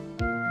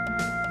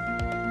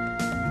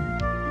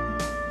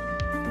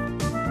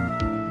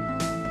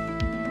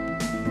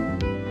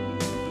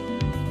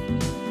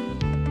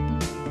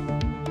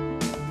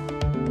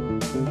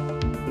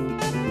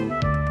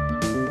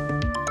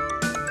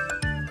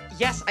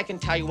 Yes, I can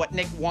tell you what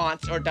Nick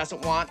wants or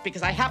doesn't want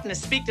because I happen to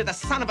speak to the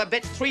son of a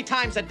bitch 3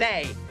 times a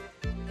day.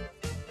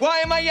 Why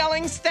am I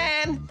yelling,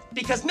 Stan?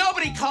 Because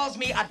nobody calls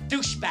me a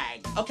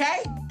douchebag,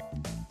 okay?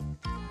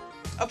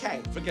 Okay,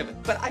 forgive it.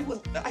 But I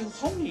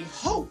only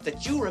hope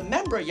that you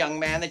remember, young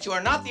man, that you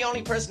are not the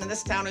only person in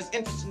this town who's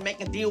interested in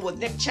making a deal with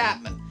Nick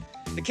Chapman.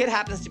 The kid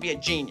happens to be a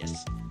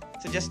genius.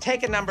 So just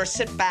take a number,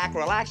 sit back,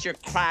 relax your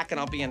crack, and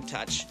I'll be in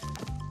touch.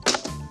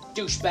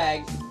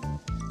 Douchebag.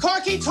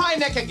 Corky, try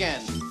Nick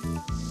again.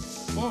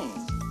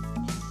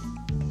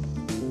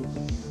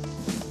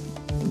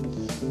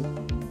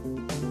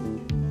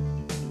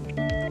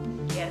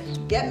 Yes?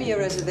 Get me a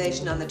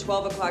reservation on the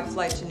 12 o'clock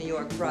flight to New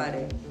York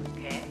Friday.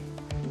 Okay.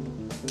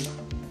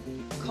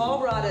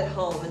 Call Rod at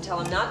home and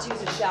tell him not to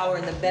use a shower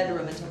in the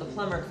bedroom until the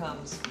plumber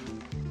comes.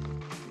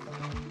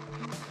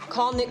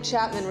 Call Nick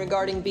Chapman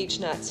regarding beach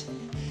nuts.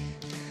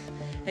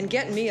 And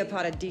get me a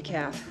pot of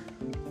decaf.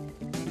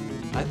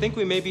 I think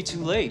we may be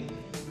too late.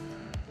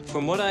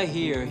 From what I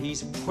hear,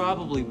 he's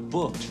probably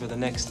booked for the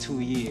next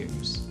 2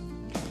 years.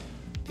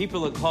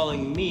 People are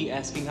calling me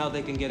asking how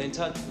they can get in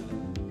touch with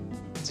him.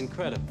 It's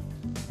incredible.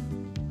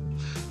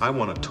 I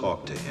want to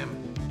talk to him.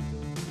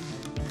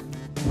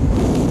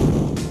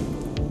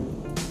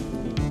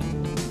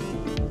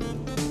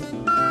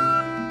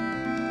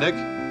 Nick,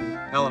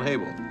 Alan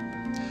Habel.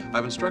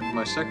 I've instructed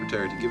my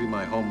secretary to give you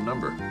my home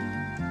number.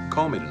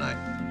 Call me tonight.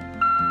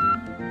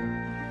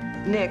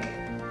 Nick,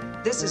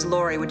 this is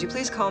Lori. Would you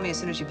please call me as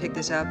soon as you pick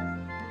this up?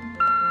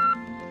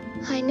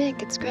 Hi,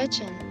 Nick. It's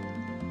Gretchen.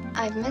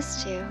 I've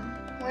missed you.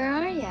 Where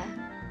are you?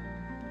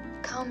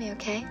 Call me,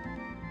 okay?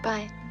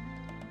 Bye.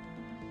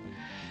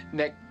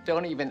 Nick,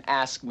 don't even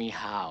ask me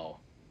how.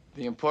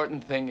 The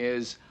important thing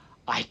is,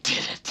 I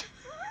did it.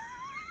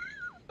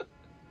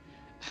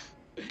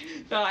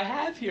 Now, I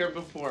have here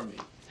before me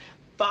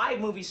 5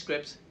 movie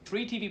scripts,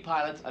 3 TV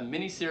pilots, a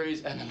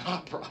miniseries, and an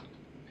opera.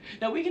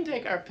 Now, we can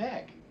take our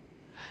pick.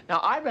 Now,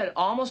 I read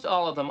almost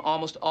all of them,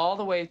 almost all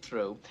the way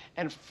through,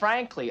 and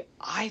frankly,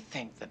 I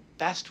think the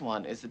best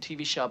one is the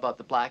TV show about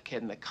the black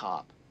kid and the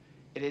cop.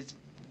 It is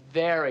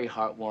very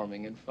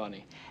heartwarming and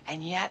funny,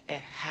 and yet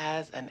it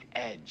has an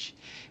edge,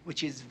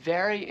 which is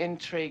very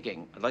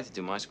intriguing. I'd like to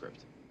do my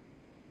script.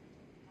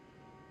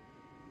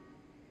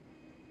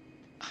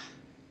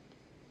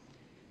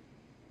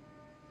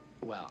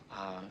 Well,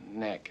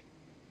 Nick,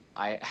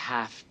 I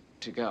have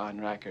to go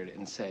on record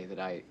and say that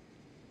I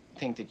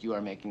think that you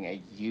are making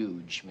a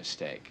huge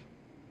mistake.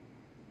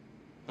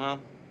 Well,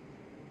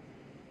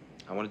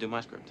 I want to do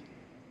my script.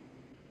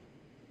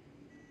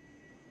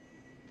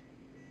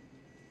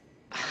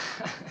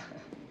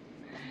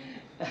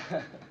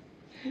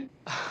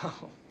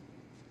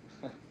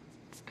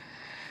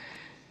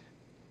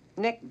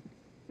 Nick,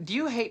 do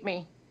you hate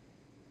me?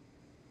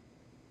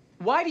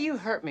 Why do you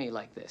hurt me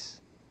like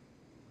this?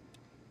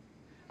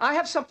 I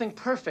have something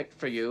perfect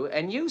for you,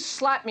 and you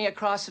slap me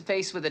across the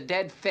face with a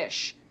dead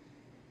fish.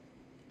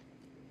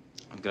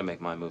 I'm gonna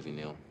make my movie,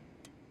 Neil.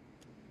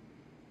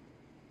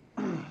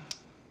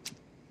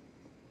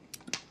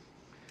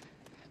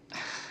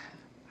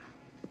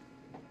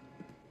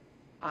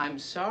 I'm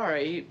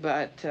sorry,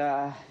 but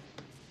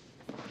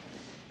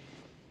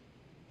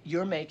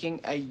you're making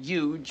a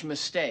huge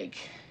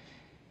mistake.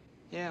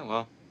 Yeah,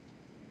 well,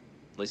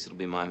 at least it'll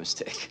be my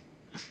mistake.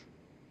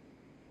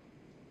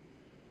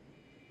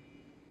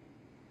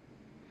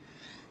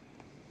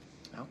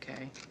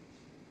 Okay.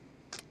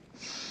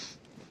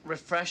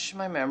 Refresh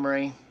my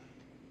memory.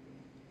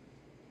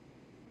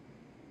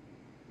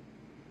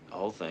 The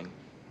whole thing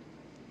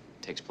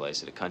takes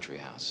place at a country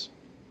house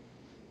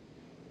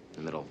in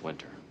the middle of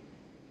winter.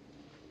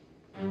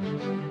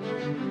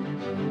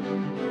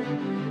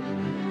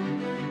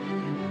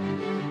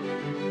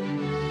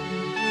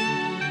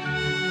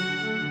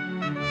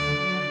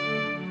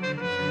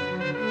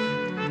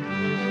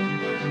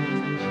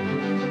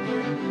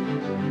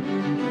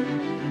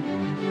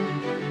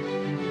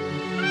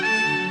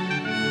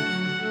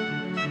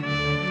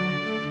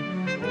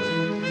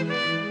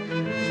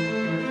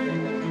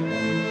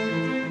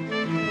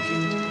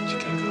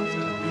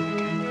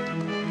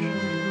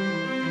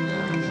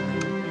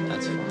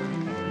 That's fine.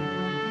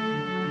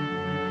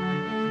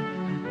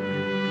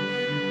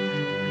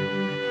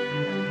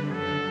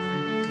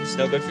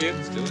 Still good for you?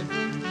 Let's do it.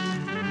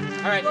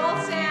 All right. Roll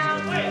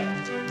sound.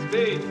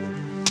 Speed.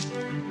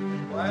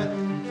 Quiet.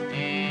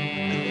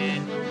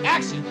 And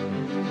action!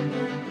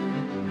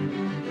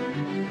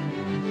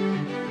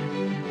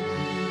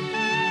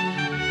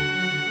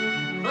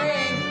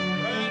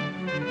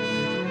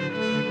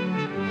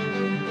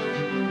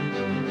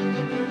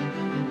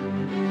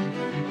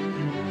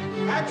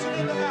 Action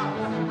in the house.